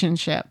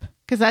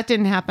because that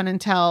didn't happen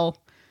until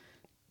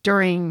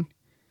during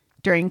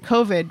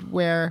COVID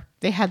where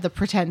they had the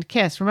pretend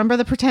kiss. Remember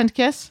the pretend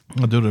kiss?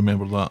 I do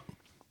remember that.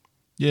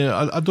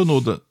 Yeah, I don't know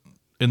that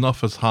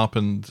enough has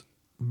happened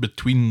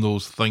between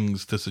those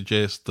things to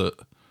suggest that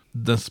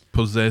this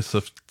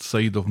possessive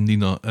side of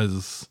Nina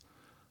is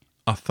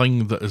a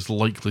thing that is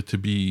likely to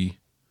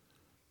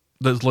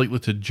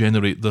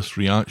generate this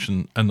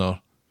reaction in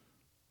her,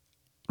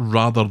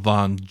 rather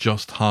than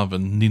just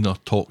having Nina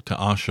talk to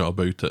Asha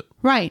about it.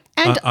 Right.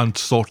 And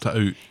sort it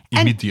out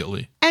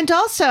immediately. And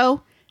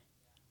also,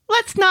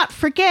 let's not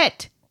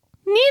forget,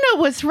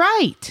 Nina was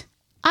right.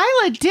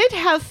 Isla did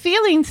have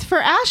feelings for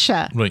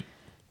Asha. Right.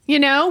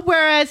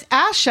 Whereas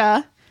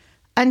Asha,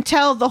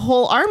 until the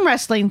whole arm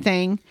wrestling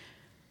thing,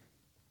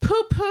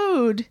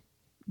 poo-pooed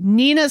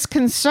Nina's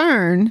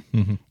concern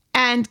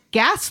and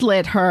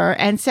gaslit her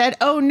and said,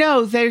 oh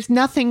no, there's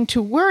nothing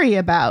to worry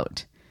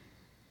about.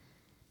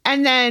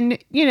 And then,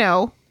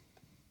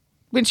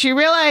 when she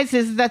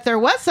realizes that there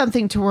was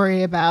something to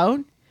worry about,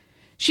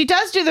 she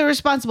does do the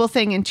responsible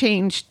thing and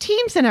change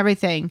teams and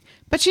everything.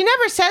 But she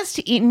never says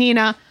to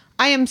Nina,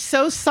 I am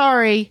so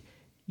sorry.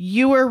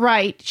 You were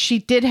right. She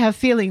did have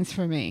feelings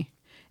for me.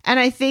 And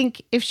I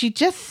think if she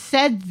just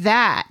said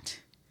that,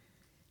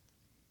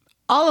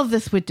 all of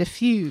this would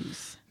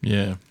diffuse.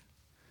 Yeah.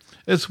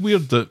 It's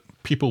weird that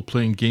people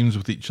playing games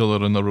with each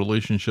other in a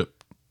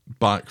relationship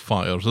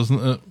backfires,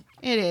 isn't it?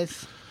 It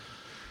is.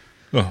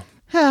 Oh.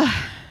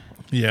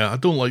 Yeah, I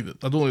don't like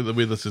the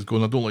way this is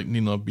going. I don't like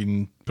Nina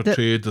being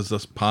portrayed as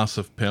this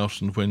passive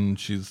person when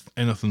she's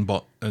anything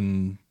but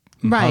and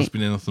Right. has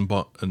been anything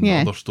but in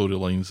other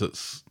storylines.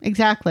 It's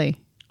exactly.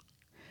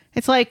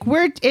 It's like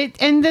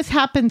and this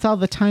happens all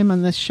the time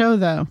on this show,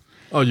 though.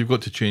 Oh, you've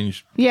got to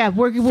change. Yeah,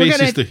 we're faces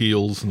gonna to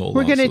heels and all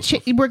we're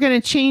that. gonna we're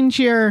gonna change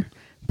your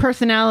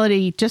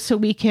personality just so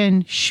we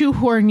can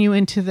shoehorn you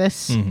into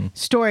this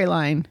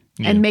storyline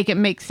and make it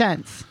make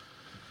sense.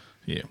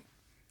 Yeah.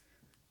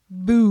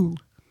 Boo.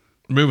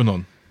 Moving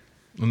on.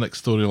 The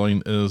next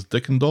storyline is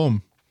Dick and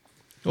Dom.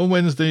 On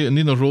Wednesday, in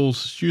Nina rolls,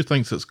 Stu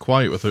thinks it's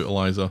quiet without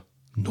Eliza.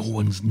 No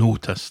one's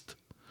noticed.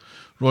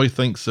 Roy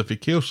thinks if he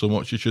cares so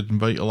much, he should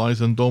invite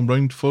Eliza and Dom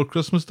round for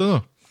Christmas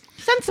dinner.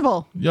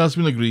 Sensible.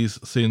 Yasmin agrees,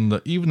 saying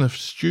that even if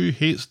Stu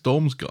hates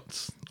Dom's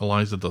guts,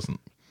 Eliza doesn't.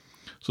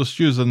 So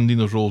Stu's in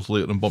Nina's rolls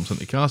later and bumps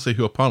into Cassie,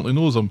 who apparently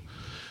knows him.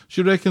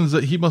 She reckons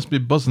that he must be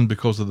buzzing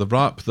because of the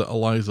rap that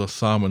Eliza,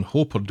 Sam and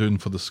Hope are doing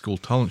for the school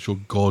talent show.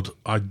 God,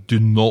 I do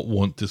not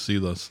want to see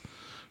this.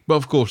 But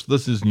of course,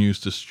 this is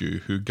news to Stu,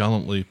 who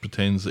gallantly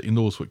pretends that he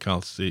knows what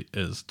Cassie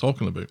is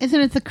talking about.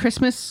 Isn't it the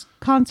Christmas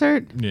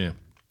concert? Yeah.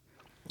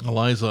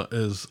 Eliza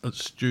is at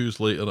Stu's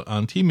later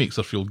and he makes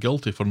her feel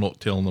guilty for not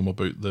telling him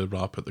about the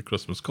rap at the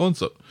Christmas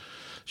concert.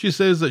 She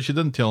says that she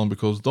didn't tell him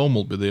because Dom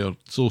won't be there,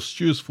 so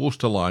Stu's forced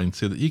to lie and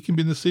say that he can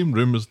be in the same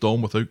room as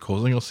Dom without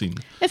causing a scene.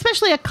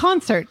 Especially a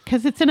concert,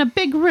 because it's in a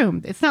big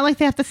room. It's not like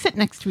they have to sit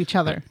next to each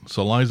other.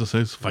 So Eliza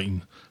says,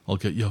 fine, I'll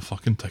get you a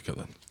fucking ticket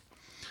then.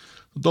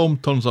 Dom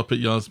turns up at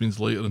Yasmin's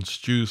later and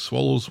Stu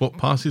swallows what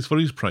passes for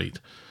his pride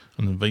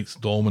and invites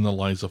Dom and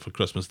Eliza for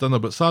Christmas dinner,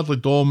 but sadly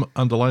Dom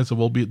and Eliza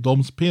will be at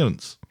Dom's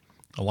parents'.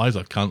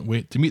 Eliza can't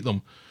wait to meet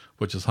them,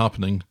 which is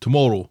happening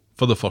tomorrow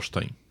for the first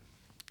time.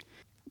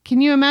 Can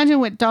you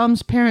imagine what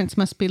Dom's parents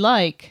must be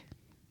like?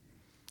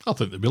 I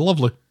think they'd be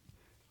lovely.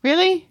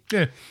 Really?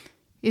 Yeah.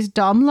 Is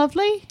Dom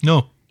lovely?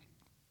 No.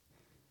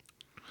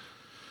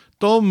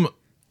 Dom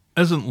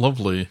isn't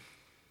lovely.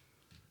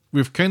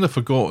 We've kind of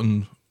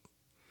forgotten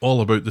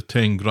all about the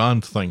 10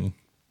 grand thing.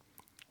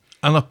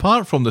 And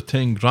apart from the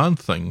 10 grand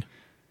thing,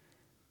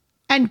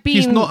 And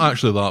he's not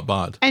actually that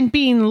bad. And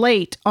being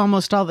late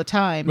almost all the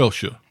time. Well,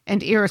 sure.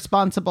 And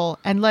irresponsible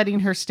and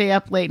letting her stay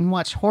up late and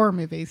watch horror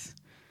movies.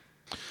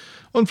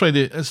 On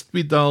Friday, at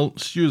Speed Dial,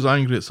 Stu's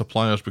angry at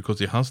suppliers because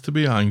he has to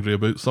be angry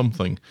about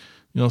something.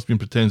 Yasmin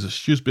pretends that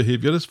Stu's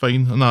behaviour is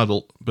fine, an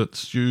adult, but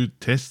Stu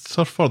tests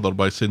her further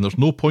by saying there's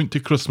no point to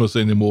Christmas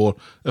anymore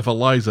if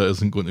Eliza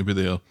isn't going to be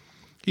there.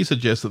 He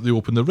suggests that they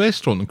open the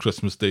restaurant on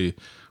Christmas Day,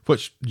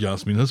 which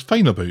Yasmin is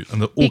fine about,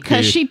 and that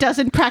Because she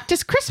doesn't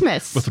practice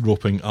Christmas. with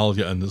roping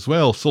Alia in as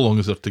well, so long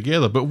as they're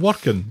together, but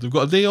working. They've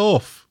got a day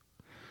off.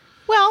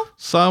 Well,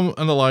 Sam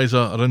and Eliza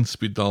are in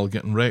Speed Dial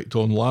getting wrecked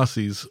on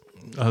Lassies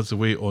as they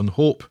wait on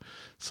Hope.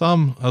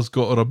 Sam has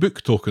got her a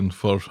book token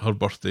for her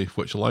birthday,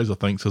 which Eliza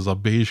thinks is a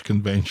beige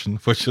convention,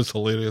 which is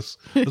hilarious.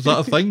 Is that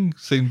a thing,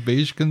 saying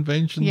beige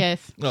convention?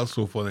 Yes. That's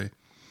so funny.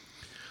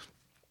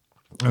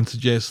 And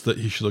suggests that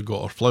he should have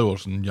got her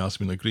flowers, and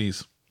Yasmin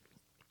agrees.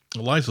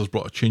 Eliza's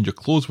brought a change of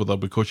clothes with her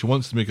because she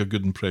wants to make a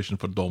good impression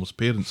for Dom's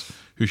parents,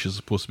 who she's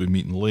supposed to be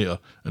meeting later,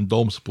 and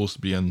Dom's supposed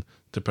to be in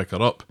to pick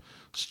her up.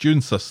 Stu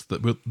insists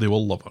that they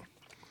will love her.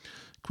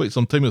 Quite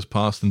some time has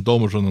passed and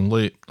Dom is running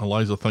late.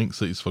 Eliza thinks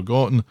that he's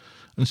forgotten,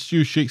 and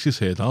Stu shakes his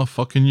head. I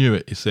fucking knew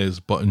it, he says,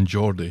 but in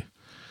Geordie.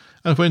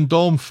 And when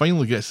Dom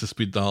finally gets to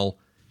Speed Dial,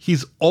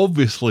 he's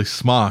obviously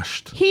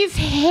smashed. he's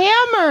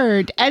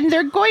hammered, and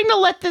they're going to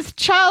let this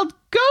child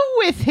go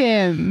with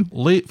him.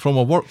 Late from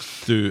a work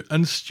to do,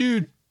 and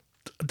Stu,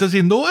 does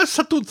he notice?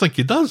 I don't think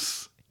he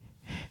does.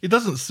 He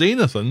doesn't say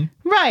anything.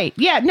 Right.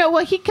 Yeah. No,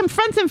 well, he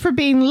confronts him for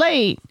being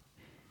late.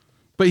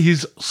 But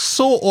he's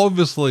so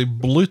obviously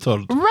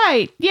blootered.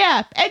 Right.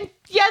 Yeah. And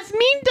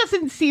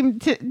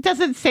Yasmin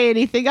doesn't say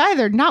anything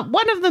either. Not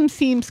one of them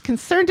seems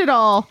concerned at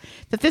all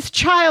that this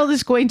child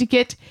is going to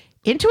get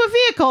into a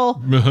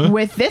vehicle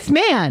with this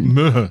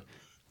man.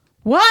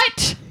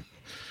 What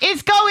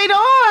is going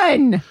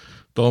on?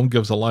 Dom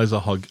gives Eliza a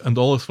hug, and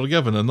all is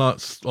forgiven, and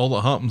that's all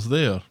that happens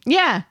there.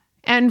 Yeah.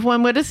 And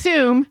one would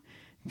assume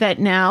that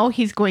now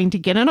he's going to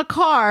get in a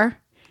car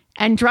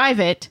and drive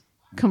it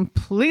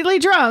completely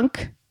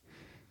drunk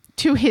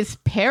to his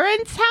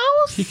parents'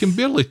 house. He can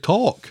barely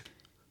talk.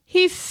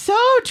 He's so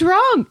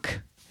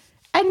drunk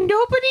and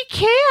nobody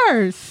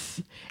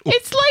cares.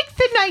 It's like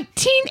the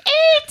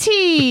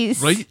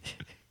 1980s. Right?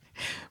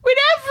 When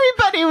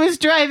everybody was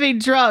driving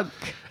drunk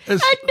and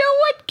no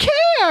one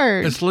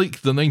cared. It's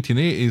like the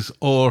 1980s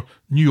or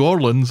New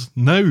Orleans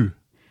now.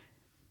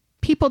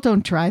 People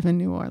don't drive in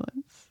New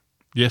Orleans.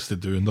 Yes, they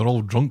do, and they're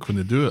all drunk when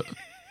they do it.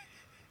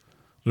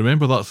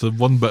 Remember, that's the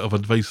one bit of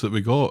advice that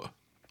we got.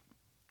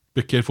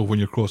 Be careful when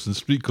you're crossing the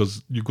street,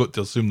 because you've got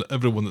to assume that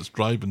everyone that's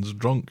driving is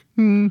drunk.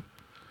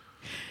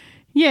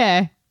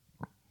 Yeah.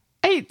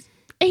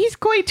 He's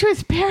going to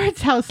his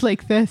parents' house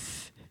like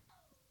this.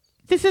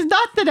 This is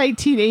not the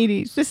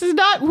 1980s. This is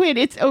not when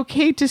it's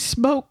okay to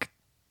smoke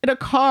in a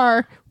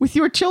car with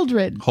your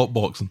children.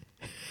 Hotboxing.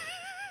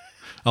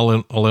 I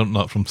learned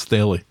that from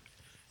Stelly.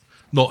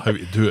 Not how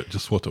to do it,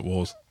 just what it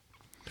was.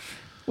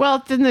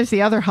 Well, then there's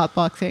the other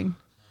hotboxing.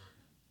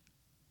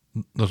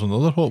 There's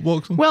another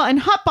hotboxing? Well, and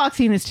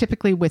hotboxing is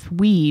typically with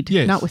weed,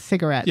 Yes. not with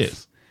cigarettes.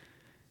 Yes.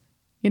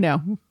 You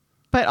know,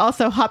 but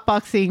also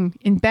hotboxing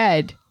in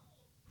bed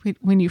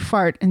when you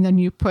fart and then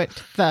you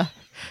put the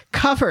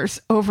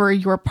covers over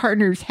your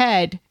partner's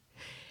head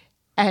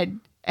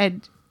and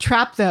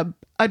trap them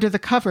under the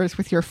covers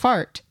with your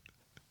fart.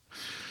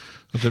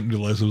 I didn't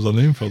realise there was a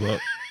name for that.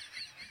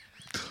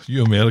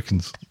 You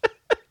Americans.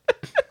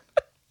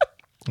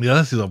 Yeah,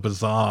 this is a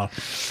bizarre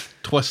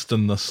twist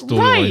in the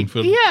storyline.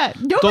 Right, yeah.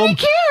 Nobody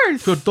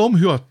cares. For Dom,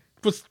 who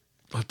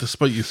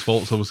despite his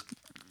faults, I was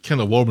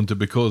kind of warming to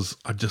because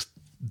I just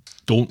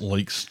don't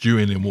like Stu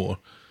anymore.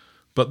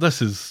 But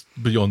this is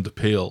beyond the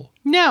pale.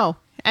 No,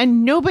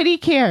 and nobody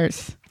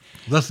cares.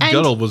 This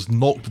girl was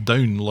knocked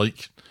down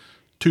like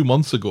 2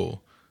 months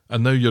ago,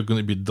 and now you're going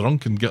to be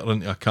drunk and get her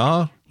into a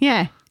car?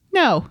 Yeah,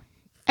 no.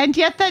 And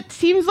yet that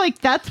seems like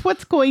that's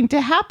what's going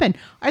to happen.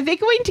 Are they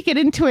going to get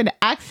into an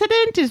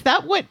accident? Is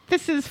that what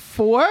this is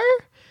for?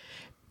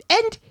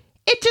 And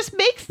it just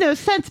makes no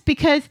sense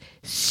because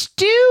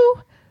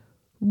Stu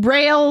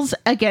rails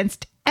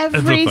against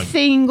every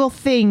single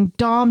thing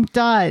Dom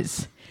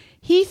does.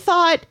 He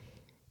thought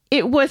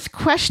it was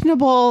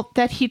questionable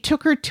that he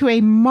took her to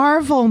a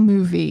Marvel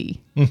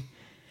movie.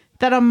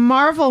 That a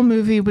Marvel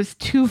movie was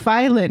too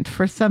violent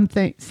for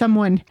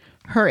someone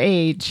her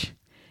age.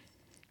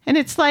 And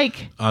it's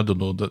like, I don't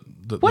know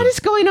that what is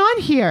going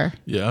on here?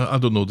 Yeah, I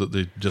don't know that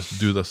they just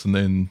do this and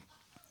then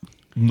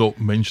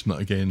not mention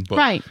it again. But,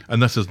 right.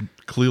 And this is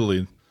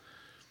clearly,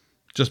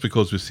 just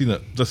because we've seen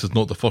it, this is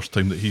not the first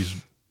time that he's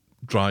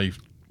drive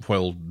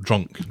while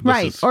drunk.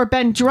 Right, or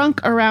been drunk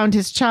around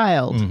his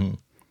child. Mm-hmm.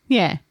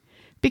 Yeah,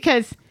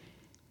 because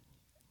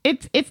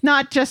it's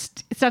not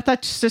just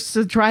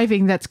the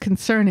driving that's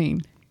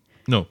concerning.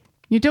 No.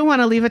 You don't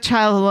want to leave a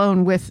child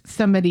alone with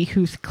somebody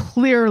who's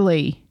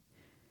clearly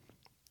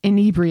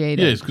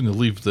inebriated. Yeah, he's going to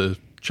leave the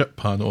chip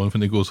pan on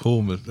when he goes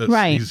home.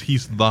 Right.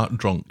 He's that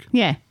drunk.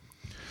 Yeah.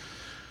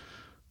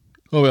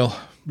 Oh well,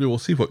 we will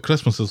see what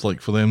Christmas is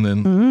like for them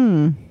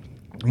then.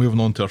 Moving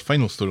on to our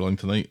final storyline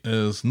tonight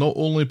is Not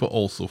Only But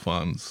Also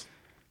fans.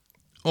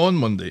 On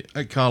Monday,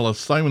 at Carla's,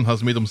 Simon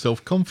has made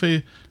himself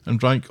comfy and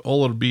drank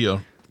all her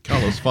beer.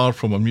 Carla's far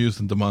from amused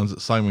and demands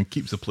that Simon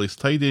keeps the place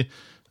tidy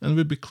and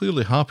would be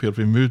clearly happier if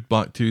he moved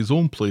back to his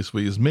own place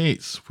with his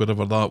mates,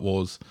 wherever that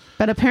was.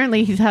 But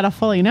apparently he's had a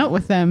falling out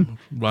with them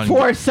Ryan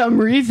for some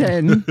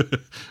reason.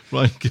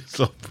 Ryan gets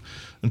up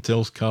and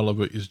tells Carla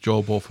about his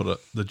job offer at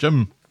the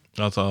gym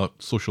as a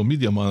social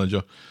media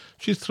manager.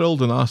 She's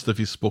thrilled and asked if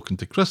he's spoken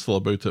to Crystal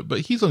about it, but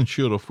he's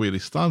unsure of where he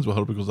stands with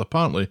her because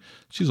apparently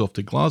she's off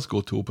to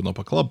Glasgow to open up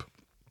a club.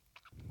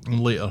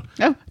 And later...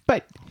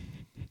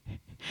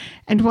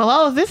 And while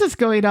all of this is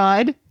going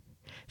on,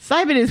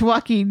 Simon is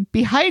walking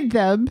behind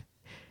them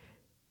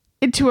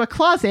into a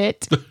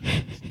closet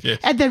Yes.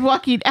 and then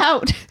walking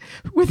out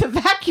with a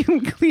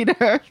vacuum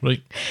cleaner.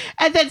 Right.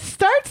 And then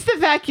starts the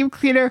vacuum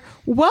cleaner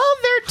while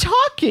they're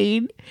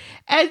talking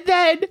and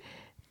then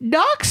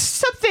knocks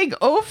something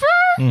over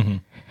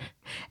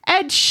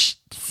and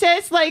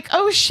says like,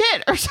 oh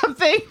shit, or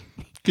something.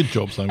 Good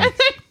job, Simon. And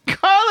then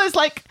Carl is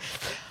like,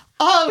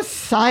 oh,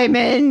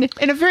 Simon,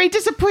 in a very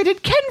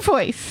disappointed Ken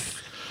voice.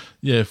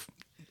 Yeah,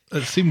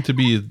 it seemed to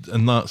be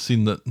in that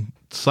scene that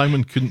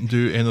Simon couldn't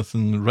do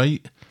anything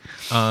right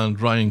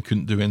and Ryan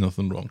couldn't do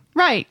anything wrong.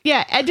 Right,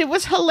 yeah, and it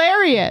was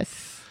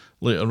hilarious.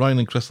 Later, Ryan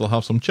and Crystal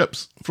have some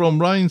chips.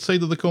 From Ryan's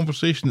side of the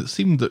conversation, it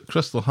seemed that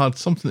Crystal had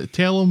something to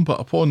tell him,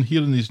 but upon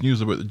hearing his news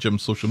about the gym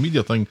social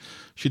media thing,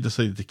 she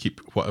decided to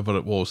keep whatever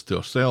it was to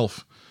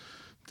herself.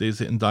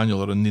 Daisy and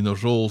Daniel are in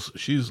Nina's roles.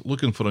 She's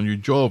looking for a new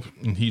job,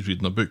 and he's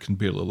reading a book and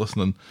barely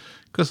listening.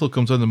 Crystal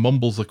comes in and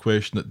mumbles a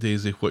question at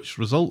Daisy, which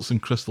results in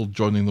Crystal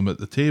joining them at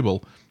the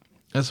table.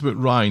 It's about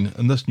Ryan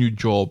and this new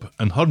job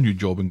and her new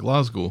job in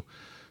Glasgow.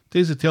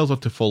 Daisy tells her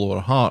to follow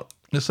her heart.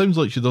 It sounds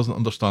like she doesn't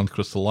understand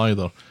Crystal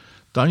either.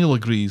 Daniel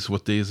agrees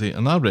with Daisy,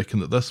 and I reckon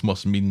that this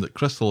must mean that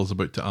Crystal is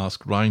about to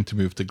ask Ryan to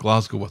move to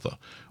Glasgow with her,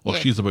 or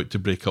she's about to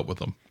break up with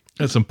him.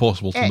 It's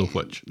impossible to know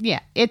which. Yeah,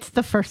 it's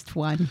the first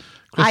one.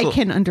 Crystal- I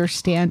can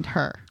understand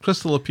her.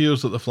 Crystal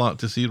appears at the flat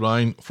to see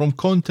Ryan. From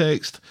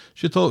context,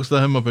 she talks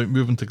to him about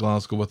moving to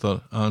Glasgow with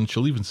her, and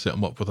she'll even set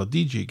him up with a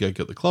DJ gig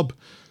at the club.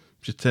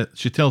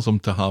 She tells him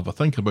to have a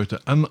think about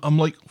it, and I'm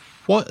like,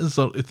 what is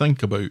there to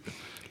think about?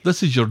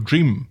 This is your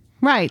dream.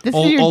 Right. This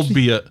is your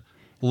Albeit,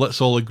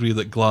 let's all agree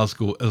that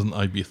Glasgow isn't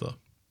Ibiza.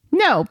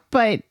 No,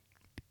 but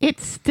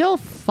it's still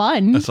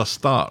fun. It's a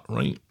start,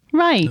 right?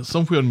 Right. It's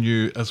somewhere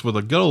new. It's with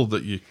a girl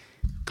that you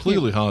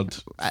clearly had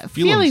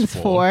feelings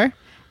for. And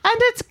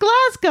it's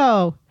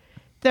Glasgow.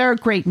 There are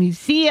great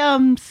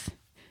museums.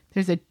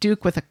 There's a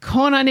duke with a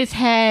cone on his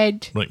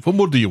head. Right. What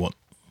more do you want?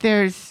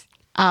 There's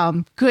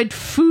good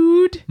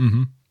food.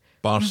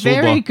 Bar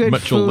Very Soba, good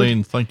Mitchell food.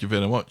 Lane. Thank you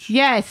very much.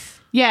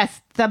 Yes,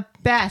 the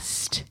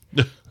best.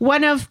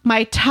 One of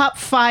my top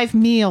 5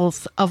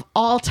 meals of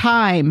all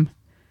time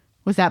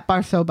was at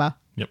Bar Soba.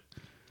 Yep.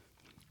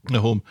 At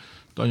home,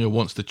 Daniel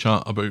wants to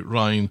chat about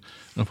Ryan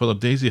and whether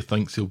Daisy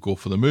thinks he'll go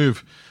for the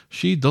move.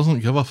 She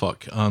doesn't give a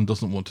fuck and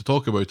doesn't want to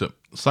talk about it.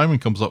 Simon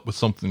comes up with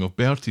something of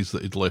Bertie's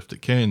that he'd left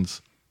at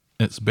Ken's.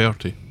 It's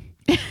Bertie.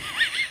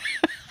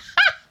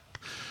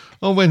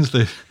 On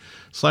Wednesday,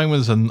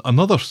 Simon's in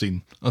another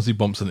scene as he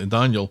bumps into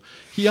Daniel.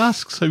 He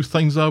asks how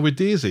things are with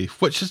Daisy,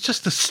 which is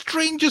just the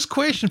strangest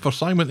question for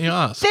Simon to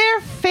ask.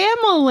 They're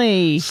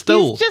family.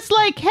 Still. He's just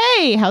like,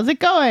 hey, how's it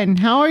going?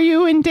 How are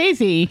you and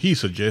Daisy? He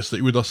suggests that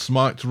he would have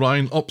smacked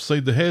Ryan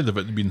upside the head if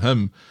it had been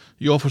him.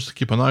 He offers to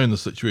keep an eye on the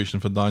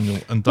situation for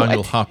Daniel, and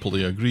Daniel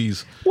happily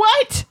agrees.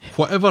 What?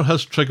 Whatever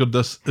has triggered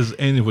this is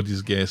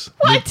anybody's guess.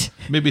 What?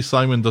 Maybe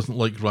Simon doesn't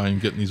like Ryan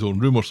getting his own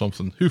room or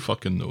something. Who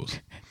fucking knows?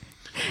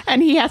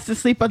 And he has to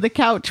sleep on the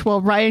couch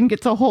while Ryan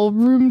gets a whole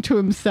room to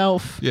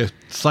himself. Yeah,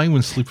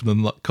 Simon's sleeping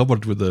in that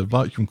cupboard with the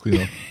vacuum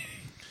cleaner.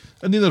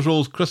 In Nina's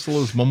roles,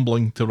 Crystal is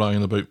mumbling to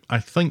Ryan about, I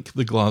think,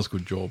 the Glasgow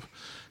job.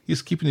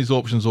 He's keeping his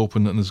options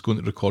open and is going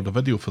to record a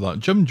video for that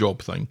gym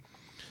job thing.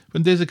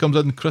 When Daisy comes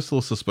in, Crystal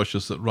is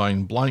suspicious that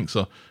Ryan blanks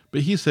her,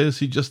 but he says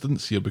he just didn't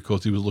see her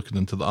because he was looking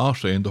into the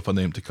arse end of an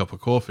empty cup of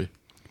coffee.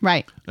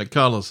 Right. At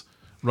Carla's,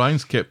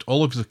 Ryan's kept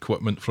all of his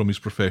equipment from his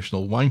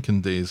professional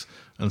wanking days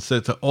and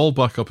set it all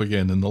back up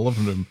again in the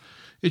living room.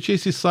 He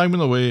chases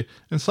Simon away,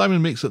 and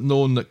Simon makes it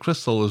known that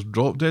Crystal is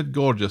drop-dead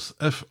gorgeous,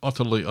 if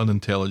utterly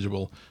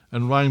unintelligible,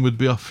 and Ryan would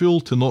be a fool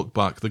to knock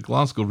back the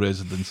Glasgow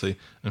residency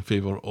in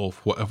favour of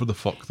whatever the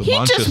fuck the He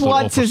Manchester just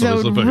wants his officer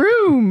is own about.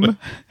 room.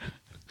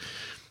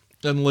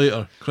 Then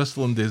later,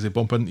 Crystal and Daisy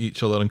bump into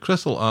each other, and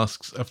Crystal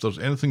asks if there's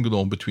anything going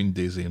on between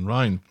Daisy and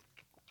Ryan.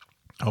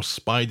 Her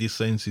spidey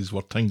senses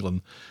were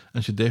tingling,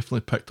 and she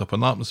definitely picked up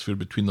an atmosphere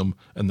between them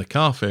in the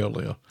cafe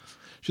earlier.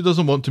 She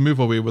doesn't want to move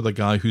away with a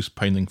guy who's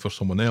pining for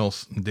someone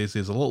else, and Daisy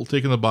is a little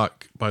taken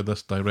aback by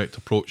this direct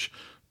approach,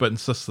 but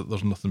insists that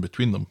there's nothing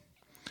between them.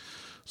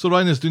 So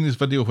Ryan is doing his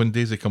video when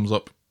Daisy comes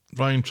up.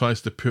 Ryan tries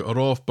to put her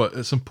off, but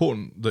it's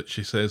important that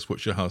she says what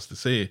she has to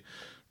say.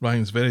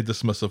 Ryan's very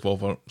dismissive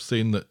of her,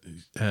 saying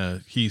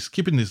that he's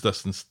keeping his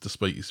distance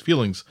despite his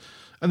feelings.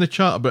 And they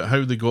chat about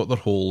how they got their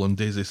hole, and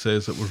Daisy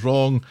says it was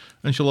wrong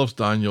and she loves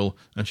Daniel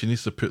and she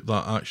needs to put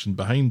that action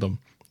behind him.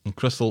 And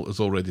Crystal is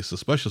already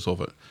suspicious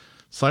of it.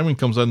 Simon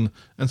comes in,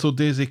 and so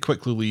Daisy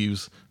quickly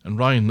leaves and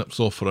Ryan nips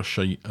off for a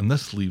shite, and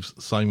this leaves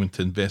Simon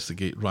to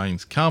investigate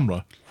Ryan's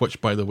camera, which,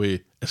 by the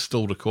way, is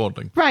still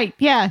recording. Right,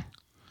 yeah.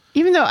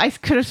 Even though I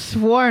could have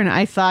sworn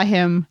I saw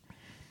him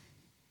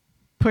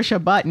push a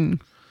button,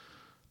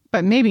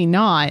 but maybe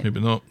not. Maybe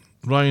not.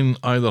 Ryan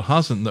either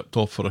hasn't nipped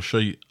off for a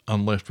shite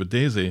and left with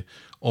Daisy,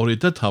 or he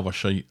did have a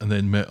shite and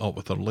then met up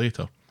with her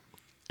later.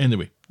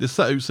 Anyway, they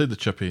sit outside the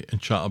chippy and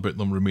chat about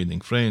them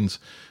remaining friends.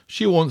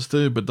 She wants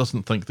to, but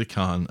doesn't think they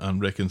can,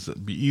 and reckons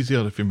it'd be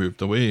easier if he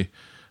moved away.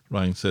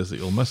 Ryan says that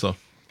he'll miss her.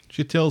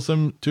 She tells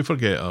him to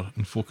forget her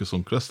and focus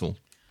on Crystal.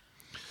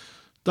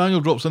 Daniel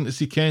drops in to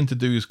see Ken to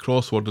do his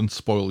crossword and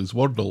spoil his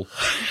Wordle.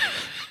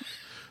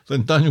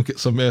 Then Daniel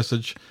gets a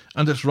message,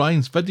 and it's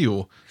Ryan's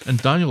video,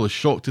 and Daniel is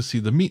shocked to see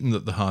the meeting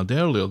that they had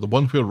earlier, the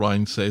one where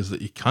Ryan says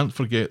that he can't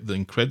forget the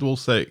incredible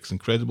sex,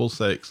 incredible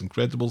sex,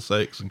 incredible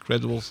sex,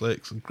 incredible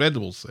sex,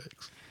 incredible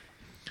sex.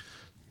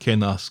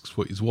 Ken asks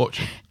what he's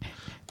watching.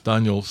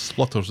 Daniel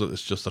splutters that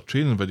it's just a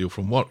training video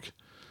from work.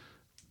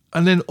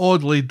 And then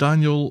oddly,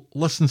 Daniel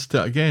listens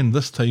to it again,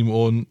 this time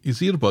on his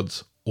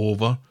earbuds,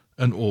 over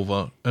and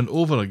over and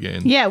over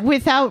again. Yeah,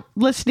 without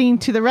listening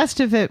to the rest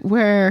of it,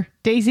 where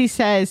Daisy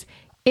says,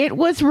 "It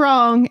was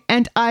wrong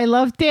and I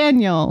love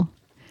Daniel.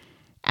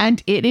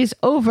 And it is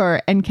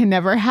over and can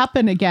never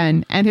happen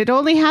again. And it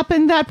only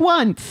happened that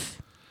once."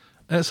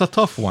 It's a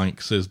tough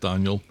wank, says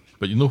Daniel,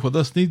 but you know what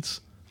this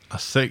needs? A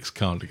sex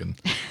cardigan.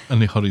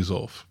 And he hurries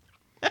off.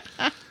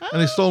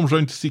 And he storms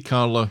round to see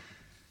Carla.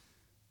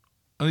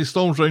 And he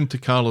storms round to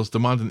Carla's,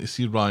 demanding to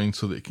see Ryan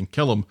so that he can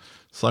kill him.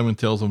 Simon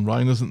tells him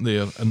Ryan isn't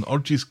there and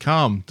urges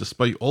calm,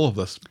 despite all of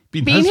this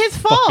being his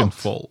fucking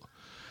fault.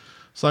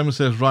 Simon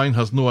says Ryan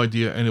has no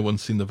idea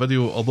anyone's seen the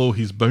video, although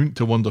he's bound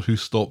to wonder who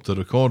stopped the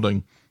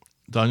recording.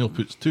 Daniel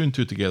puts two and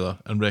two together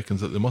and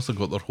reckons that they must have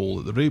got their hole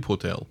at the rape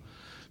hotel.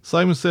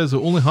 Simon says it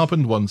only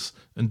happened once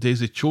and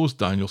Daisy chose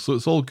Daniel, so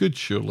it's all good,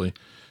 surely.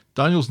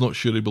 Daniel's not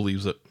sure he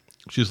believes it.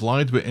 She's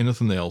lied about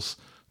anything else,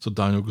 so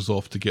Daniel goes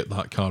off to get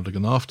that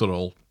cardigan after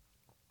all.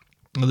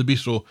 At the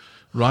bistro,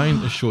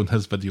 Ryan is showing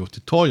his video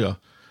to Toya.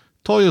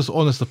 Toya's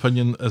honest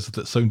opinion is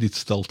that it sounded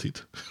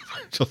stilted.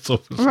 Just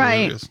so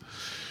hilarious.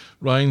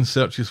 Ryan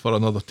searches for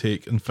another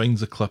take and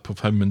finds a clip of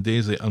him and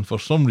Daisy, and for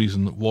some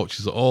reason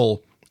watches it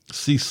all,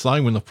 sees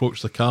Simon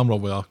approach the camera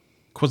with a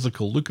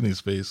quizzical look in his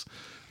face,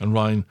 and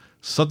Ryan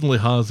suddenly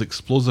has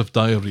explosive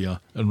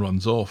diarrhea and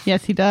runs off.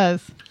 Yes, he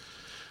does.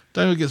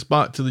 Daniel gets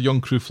back to the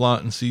young crew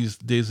flat and sees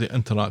Daisy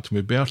interacting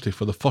with Bertie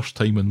for the first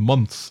time in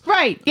months.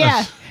 Right,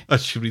 yeah.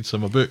 As she reads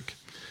him a book.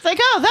 It's like,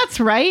 oh, that's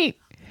right.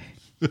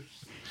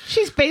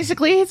 She's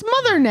basically his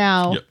mother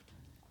now. Yep.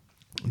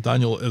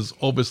 Daniel is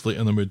obviously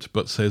in a mood,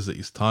 but says that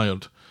he's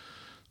tired.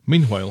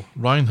 Meanwhile,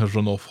 Ryan has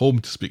run off home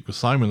to speak with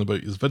Simon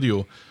about his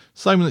video.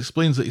 Simon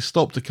explains that he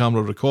stopped the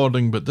camera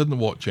recording, but didn't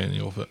watch any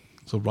of it.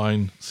 So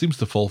Ryan seems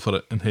to fall for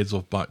it and heads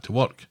off back to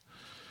work.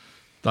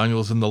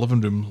 Daniel is in the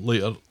living room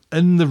later,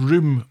 in the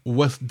room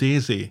with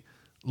Daisy,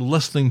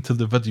 listening to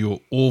the video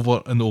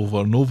over and over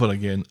and over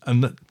again,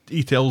 and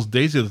he tells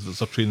Daisy that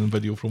it's a training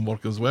video from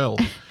work as well.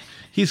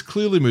 He's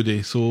clearly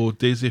moody, so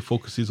Daisy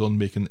focuses on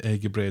making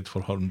eggy bread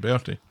for her and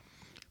Bertie.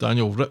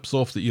 Daniel rips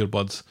off the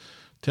earbuds,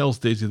 tells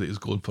Daisy that he's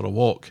going for a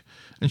walk,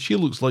 and she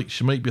looks like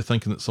she might be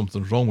thinking that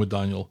something's wrong with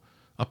Daniel,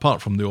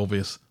 apart from the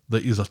obvious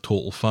that he's a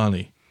total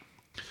fanny.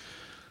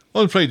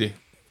 On Friday,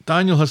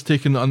 Daniel has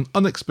taken an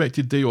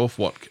unexpected day off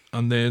work,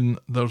 and then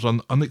there's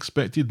an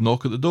unexpected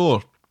knock at the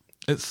door.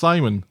 It's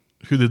Simon,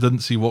 who they didn't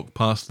see walk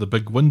past the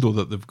big window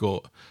that they've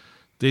got.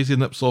 Daisy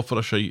nips off for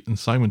a shite, and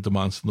Simon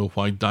demands to know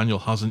why Daniel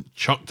hasn't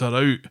chucked her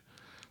out.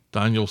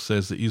 Daniel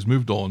says that he's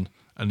moved on,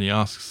 and he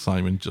asks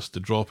Simon just to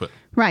drop it.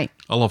 Right.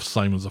 I love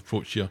Simon's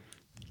approach here.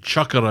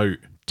 Chuck her out.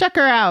 Chuck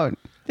her out.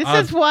 This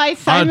is why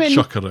Simon... I'd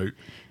chuck her out.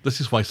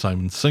 This is why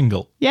Simon's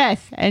single.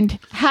 Yes, and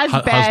has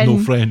no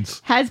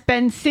friends. Has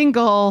been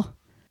single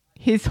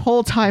his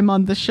whole time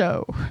on the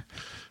show.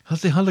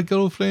 Has he had a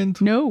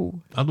girlfriend?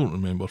 No. I don't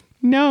remember.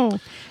 No.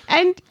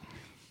 And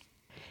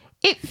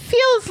it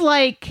feels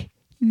like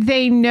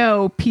they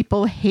know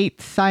people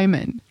hate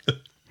Simon.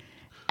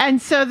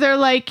 And so they're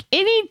like,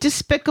 any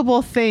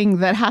despicable thing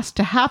that has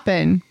to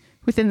happen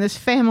within this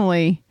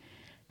family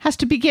has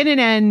to begin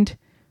and end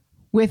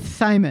with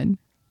Simon.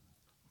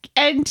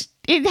 And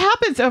it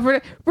happens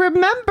over...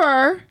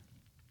 Remember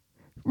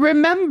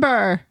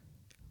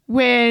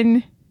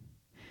when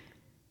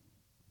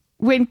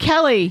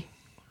Kelly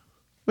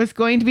was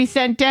going to be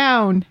sent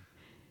down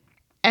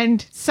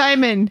and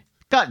Simon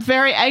got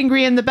very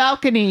angry in the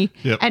balcony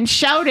and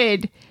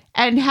shouted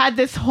and had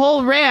this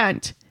whole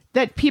rant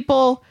that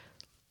people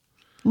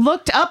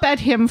looked up at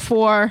him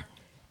for,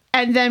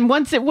 and then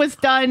once it was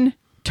done,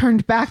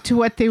 turned back to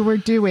what they were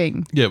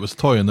doing. Yeah, it was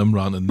Toy and them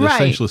ranting. They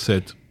essentially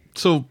said,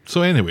 so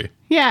anyway.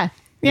 Yeah.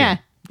 It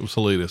was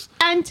hilarious.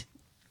 And,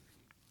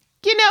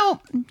 you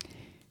know,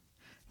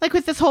 like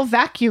with this whole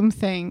vacuum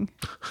thing,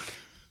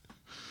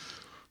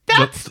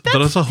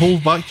 There is a whole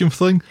vacuum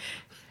thing.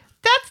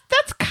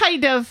 That's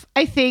kind of,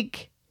 I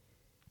think,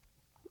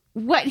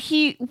 what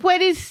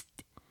is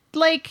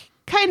like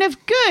kind of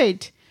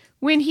good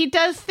when he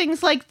does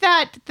things like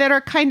that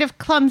are kind of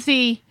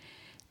clumsy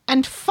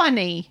and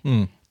funny.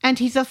 And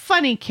he's a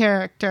funny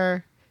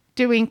character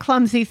doing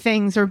clumsy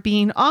things or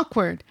being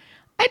awkward.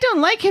 I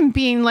don't like him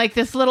being like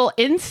this little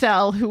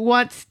incel who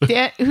wants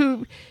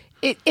who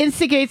it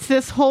instigates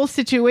this whole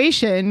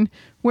situation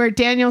where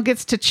Daniel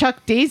gets to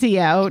chuck Daisy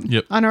out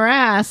on her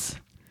ass.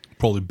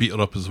 Probably beat her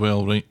up as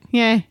well, right?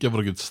 Yeah. Give her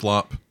a good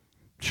slap.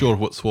 Show her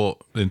what's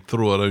what, then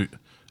throw her out,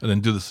 and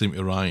then do the same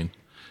to Ryan.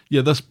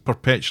 Yeah, this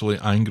perpetually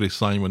angry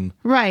Simon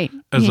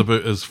is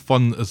about as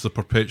fun as the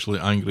perpetually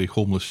angry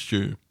homeless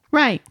Stu.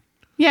 Right.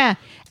 Yeah.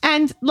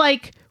 And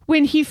like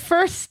when he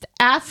first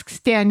asks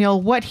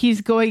Daniel what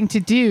he's going to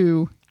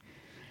do,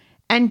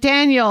 and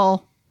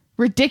Daniel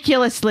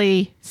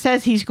ridiculously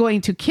says he's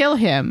going to kill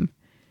him,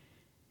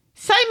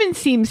 Simon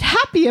seems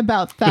happy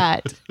about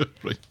that.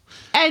 Right.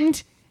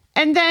 And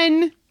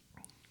then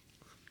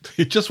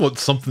he just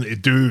wants something to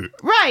do.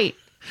 Right.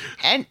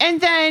 And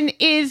then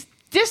is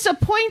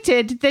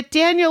disappointed that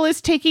Daniel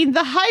is taking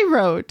the high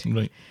road.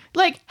 Right.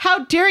 Like,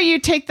 how dare you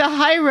take the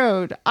high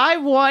road? I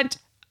want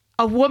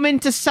a woman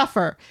to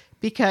suffer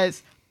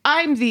because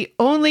I'm the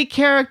only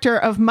character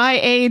of my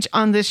age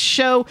on this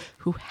show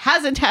who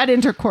hasn't had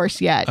intercourse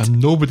yet.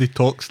 And nobody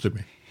talks to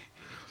me.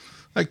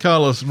 At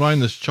Carla's,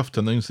 Ryan is chuffed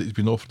to announce that he's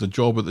been offered a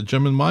job at the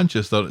gym in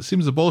Manchester. It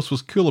seems the boss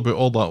was cool about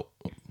all that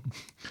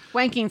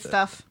wanking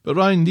stuff. But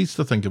Ryan needs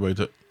to think about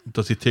it.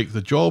 Does he take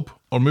the job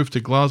or move to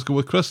Glasgow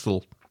with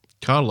Crystal?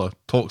 Carla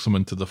talks him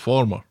into the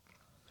former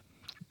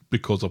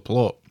because of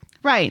plot.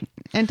 Right.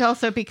 And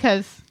also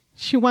because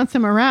she wants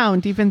him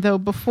around, even though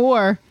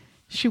before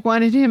she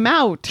wanted him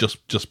out.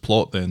 Just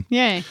plot then.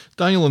 Yeah.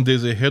 Daniel and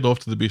Daisy head off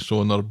to the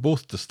bistro and are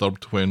both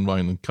disturbed when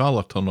Ryan and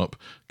Carla turn up.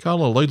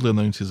 Carla loudly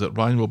announces that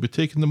Ryan will be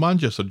taking the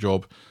Manchester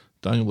job.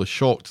 Daniel is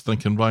shocked,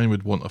 thinking Ryan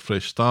would want a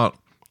fresh start.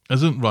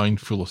 Isn't Ryan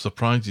full of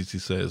surprises, he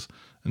says,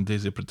 and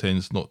Daisy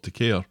pretends not to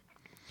care.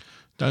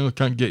 Daniel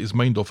can't get his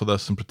mind off of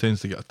this and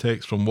pretends to get a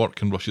text from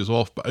work and rushes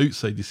off, but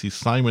outside he sees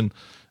Simon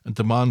and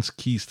demands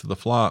keys to the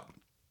flat.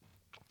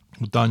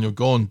 With Daniel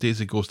gone,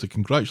 Daisy goes to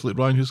congratulate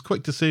Ryan, who's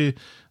quick to say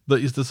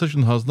that his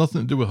decision has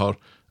nothing to do with her,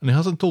 and he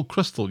hasn't told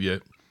Crystal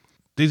yet.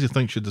 Daisy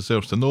thinks she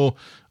deserves to know,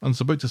 and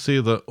is about to say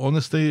that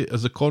honesty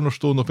is the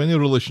cornerstone of any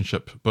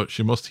relationship, but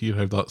she must hear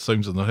how that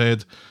sounds in her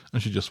head,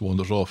 and she just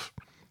wanders off.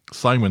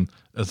 Simon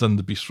is in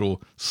the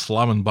bistro,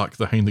 slamming back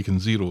the Heineken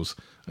Zeros,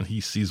 and he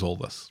sees all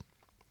this.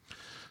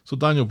 So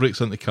Daniel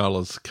breaks into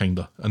Carla's,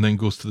 kinda, and then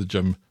goes to the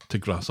gym to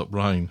grass up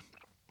Ryan.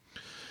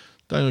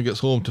 Daniel gets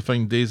home to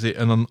find Daisy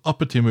in an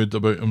uppity mood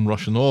about him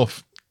rushing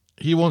off.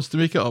 He wants to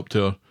make it up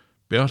to her.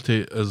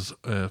 Bertie is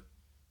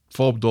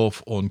fobbed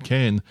off on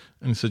Ken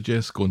and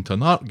suggests going to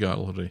an art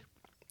gallery.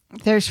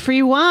 There's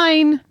free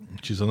wine.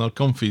 She's in her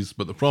comfies,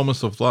 but the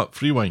promise of that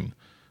free wine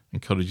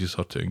encourages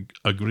her to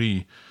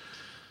agree.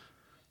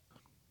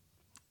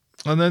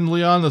 And then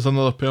Leanne is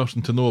another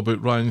person to know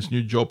about Ryan's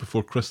new job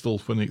before Crystal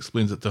when he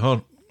explains it to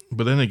her.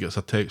 But then he gets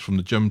a text from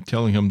the gym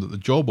telling him that the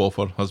job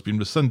offer has been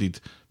rescinded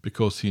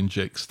because he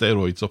injects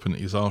steroids up into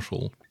his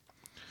arsehole.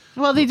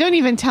 Well, they don't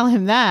even tell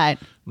him that.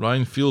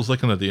 Ryan feels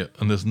like an idiot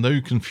and is now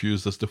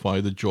confused as to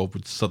why the job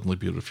would suddenly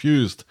be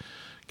refused.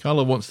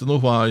 Carla wants to know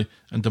why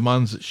and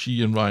demands that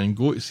she and Ryan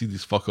go to see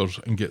these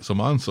fuckers and get some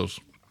answers.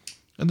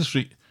 In the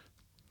street,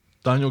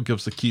 Daniel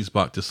gives the keys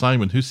back to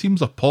Simon, who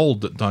seems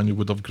appalled that Daniel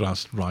would have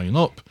grassed Ryan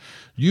up.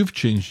 You've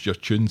changed your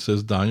tune,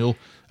 says Daniel,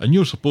 and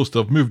you're supposed to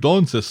have moved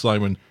on, says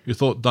Simon, who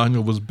thought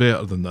Daniel was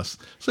better than this.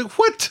 It's like,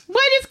 what?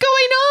 What is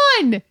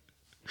going on?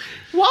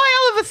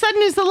 Why all of a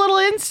sudden is the little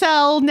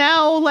incel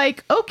now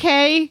like,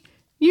 okay,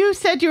 you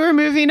said you were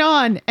moving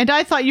on, and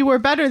I thought you were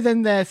better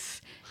than this.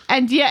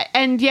 And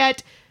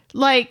yet,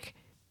 like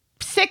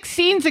 6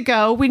 scenes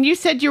ago, when you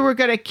said you were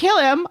going to kill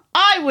him,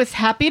 I was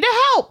happy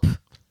to help.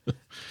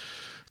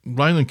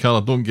 Ryan and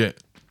Carla don't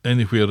get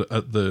anywhere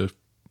at the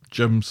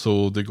gym,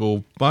 so they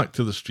go back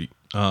to the street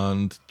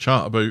and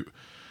chat about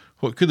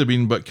what could have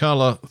been, but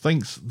Carla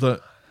thinks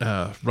that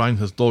Ryan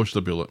has dodged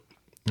a bullet,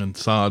 and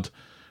sad,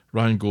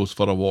 Ryan goes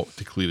for a walk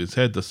to clear his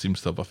head. This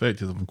seems to have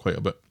affected him quite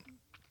a bit.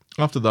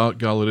 After the art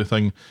gallery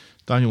thing,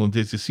 Daniel and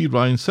Daisy see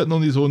Ryan sitting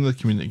on his own in the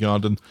community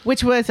garden.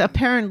 Which was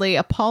apparently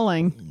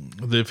appalling.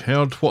 They've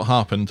heard what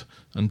happened,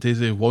 and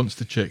Daisy wants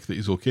to check that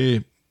he's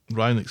okay.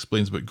 Ryan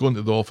explains about going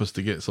to the office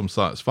to get some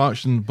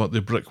satisfaction, but they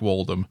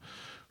brick-walled him.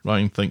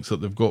 Ryan thinks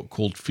that they've got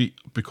cold feet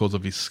because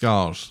of his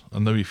scars,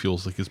 and now he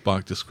feels like he's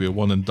back to square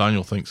one, and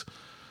Daniel thinks,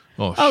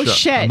 oh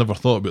shit, I never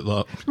thought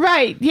about that.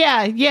 Right,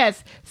 yeah,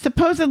 yes.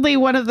 Supposedly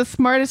one of the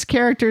smartest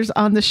characters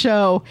on the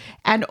show,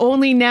 and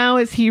only now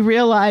is he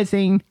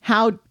realizing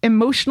how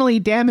emotionally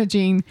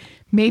damaging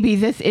maybe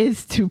this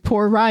is to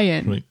poor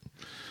Ryan. Right.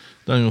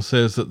 Daniel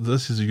says that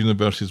this is the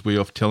universe's way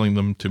of telling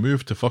them to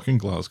move to fucking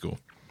Glasgow.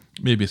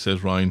 Maybe,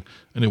 says Ryan,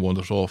 and he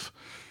wanders off.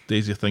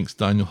 Daisy thinks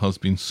Daniel has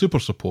been super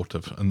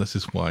supportive, and this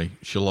is why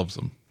she loves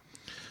him.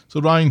 So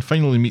Ryan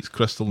finally meets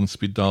Crystal in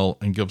speed dial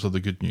and gives her the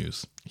good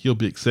news. He'll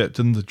be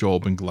accepting the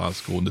job in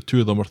Glasgow, and the two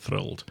of them are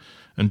thrilled.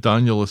 And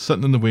Daniel is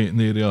sitting in the waiting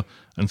area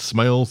and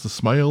smiles the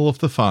smile of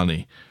the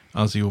fanny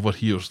as he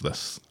overhears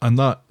this. And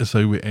that is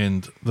how we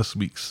end this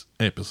week's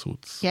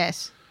episodes.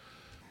 Yes.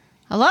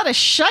 A lot of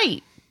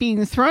shite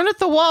being thrown at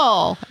the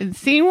wall and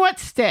seeing what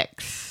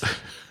sticks.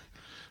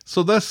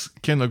 So this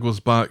kind of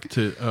goes back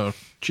to our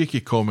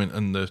cheeky comment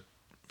in the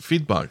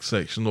feedback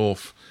section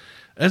of,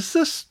 is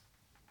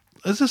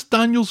this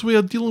Daniel's way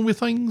of dealing with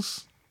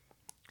things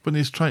when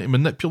he's trying to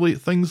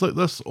manipulate things like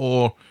this,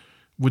 or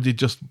would he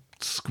just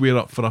square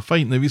up for a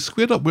fight? Now, if he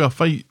squared up with a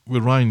fight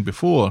with Ryan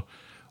before,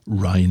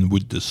 Ryan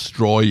would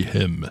destroy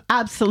him.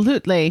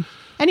 Absolutely.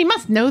 And he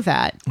must know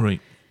that. Right.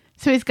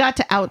 So he's got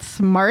to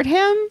outsmart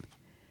him?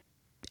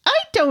 I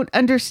don't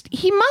understand.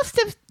 He must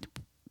have...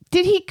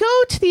 Did he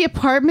go to the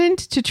apartment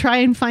to try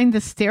and find the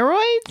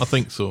steroids? I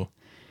think so.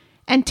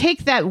 And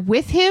take that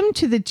with him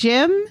to the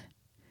gym?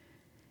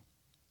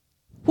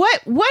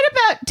 What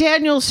about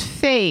Daniel's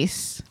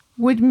face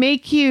would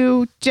make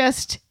you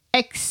just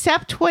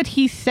accept what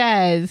he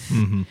says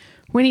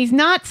when he's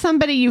not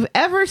somebody you've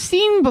ever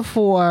seen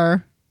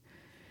before?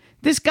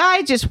 This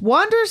guy just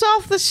wanders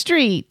off the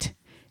street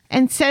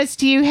and says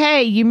to you,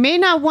 hey, you may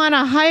not want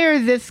to hire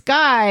this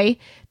guy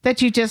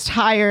that you just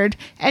hired,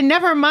 and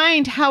never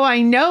mind how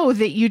I know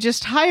that you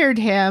just hired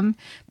him,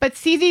 but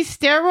see these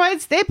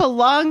steroids, they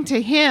belong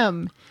to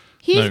him.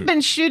 He's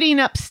been shooting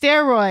up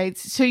steroids,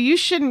 so you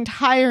shouldn't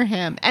hire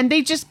him. And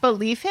they just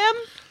believe him?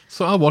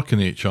 So I work in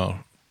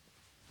HR.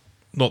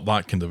 Not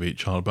that kind of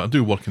HR, but I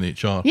do work in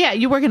HR. Yeah,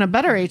 you work in a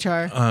better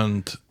HR.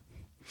 And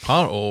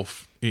part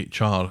of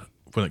HR,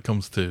 when it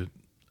comes to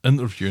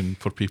interviewing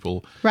for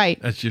people, Right.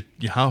 is you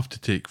have to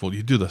take, well,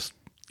 you do this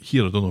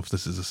here, I don't know if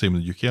this is the same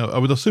in the UK. I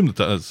would assume that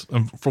it is.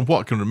 And from what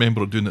I can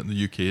remember of doing it in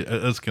the UK, it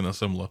is kind of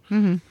similar.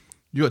 Mm-hmm.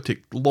 You got to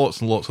take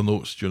lots and lots of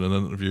notes during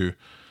an interview.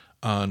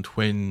 And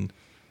when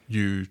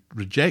you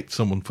reject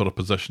someone for a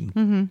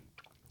position,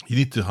 you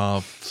need to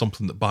have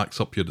something that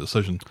backs up your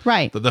decision.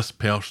 Right. That this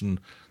person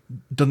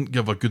didn't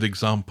give a good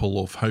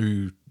example of how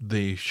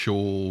they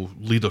show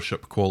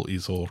leadership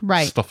qualities or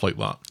stuff like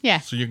that. Yeah.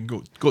 So you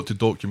can got to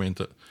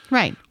document it.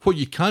 Right. What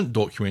you can't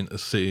document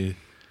is say,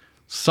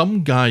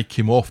 some guy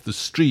came off the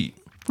street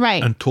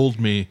and told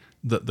me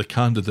that the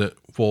candidate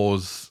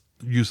was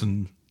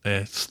using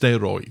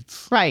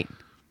steroids. Right.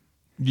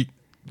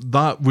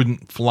 That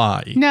wouldn't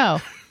fly. No.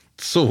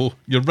 So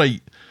you're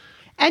right.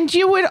 And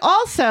you would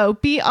also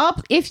be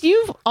up, if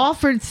you've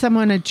offered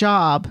someone a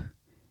job,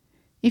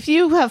 if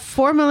you have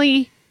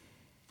formally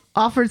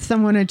offered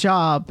someone a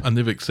job And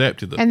they've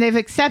accepted it. and they've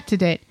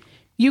accepted it,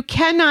 you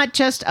cannot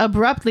just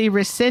abruptly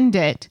rescind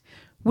it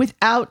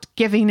without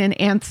giving an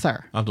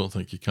answer. I don't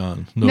think you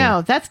can.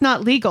 No, that's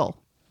not legal.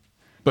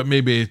 But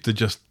maybe they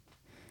just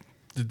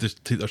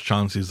take their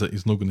chances that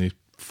he's not going to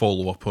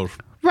follow up or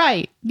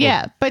Right.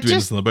 Yeah. But do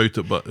just, anything about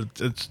it.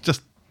 But it's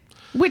just...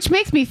 which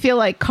makes me feel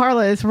like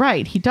Carla is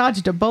right. He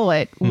dodged a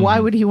bullet. Why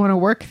would he want to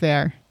work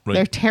there? Right.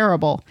 They're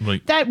terrible.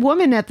 Right. That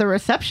woman at the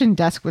reception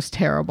desk was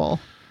terrible.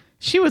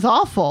 She was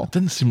awful. It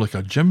didn't seem like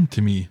a gym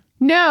to me.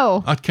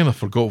 No. I kind of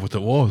forgot what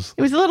it was.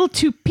 It was a little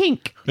too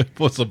pink. It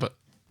was a bit...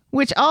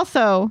 Which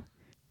also,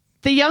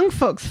 the young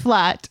folks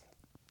flat,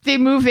 they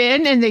move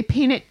in and they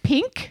paint it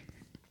pink.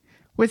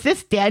 Was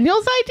this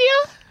Daniel's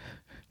idea?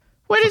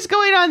 What is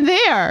going on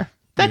there?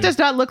 That does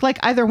not look like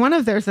either one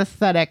of theirs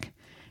aesthetic.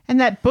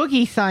 And that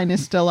boogie sign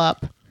is still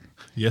up.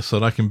 Yes,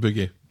 sir, I can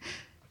boogie.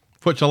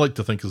 Which I like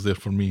to think is there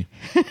for me.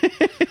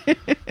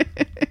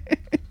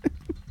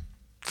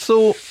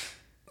 So,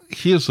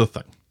 here's the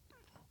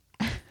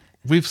thing.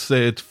 We've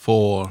said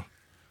for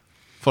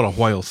a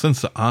while, since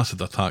the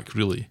acid attack,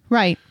 really,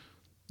 Right.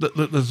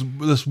 that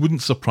this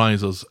wouldn't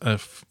surprise us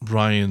if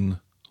Ryan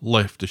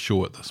left the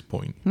show at this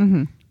point.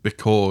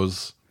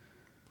 Because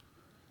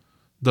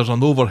there's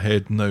an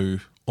overhead now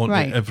on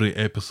Right. every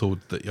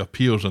episode that he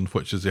appears in,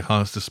 which is he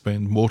has to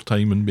spend more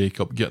time in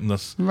makeup getting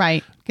this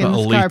Right. bit Getting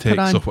of the scar put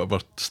latex on. or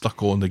whatever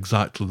stuck on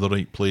exactly the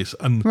right place.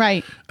 And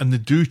Right. and they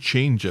do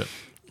change it.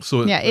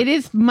 So Yeah, it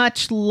is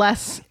much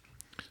less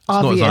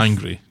obvious. not as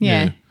angry.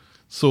 Yeah.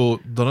 So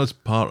there is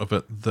part of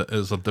it that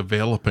is a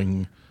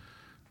developing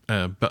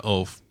bit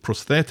of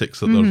prosthetics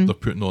that they're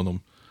putting on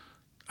him.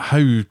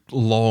 How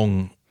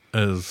long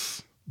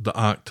is the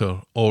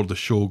actor or the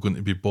show going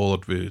to be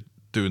bothered with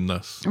doing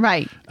this?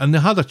 Right. And they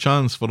had a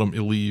chance for him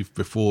to leave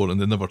before and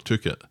they never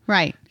took it.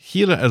 Right.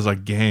 Here it is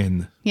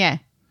again. Yeah.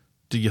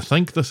 Do you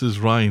think this is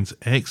Ryan's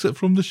exit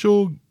from the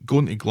show,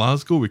 going to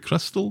Glasgow with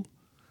Crystal?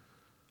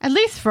 At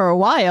least for a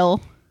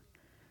while.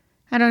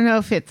 I don't know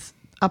if it's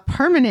a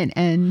permanent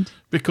end.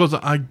 Because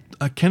I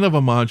kind of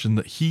imagine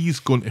that he's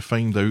going to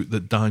find out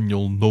that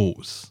Daniel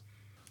knows.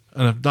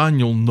 And if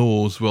Daniel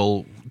knows,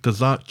 well, does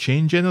that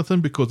change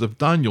anything? Because if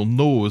Daniel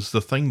knows, the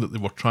thing that they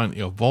were trying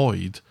to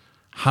avoid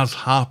has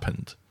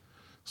happened.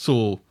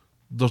 So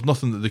there's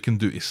nothing that they can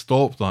do to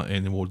stop that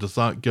anymore. Does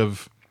that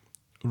give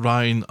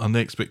Ryan an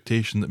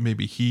expectation that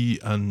maybe he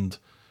and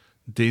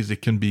Daisy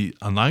can be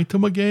an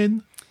item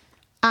again?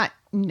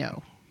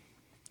 No.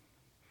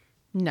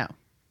 No.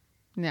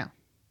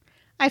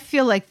 I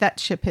feel like that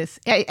ship is...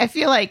 I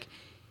feel like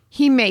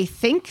he may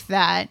think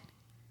that,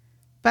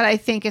 but I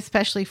think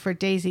especially for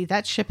Daisy,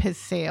 that ship has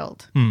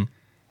sailed.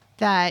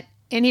 That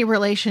any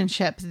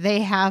relationship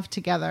they have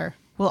together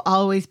will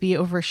always be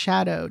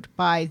overshadowed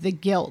by the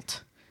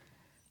guilt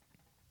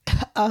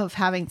of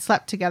having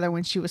slept together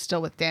when she was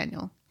still with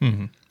Daniel.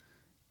 Mm-hmm.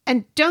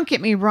 And don't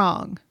get me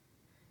wrong,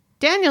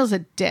 Daniel's a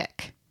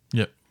dick.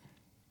 Yep.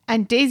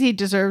 And Daisy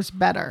deserves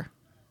better.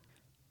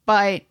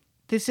 But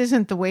this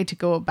isn't the way to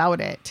go about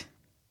it,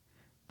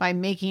 by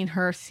making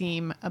her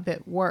seem a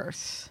bit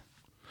worse.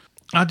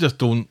 I just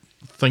don't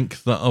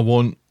think that I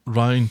want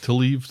Ryan to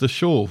leave the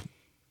show.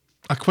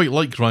 I quite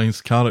like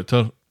Ryan's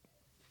character.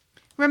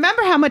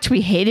 Remember how much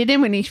we hated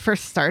him when he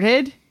first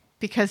started?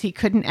 Because he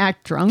couldn't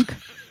act drunk?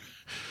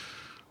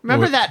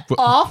 Remember that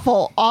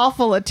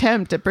awful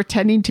attempt at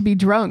pretending to be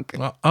drunk?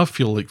 I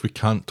feel like we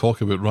can't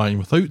talk about Ryan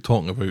without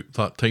talking about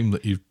that time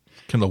that he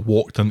kind of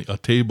walked into a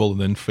table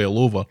and then fell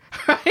over.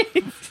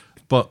 Right.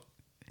 But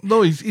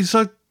no, he's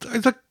a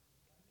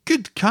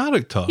good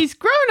character. He's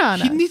grown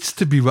on us. He needs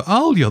to be with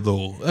Alia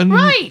though. And,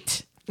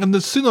 right. And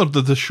the sooner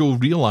that the show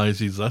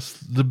realises this,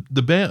 the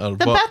better.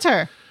 The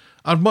better.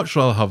 I'd much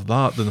rather have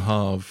that than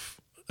have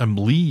him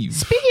leave.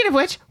 Speaking of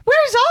which,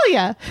 where's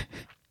Alia?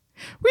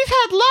 We've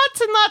had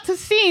lots and lots of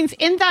scenes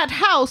in that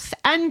house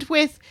and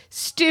with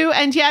Stu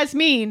and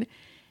Yasmin.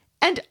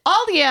 And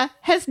Alia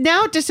has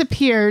now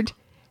disappeared,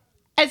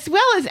 as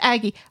well as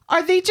Aggie.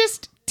 Are they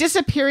just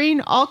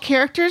disappearing all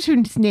characters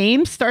whose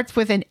name starts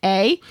with an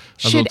A?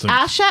 Should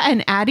Asha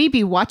and Addie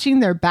be watching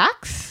their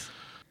backs?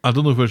 I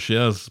don't know where she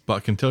is, but I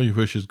can tell you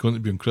where she's going to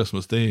be on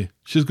Christmas Day.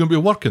 She's going to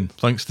be working,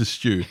 thanks to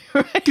Stu.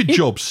 Right. Good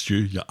job, Stu,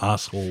 you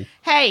asshole.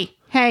 Hey.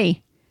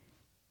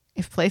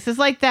 If places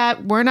like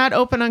that were not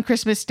open on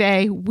Christmas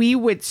Day, we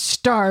would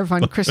starve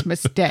on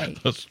Christmas Day.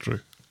 That's true.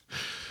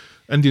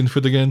 Indian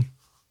food again.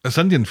 It's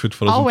Indian food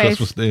for us Always. on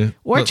Christmas Day.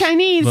 Or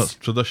Chinese. That's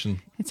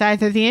tradition. It's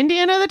either the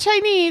Indian or the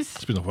Chinese.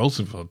 It's been a while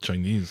since we've had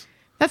Chinese.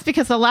 That's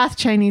because the last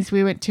Chinese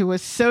we went to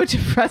was so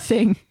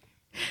depressing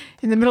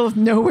in the middle of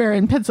nowhere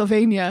in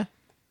Pennsylvania.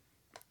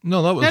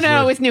 No, that was...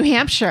 No, it was New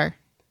Hampshire.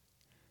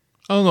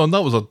 Oh, no,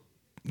 that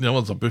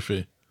was a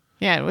buffet.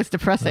 Yeah, it was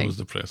depressing. That was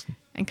depressing.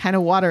 And kind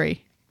of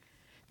watery.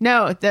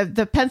 No,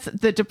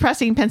 the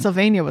depressing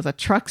Pennsylvania was a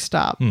truck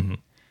stop. Mm-hmm.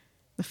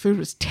 The food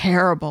was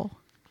terrible.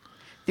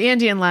 The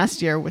Indian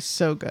last year was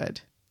so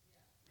good.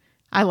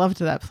 I loved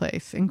that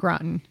place in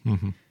Groton.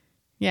 Mm-hmm.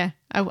 Yeah,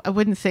 I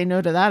wouldn't say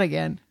no to that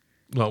again.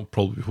 That'll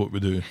probably be what we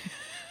do.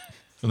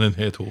 And then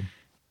head home.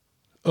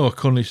 Oh,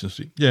 Coronation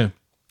Street. Yeah.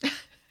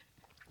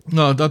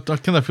 No, I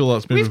kind of feel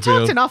that's maybe We've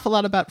talked an awful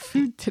lot about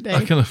food today.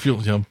 I kind of feel,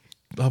 I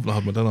haven't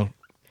had my dinner.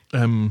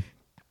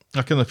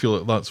 I kind of feel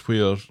like that's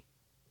where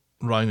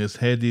Ryan is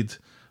headed.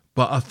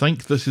 But I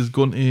think this is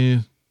going to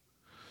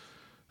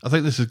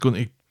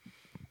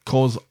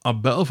cause a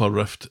bit of a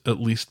rift, at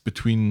least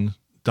between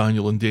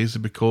Daniel and Daisy,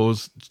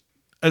 because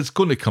it's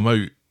going to come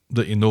out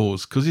that he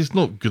knows, because he's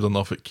not good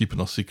enough at keeping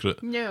a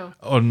secret. No.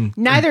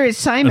 Neither is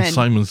Simon. And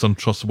Simon's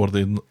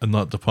untrustworthy in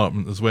that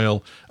department as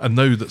well. And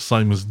now that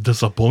Simon's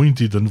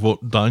disappointed in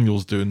what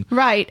Daniel's doing.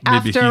 Right.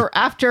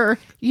 After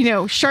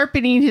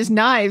sharpening his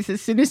knives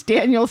as soon as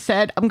Daniel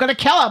said, I'm going to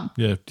kill him.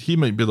 Yeah. He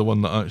might be the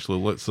one that actually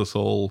lets this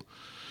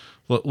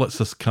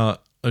cat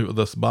out of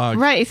this bag.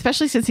 Right.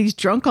 Especially since he's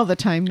drunk all the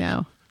time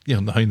now. Yeah,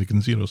 on the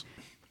Heineken Zeros.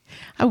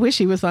 I wish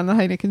he was on the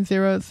Heineken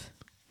Zeros.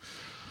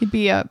 He'd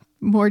be a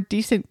more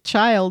decent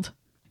child.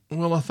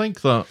 Well, I think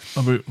that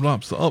about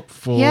wraps it up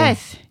for...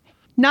 Yes.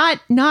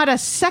 Not a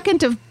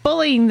second of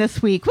bullying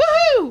this week.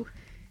 Woohoo!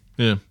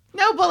 Yeah.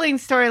 No bullying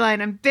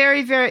storyline. I'm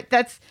very, very...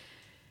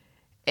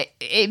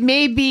 It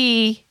may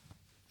be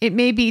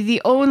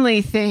the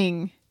only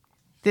thing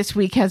this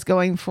week has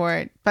going for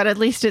it, but at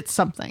least it's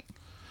something.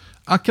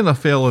 I kind of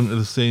fell into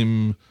the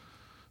same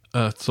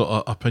sort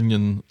of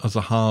opinion as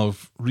I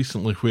have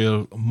recently,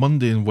 where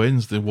Monday and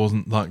Wednesday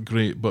wasn't that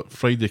great, but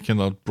Friday kind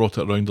of brought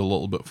it around a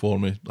little bit for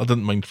me. I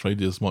didn't mind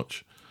Friday as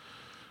much,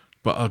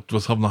 but I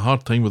was having a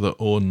hard time with it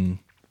on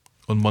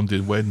Monday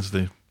and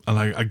Wednesday. And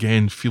I,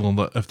 again, feeling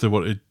that if they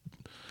were to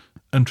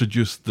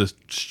introduce the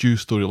Stu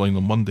storyline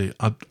on Monday,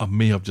 I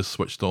may have just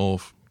switched it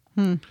off.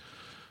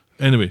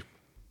 Anyway,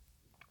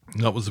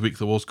 that was the week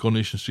that was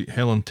Coronation Street.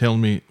 Helen, tell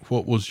me,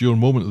 what was your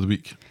moment of the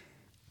week?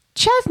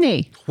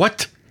 Chesney.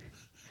 What?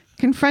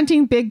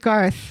 Confronting Big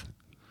Garth.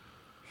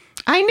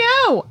 I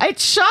know. It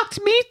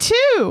shocked me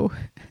too.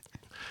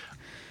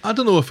 I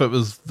don't know if it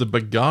was the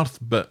Big Garth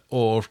bit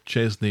or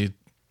Chesney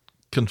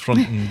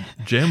confronting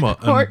Gemma.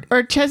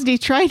 Or Chesney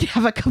trying to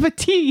have a cup of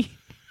tea.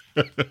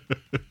 A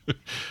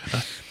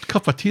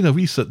cup of tea and a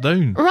wee sit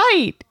down.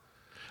 Right.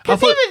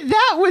 Because even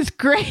that was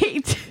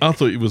great. I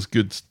thought it was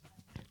good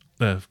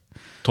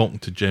talking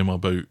to Gemma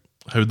about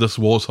how this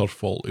was her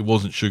fault. It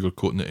wasn't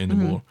sugarcoating it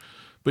anymore. Mm-hmm.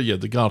 But yeah,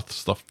 the Garth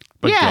stuff,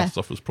 Garth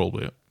stuff was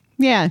probably it.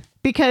 Yeah,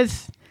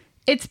 because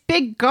it's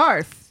Big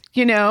Garth,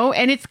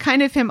 and it's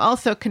kind of him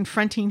also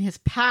confronting his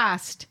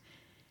past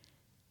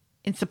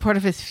in support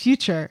of his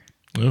future.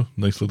 Oh,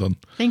 nicely done.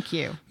 Thank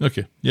you.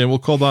 Okay, yeah, we'll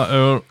call that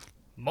our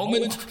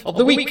Moment of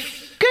the week.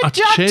 Good A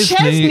job, Chesney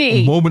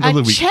Chesney. moment of the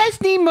A week.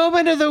 Chesney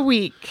moment of the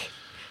week.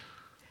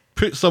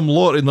 Put some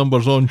lottery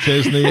numbers on,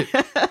 Chesney.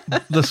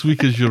 This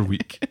week is your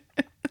week.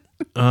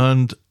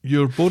 And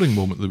your boring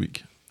moment of the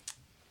week.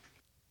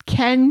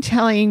 Ken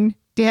telling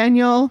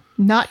Daniel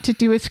not to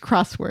do his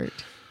crossword.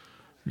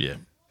 Yeah.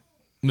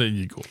 There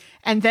you go.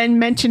 And then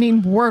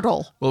mentioning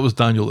Wordle. Well, it was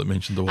Daniel that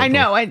mentioned the word. I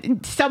know,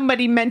 and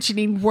somebody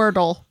mentioning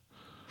Wordle.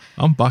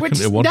 I'm back Which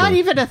into is Wordle. not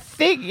even a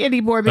thing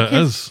anymore It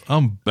because is.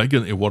 I'm big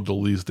into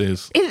Wordle these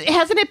days.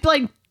 hasn't it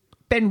like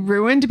been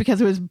ruined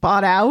because it was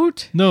bought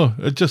out? No,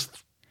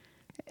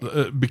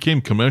 it became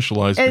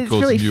commercialized And it's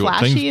because really the New York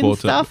flashy Times and bought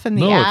stuff it. and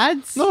the No,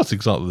 ads? it's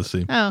exactly the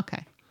same. Oh,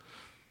 okay.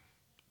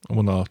 I'm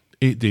on a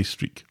 8-day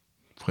streak,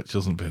 which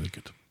isn't very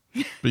good.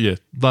 But yeah,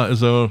 that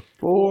is our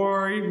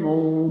Boring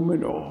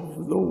moment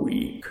of the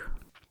week.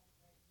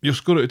 your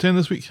score out of 10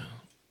 this week.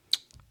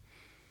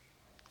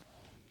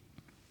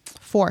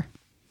 4.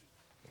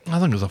 I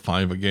think it's a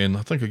 5 again.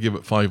 I think I gave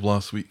it 5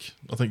 last week.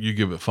 I think you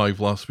gave it 5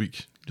 last week.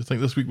 Do you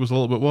think this week was a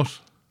little bit worse?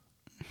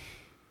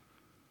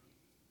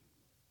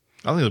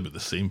 I think it's about the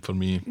same for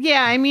me.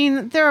 Yeah, I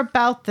mean, they're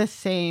about the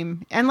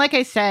same. And like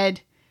I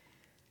said,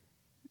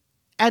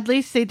 at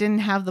least they didn't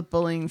have the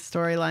bullying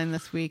storyline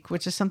this week,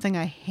 which is something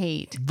I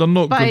hate. They're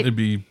not But- going to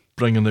be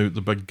bringing out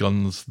the big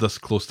guns this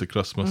close to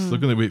Christmas. They're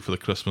going to wait for the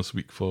Christmas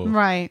week for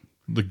Right.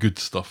 the good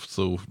stuff.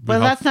 So Well,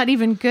 that's not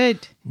even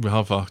good. we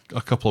have a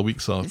couple of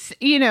weeks of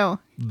You know,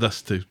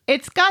 this to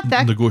it's got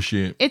that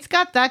negotiate. it's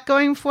got that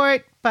going for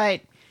it,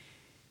 but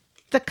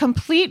the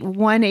complete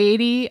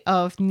 180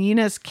 of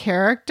Nina's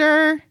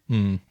character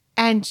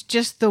and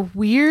just the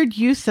weird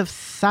use of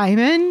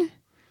Simon,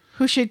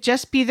 who should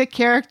just be the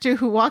character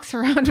who walks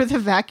around with a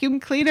vacuum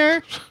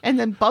cleaner and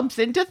then bumps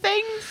into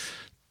things.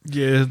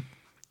 Yeah,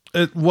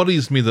 it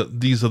worries me that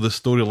these are the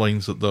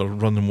storylines that they're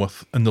running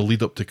with in the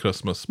lead up to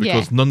Christmas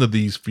because Yeah. none of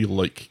these feel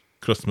like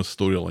Christmas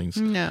storylines.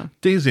 No.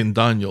 Daisy and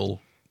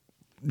Daniel,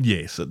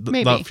 yes,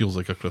 Maybe. that feels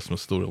like a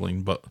Christmas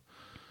storyline, but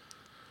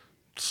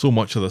so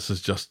much of this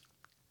is just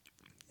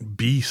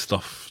B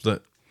stuff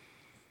that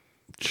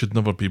should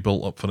never be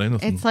built up for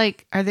anything. It's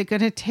like, are they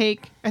going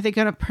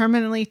to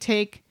permanently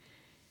take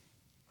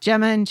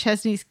Gemma and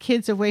Chesney's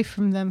kids away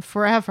from them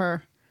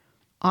forever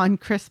on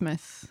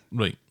Christmas?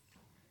 Right.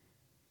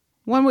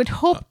 One would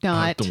hope I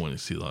not. don't want to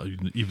see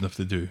that, even if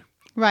they do.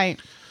 Right.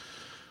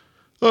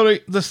 All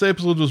right, this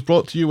episode was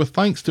brought to you with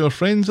thanks to our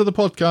friends of the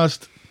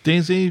podcast,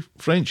 Daisy,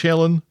 French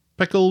Helen,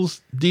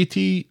 Pickles,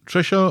 DT,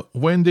 Trisha,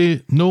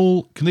 Wendy,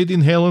 Noel,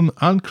 Canadian Helen,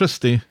 and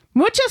Christy.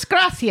 Muchas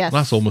gracias.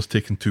 That's almost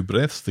taken 2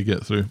 breaths to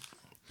get through.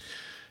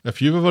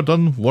 If you've ever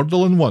done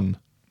Wordle in one,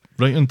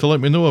 write in to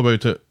let me know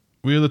about it.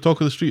 We're the talk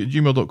of the street at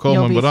gmail.com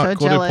You'll and be we're at so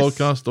Corey jealous.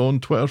 Podcast on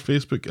Twitter,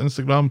 Facebook,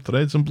 Instagram,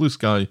 Threads, and Blue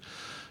Sky.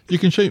 You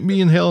can shout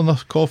me and Helen a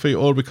coffee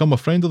or become a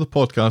friend of the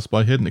podcast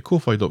by heading to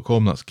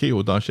ko-fi.com. That's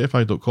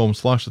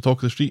ko-fi.com/the talk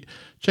of the street.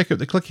 Check out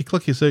the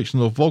clicky section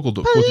of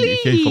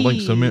voggle.co.uk for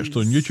links to our merch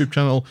store and YouTube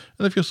channel.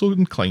 And if you're so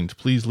inclined,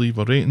 please leave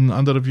a rating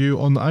and a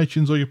review on the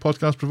iTunes or your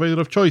podcast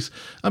provider of choice.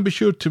 And be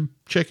sure to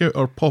check out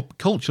our pop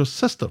culture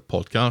sister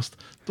podcast,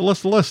 The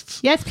List of Lists.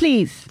 Yes,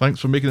 please.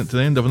 Thanks for making it to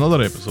the end of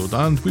another episode,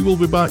 and we will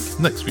be back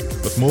next week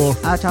with more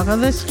I'll talk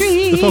on the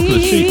street. The Talk of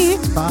the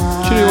Street.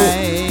 Bye.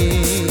 Cheerio.